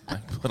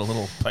 Like put a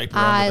little paper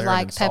I under there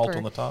like and then pepper. salt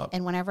on the top.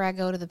 And whenever I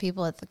go to the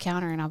people at the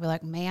counter and I'll be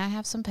like, may I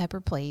have some pepper,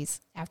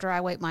 please? After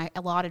I wait my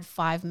allotted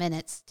 5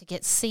 minutes to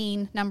get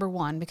seen, number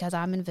one, because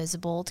I'm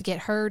invisible, to get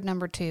heard,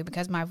 number two,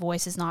 because my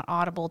voice is not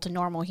audible to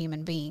normal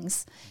human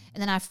beings.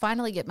 And then I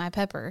finally get my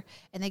pepper,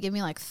 and they give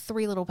me like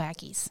 3 little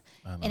packies.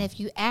 And if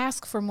you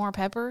ask for more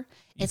pepper,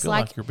 it's feel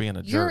like you're being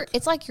a jerk.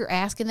 It's like you're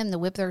asking them to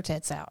whip their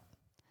tits out.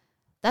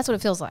 That's what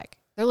it feels like.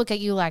 They look at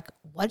you like,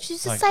 what did you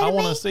just say to me? I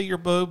want to see your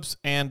boobs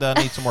and I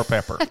need some more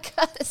pepper.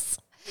 Because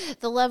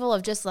the level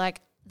of just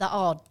like the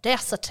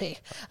audacity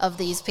of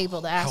these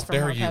people to ask for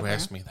more pepper. How dare you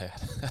ask me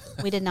that?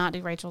 We did not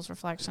do Rachel's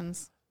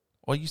reflections.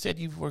 Well, you said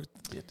you were.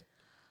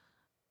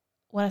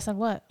 What I said?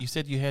 What? You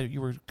said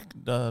you were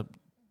backing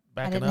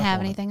I up. didn't have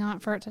anything on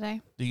for it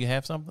today. Do you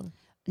have something?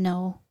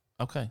 No.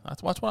 Okay,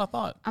 that's what I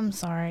thought. I'm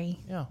sorry.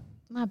 Yeah.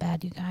 My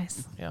bad, you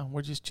guys. Yeah,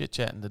 we're just chit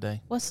chatting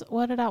today. What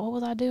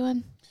was I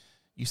doing?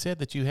 You said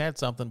that you had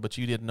something, but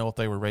you didn't know if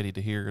they were ready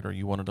to hear it or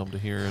you wanted them to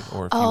hear it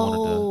or if you wanted to.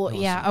 Oh,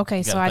 yeah. Okay,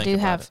 you so gotta I think do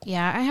about have. it.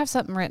 Yeah, I have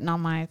something written on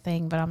my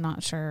thing, but I'm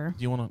not sure.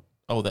 Do you want to?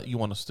 Oh, that you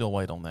want to still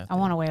wait on that? I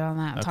want to wait on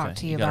that and talk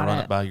to you gotta about run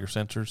it. it by your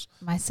sensors.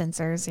 My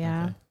sensors,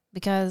 yeah, Okay.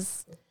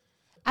 because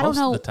I don't Most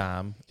know. of the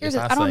time, Here's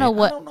if I I don't say, know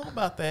what- I don't know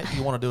about that.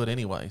 You want to do it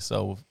anyway,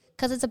 so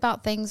Because it's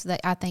about things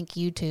that I think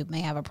YouTube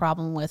may have a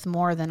problem with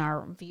more than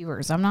our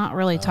viewers. I'm not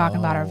really talking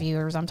about our Oh.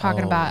 viewers. I'm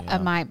talking Oh, about yeah. I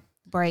might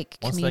break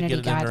once they community get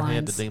it in their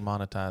head to guidelines.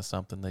 demonetize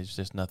something, there's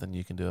just nothing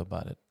you can do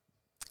about it.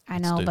 I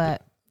It's know, stupid.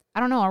 but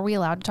I don't know. Are we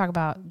allowed to talk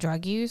about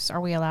drug use?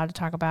 Are we allowed to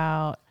talk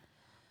about?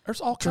 There's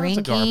all kinds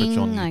of garbage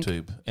on Drinking, like-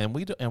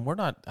 YouTube, and we're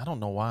not. I don't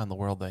know why in the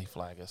world they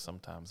flag us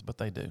sometimes, but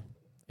they do.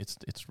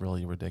 It's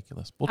really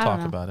ridiculous. We'll I don't talk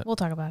know. about it. We'll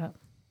talk about it.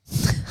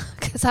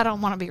 Because I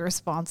don't want to be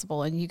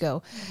responsible, and you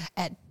go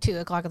at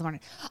 2:00 in the morning.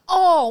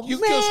 Oh You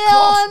man!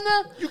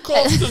 just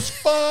cost us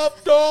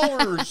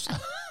 $5.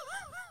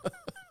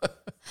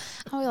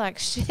 I'll be like,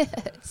 shit.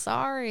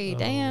 Sorry,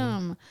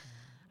 damn.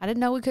 I didn't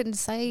know we couldn't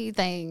say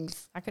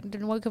things.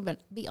 Didn't know we couldn't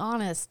be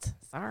honest.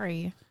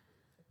 Sorry,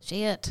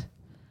 shit.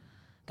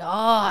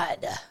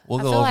 God. We'll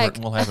I go feel over like- it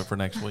and we'll have it for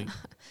next week.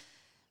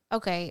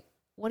 Okay,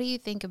 what do you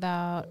think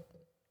about?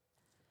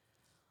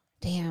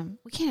 Damn,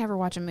 we can't ever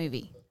watch a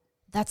movie.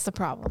 That's the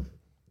problem.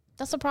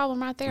 That's the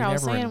problem right there. We I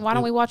was never saying, en- why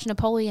don't we- we watch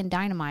Napoleon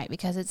Dynamite?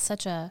 Because it's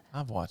such a,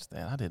 I've watched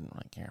that. I didn't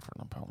really care for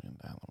Napoleon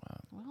Dynamite.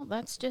 well,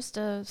 that's just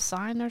a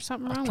sign there's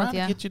something I was wrong trying with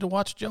to you. get you to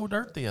watch Joe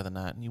Dirt the other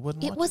night, and you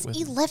wouldn't. It watch was it with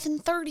me.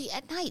 11:30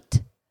 at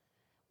night.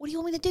 What do you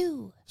want me to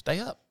do? Stay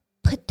up.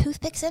 Put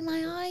toothpicks in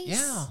my eyes?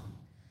 Yeah.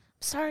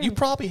 Sorry. You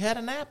probably had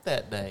a nap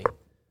that day.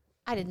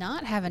 I did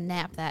not have a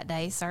nap that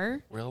day,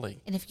 sir. Really?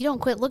 And if you don't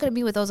quit looking at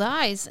me with those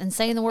eyes and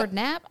saying the word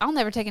nap, I'll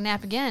never take a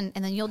nap again.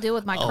 And then you'll deal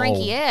with my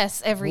cranky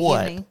ass every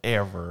evening.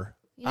 Whatever.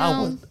 You I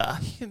know?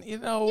 would. You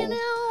know. You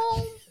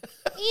know.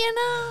 You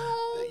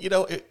know. You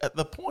know,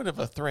 the point of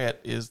a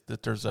threat is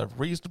that there's a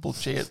reasonable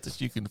chance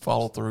that you can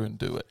follow through and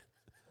do it.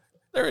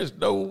 There is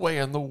no way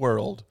in the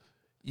world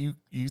you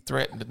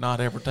threaten to not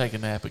ever take a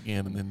nap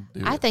again and then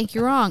do I it. think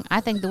you're wrong.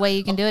 I think the way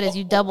you can do it is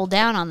you double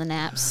down on the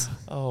naps.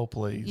 Oh,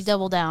 please. You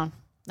double down.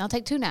 I'll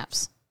take 2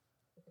 naps.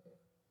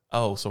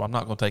 Oh, so I'm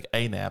not going to take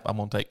a nap. I'm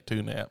going to take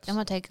 2 naps. I'm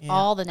going to take Yeah.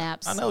 all the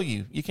naps. I know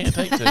you. You can't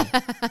take 2.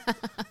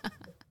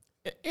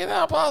 It's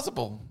not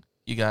possible.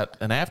 You got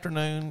an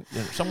afternoon,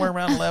 somewhere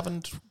around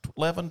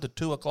 11 to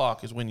 2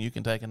 o'clock is when you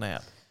can take a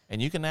nap. And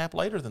you can nap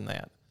later than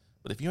that.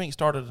 But if you ain't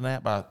started a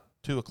nap by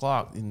 2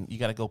 o'clock, then you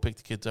got to go pick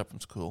the kids up from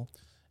school.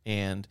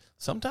 And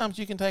sometimes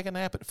you can take a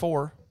nap at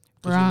 4.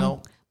 'cause Wrong. You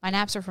know, My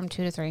naps are from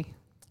 2 to 3.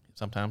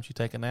 sometimes you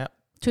take a nap.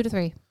 2 to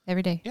 3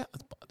 every day. Yeah,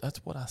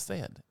 that's what I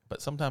said.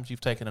 But sometimes you've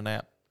taken a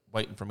nap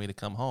waiting for me to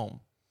come home.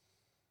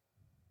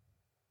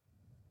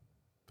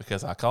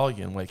 Because I call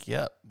you and wake you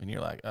up, and you're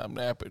like, I'm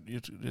napping.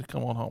 You just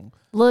come on home.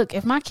 Look,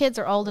 if my kids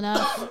are old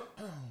enough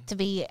to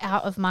be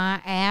out of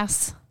my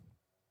ass,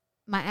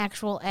 my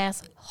actual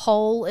ass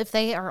hole, if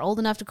they are old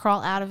enough to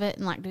crawl out of it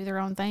and like do their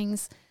own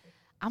things,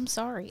 I'm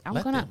sorry. I'm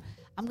Let gonna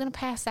them.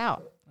 pass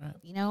out. Right.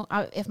 You know,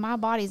 if my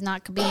body's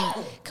not being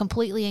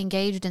completely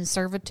engaged in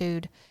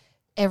servitude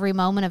every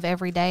moment of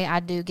every day,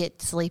 I do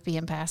get sleepy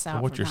and pass out.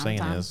 So what from you're time saying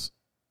to time. is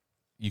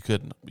you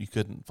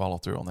couldn't follow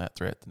through on that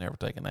threat to never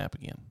take a nap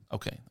again.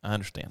 Okay, I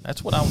understand.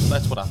 That's what I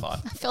thought.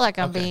 I feel like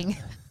I'm Okay. I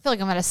feel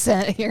like I'm at a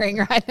Senate hearing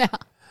right now.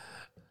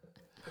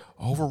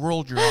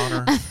 Overruled, Your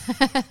Honor.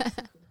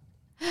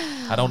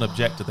 I don't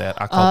object to that.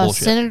 I call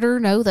bullshit. Senator,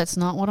 no, that's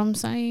not what I'm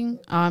saying.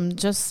 I'm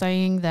just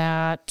saying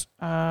that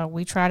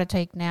we try to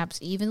take naps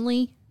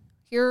evenly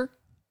here.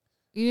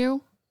 You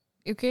know?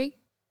 Okay?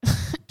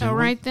 All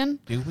we? right then.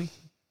 Do we?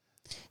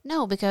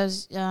 No,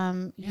 because you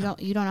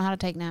don't know how to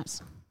take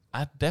naps.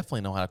 I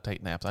definitely know how to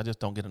take naps. I just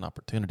don't get an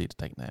opportunity to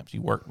take naps.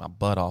 You work my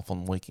butt off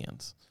on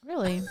weekends.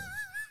 Really?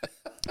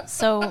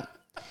 So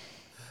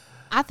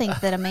I think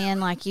that a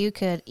man like you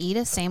could eat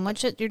a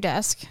sandwich at your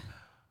desk,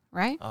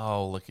 right?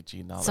 Oh, look at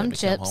you. No, Some let me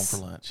come home chips. for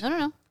lunch.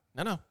 No.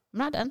 No. I'm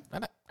not done. I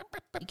don't-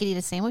 You could eat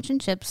a sandwich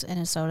and chips and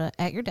a soda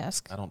at your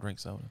desk. I don't drink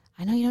soda.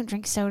 I know you don't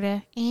drink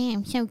soda.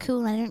 I'm so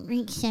cool. I don't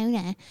drink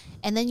soda.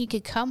 And then you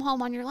could come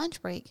home on your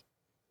lunch break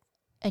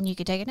and you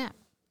could take a nap.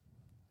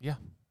 Yeah.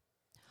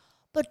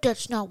 But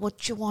that's not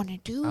what you want to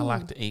do. I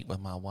like to eat with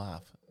my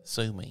wife.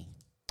 Sue me.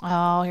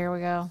 Oh, here we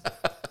go.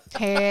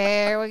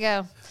 Here we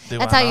go. Do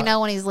That's I how you not? know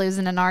when he's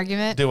losing an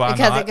argument. Do I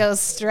because not? it goes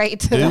straight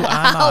to Do the,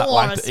 I not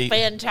want like to to eat-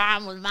 spend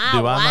time with my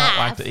Do wife. I not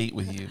like to eat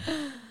with you?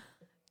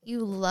 You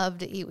love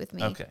to eat with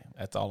me. Okay,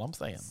 that's all I'm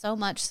saying. So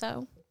much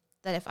so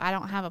that if I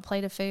don't have a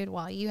plate of food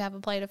while you have a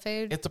plate of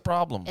food, It's a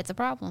problem. it's a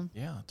problem.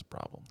 Yeah, it's a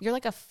problem. You're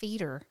like a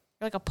feeder.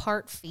 You're like a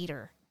part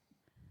feeder.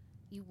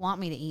 You want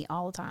me to eat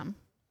all the time.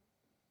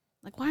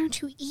 Like, why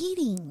aren't you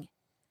eating?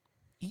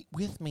 Eat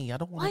with me. I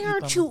don't want to Why eat.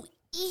 aren't you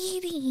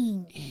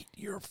eating? Eat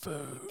your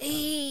food.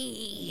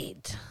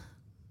 Eat.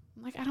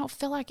 I'm like, I don't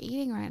feel like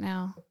eating right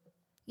now.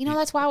 You know,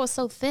 that's why I was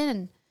so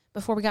thin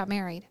before we got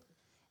married,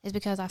 is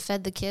because I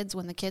fed the kids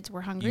when the kids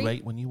were hungry. You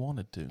ate when you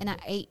wanted to. And I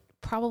ate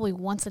probably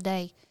once a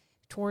day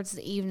towards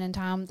the evening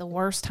time, the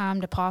worst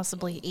time to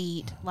possibly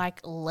eat, like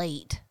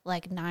late,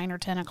 like 9 or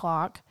 10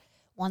 o'clock,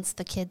 once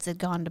the kids had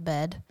gone to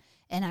bed,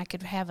 and I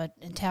could have an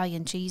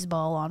Italian cheese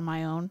ball on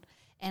my own.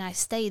 And I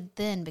stayed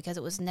thin because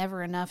it was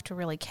never enough to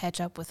really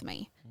catch up with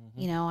me.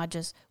 You know, I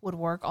just would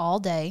work all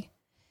day,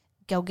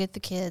 go get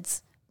the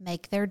kids,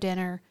 make their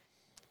dinner,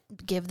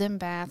 give them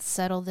baths,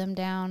 settle them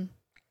down,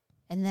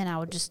 and then I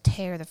would just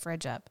tear the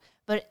fridge up.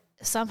 But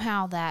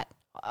somehow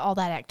all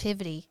that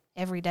activity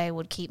every day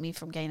would keep me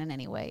from gaining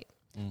any weight.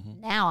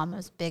 Now I'm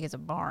as big as a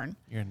barn.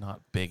 You're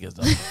not big as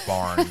a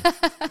barn.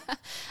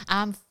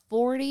 I'm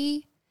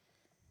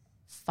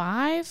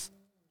 45.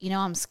 You know,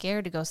 I'm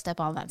scared to go step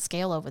on that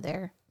scale over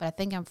there, but I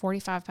think I'm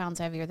 45 pounds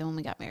heavier than when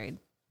we got married.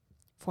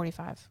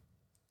 45.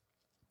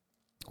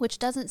 Which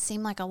doesn't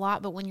seem like a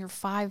lot, but when you're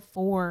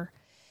 5'4",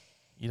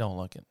 You don't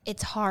look it.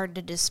 it's hard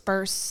to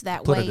disperse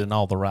that Put weight. it in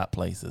all the right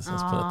places.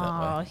 Let's put it that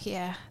way. Oh,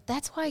 yeah.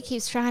 That's why he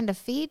keeps trying to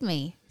feed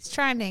me. He's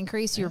trying to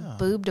increase your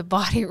boob to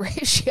body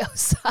ratio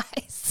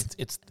size.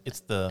 It's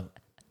the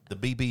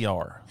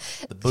BBR,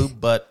 the boob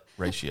butt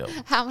ratio.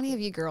 How many of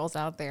you girls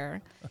out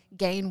there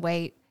gain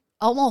weight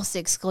almost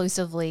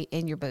exclusively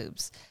in your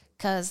boobs?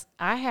 Because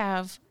I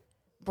have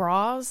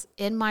bras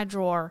in my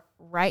drawer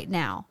right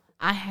now.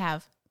 I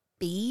have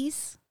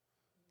B's.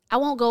 I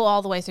won't go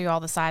all the way through all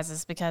the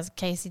sizes because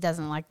Casey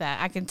doesn't like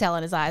that. I can tell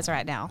in his eyes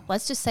right now.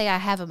 Let's just say I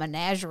have a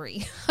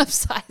menagerie of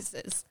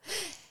sizes.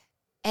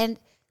 And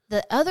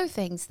the other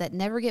things that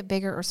never get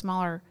bigger or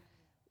smaller,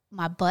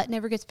 my butt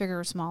never gets bigger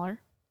or smaller.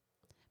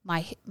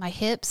 My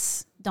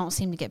hips don't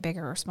seem to get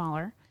bigger or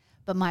smaller,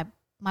 but my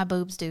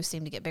boobs do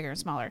seem to get bigger and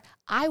smaller.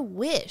 I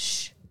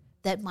wish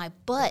that my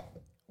butt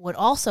would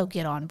also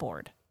get on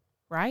board,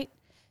 right?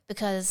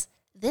 Because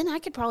then I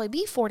could probably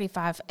be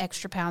 45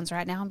 extra pounds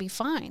right now and be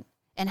fine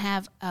and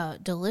have a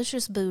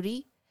delicious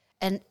booty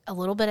and a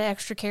little bit of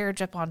extra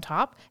carriage up on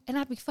top, and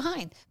I'd be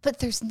fine. But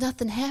there's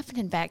nothing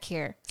happening back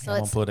here. So I'm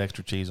going it's to put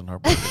extra cheese on her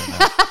burger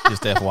tonight.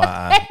 Just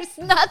FYI. there's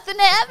nothing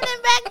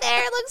happening back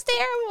there. It looks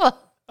terrible.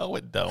 Oh,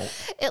 it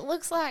don't. It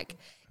looks like,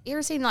 you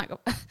ever seen like,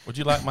 Would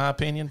you like my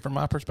opinion from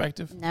my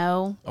perspective?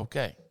 no.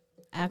 Okay.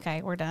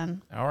 Okay, we're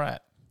done. All right.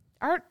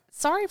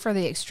 Sorry for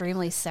the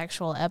extremely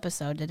sexual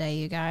episode today,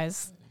 you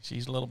guys.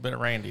 She's a little bit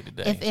randy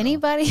today. If so.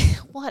 anybody,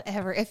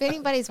 whatever, if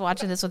anybody's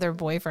watching this with their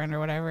boyfriend or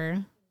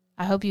whatever,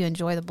 I hope you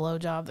enjoy the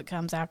blowjob that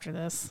comes after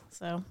this.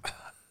 So,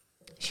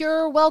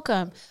 you're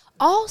welcome.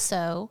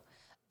 Also,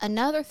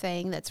 another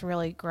thing that's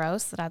really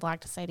gross that I'd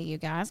like to say to you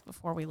guys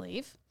before we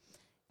leave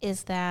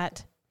is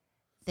that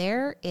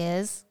there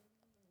is,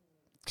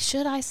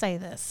 should I say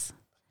this?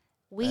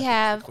 We That's a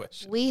have good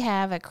question. we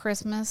have a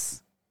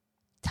Christmas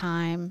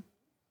time.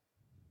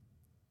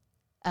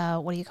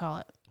 What do you call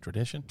it?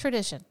 Tradition?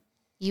 Tradition.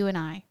 You and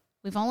I.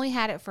 We've only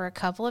had it for a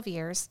couple of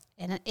years,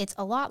 and it's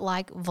a lot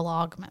like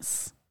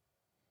Vlogmas.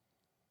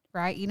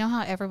 Right? You know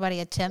how everybody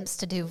attempts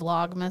to do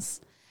Vlogmas?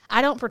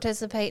 I don't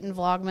participate in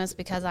Vlogmas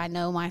because I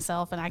know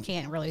myself and I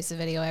can't release a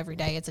video every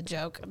day. It's a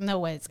joke. No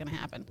way it's going to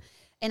happen.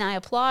 And I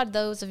applaud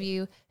those of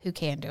you who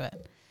can do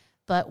it.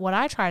 But what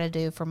I try to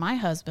do for my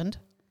husband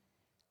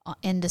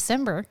in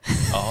December,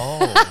 Oh.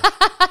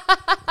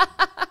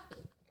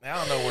 Now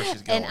I know where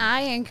she's going. and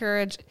I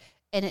encourage,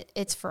 and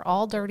it's for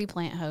all dirty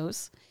plant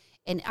hoes.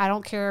 And I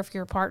don't care if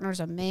your partner's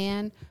a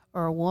man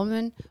or a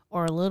woman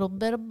or a little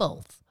bit of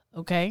both,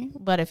 okay?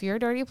 But if you're a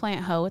dirty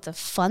plant hoe, it's a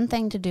fun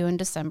thing to do in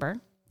December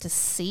to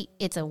see.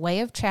 It's a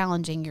way of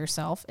challenging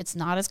yourself. It's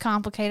not as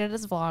complicated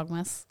as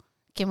Vlogmas.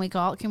 Can we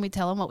tell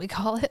them what we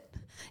call it?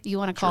 You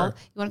want to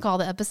call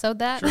the episode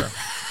that? Sure.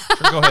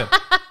 Go ahead.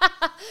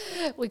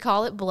 We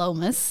call it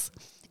Blowmas,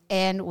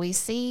 and we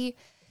see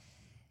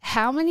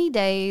how many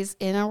days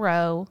in a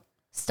row,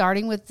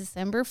 starting with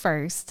December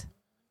 1st,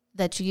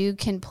 that you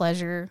can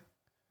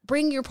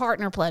bring your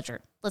partner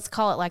pleasure. Let's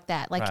call it like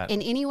that. Like Right.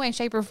 in any way,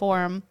 shape, or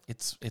form.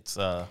 It's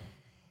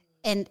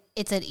And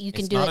you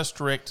can it's do not it. a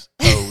strict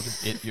code.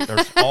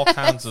 There's all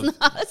kinds of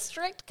Not a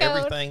strict code.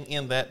 everything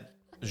in that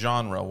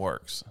genre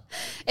works.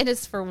 And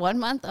it's for 1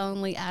 month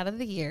only out of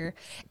the year.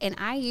 And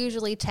I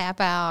usually tap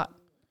out.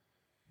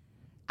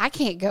 I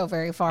can't go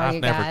very far, I've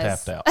you never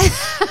guys. tapped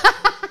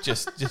out.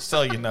 just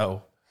so you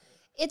know.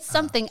 It's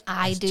something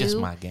I do. It's just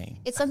my game.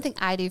 It's something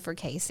I do for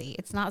Casey.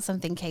 It's not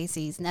something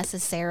Casey's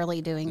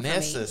necessarily doing for me.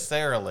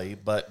 Necessarily,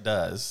 but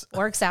does.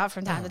 Works out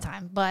from time to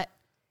time. But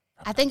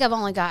I think I've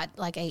only got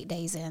like 8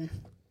 days in.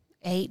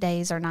 8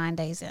 days or 9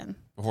 days in.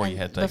 Before you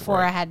had to take a Before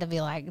break. I had to be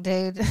like,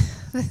 dude,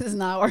 this is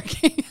not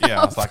working.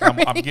 Yeah, it's like for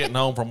I'm me. getting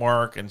home from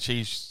work and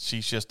she's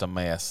just a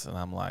mess, and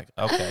I'm like,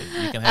 okay,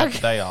 you can have the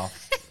day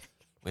off.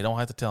 We don't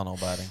have to tell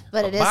nobody.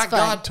 But it is by fun.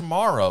 God,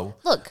 tomorrow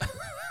Look,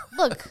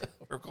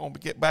 we're going to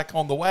get back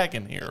on the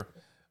wagon here.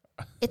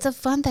 it's a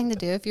fun thing to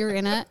do if you're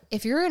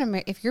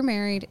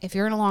married, if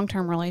you're in a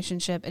long-term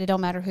relationship, and it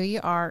don't matter who you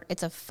are,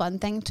 it's a fun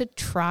thing to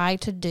try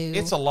to do.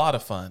 It's a lot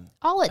of fun.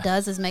 All it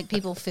does is make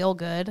people feel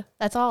good.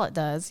 That's all it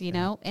does, you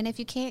know? And if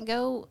you can't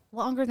go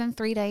longer than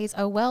 3 days,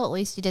 oh, well, at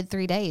least you did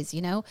 3 days,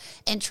 you know?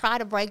 And try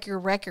to break your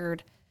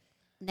record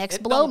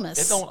next Blowmas.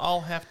 It don't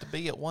all have to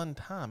be at one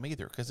time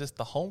either, because it's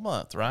the whole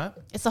month, right?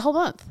 It's the whole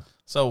month.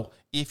 So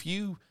if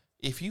you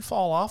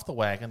fall off the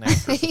wagon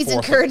after He's the 4th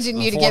encouraging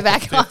of, you to the get 4th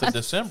back and 5th on. of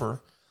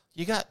December,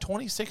 you got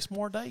 26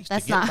 more days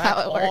That's to get not back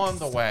how it works. on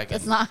the wagon.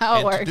 That's not how it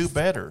and works. to do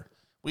better.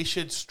 We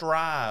should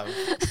strive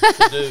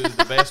to do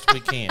the best we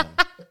can.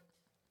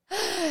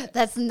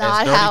 That's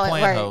not As dirty how it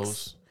plant works.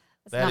 hoes,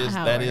 not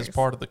how it that is works.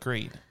 part of the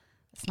creed.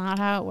 It's not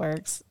how it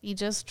works. You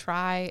just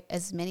try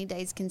as many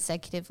days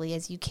consecutively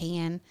as you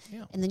can,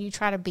 Yeah. and then you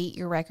try to beat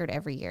your record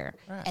every year.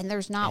 Right. And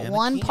there's not And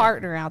one again.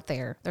 partner out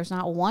there. There's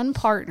not one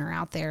partner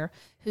out there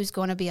who's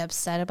going to be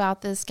upset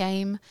about this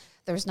game.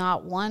 There's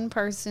not one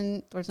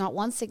person, there's not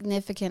one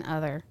significant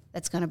other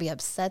that's going to be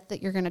upset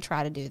that you're going to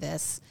try to do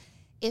this.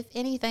 If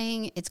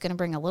anything, it's going to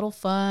bring a little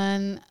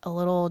fun, a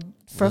little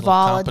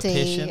frivolity,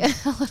 competition,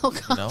 a little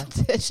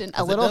competition, a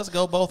 'Cause little. it does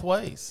go both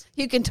ways.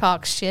 You can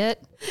talk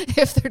shit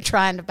if they're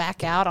trying to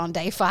back out on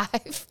day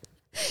 5.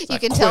 You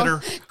like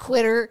can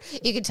quitter.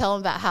 You can tell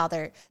them about how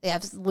they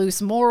have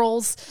loose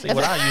morals. See,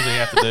 what I usually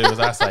have to do is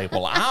I say,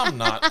 well, I'm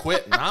not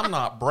quitting. I'm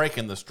not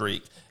breaking the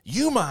streak.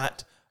 You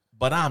might,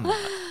 but I'm not.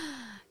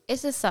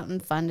 It's just something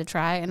fun to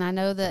try, and I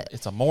know that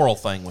It's a moral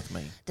thing with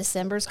me.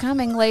 December's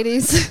coming,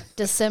 ladies.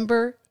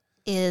 December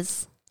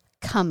is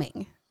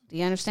coming. Do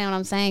you understand what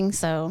I'm saying?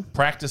 So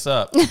Practice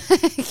up.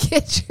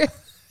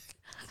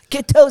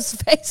 get those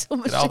facial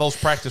Get all those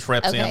practice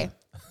reps Okay. in.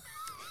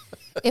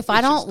 If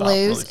I don't stop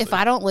really lose, if soon.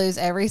 I don't lose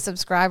every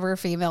subscriber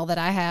female that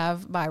I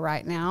have by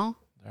right now,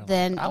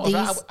 then I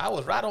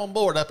was right on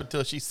board up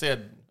until she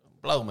said,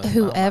 blow me.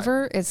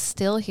 whoever is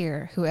still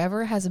here,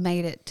 whoever has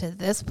made it to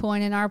this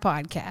point in our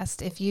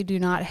podcast, if you do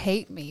not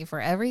hate me for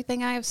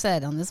everything I have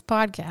said on this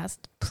podcast,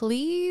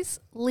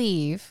 please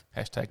leave.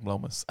 Hashtag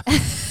blomus.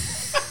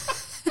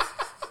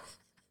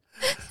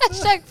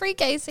 Hashtag free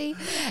Casey.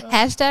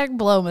 Hashtag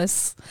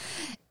Blomus.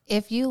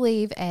 If you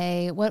leave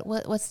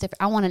what's different?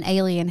 I want an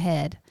alien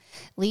head.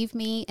 Leave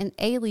me an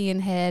alien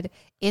head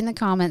in the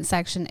comment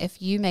section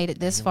if you made it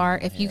this far.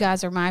 If you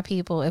guys are my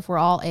people, if we're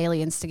all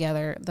aliens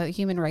together, the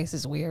human race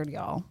is weird,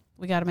 y'all.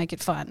 We got to make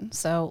it fun.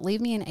 So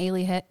leave me an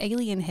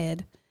alien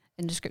head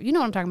in description. You know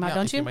what I'm talking about, Yeah,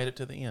 don't if you made it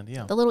to the end,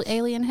 yeah. The little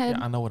alien head?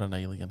 Yeah, I know what an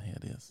alien head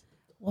is.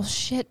 Well,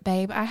 shit,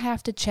 babe. I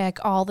have to check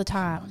all the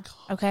time,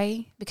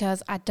 okay?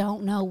 Because I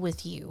don't know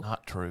with you.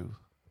 Not true.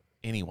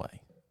 Anyway.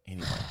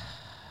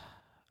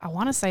 I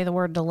want to say the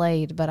word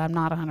delayed, but I'm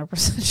not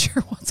 100%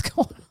 sure what's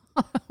going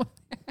on over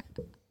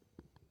there.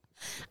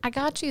 I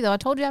got you, though. I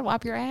told you I'd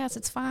wipe your ass.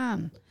 It's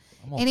fine.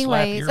 I'm gonna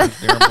Anyways. slap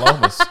yours during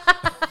blomus.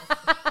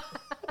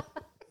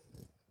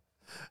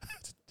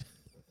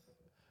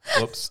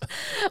 Whoops.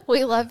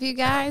 We love you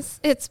guys.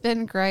 It's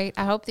been great.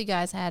 I hope you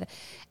guys had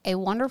a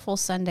wonderful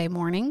Sunday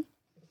morning.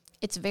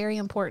 It's very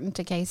important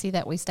to Casey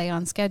that we stay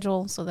on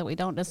schedule so that we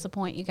don't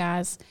disappoint you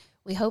guys.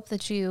 We hope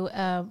that you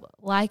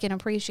like and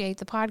appreciate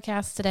the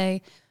podcast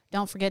today.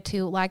 Don't forget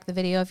to like the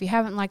video. If you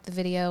haven't liked the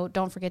video,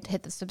 don't forget to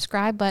hit the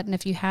subscribe button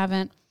if you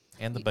haven't.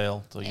 And the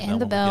bell, so you And know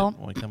the when bell.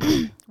 we come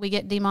in. We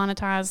get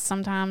demonetized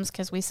sometimes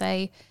because we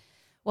say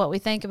what we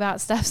think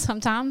about stuff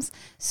sometimes.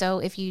 So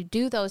if you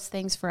do those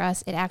things for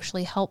us, it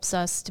actually helps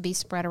us to be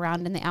spread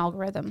around in the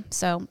algorithm.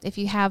 So if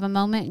you have a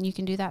moment and you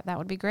can do that, that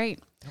would be great.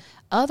 Yep.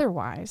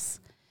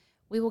 Otherwise,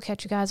 we will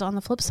catch you guys on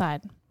the flip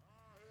side.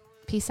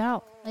 Peace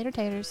out. Later,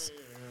 taters.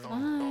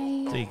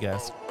 Bye. See you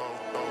guys.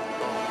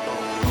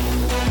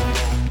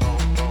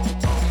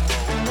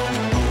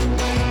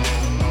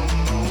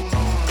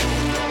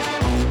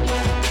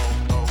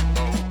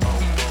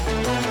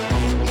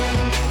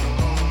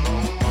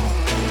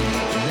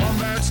 One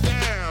bad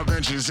stab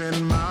and she's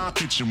in my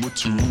kitchen with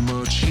too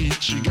much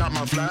heat. She got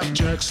my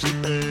flapjack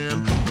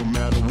slipping. No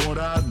matter what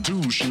I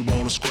do, she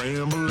wanna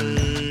scramble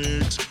it.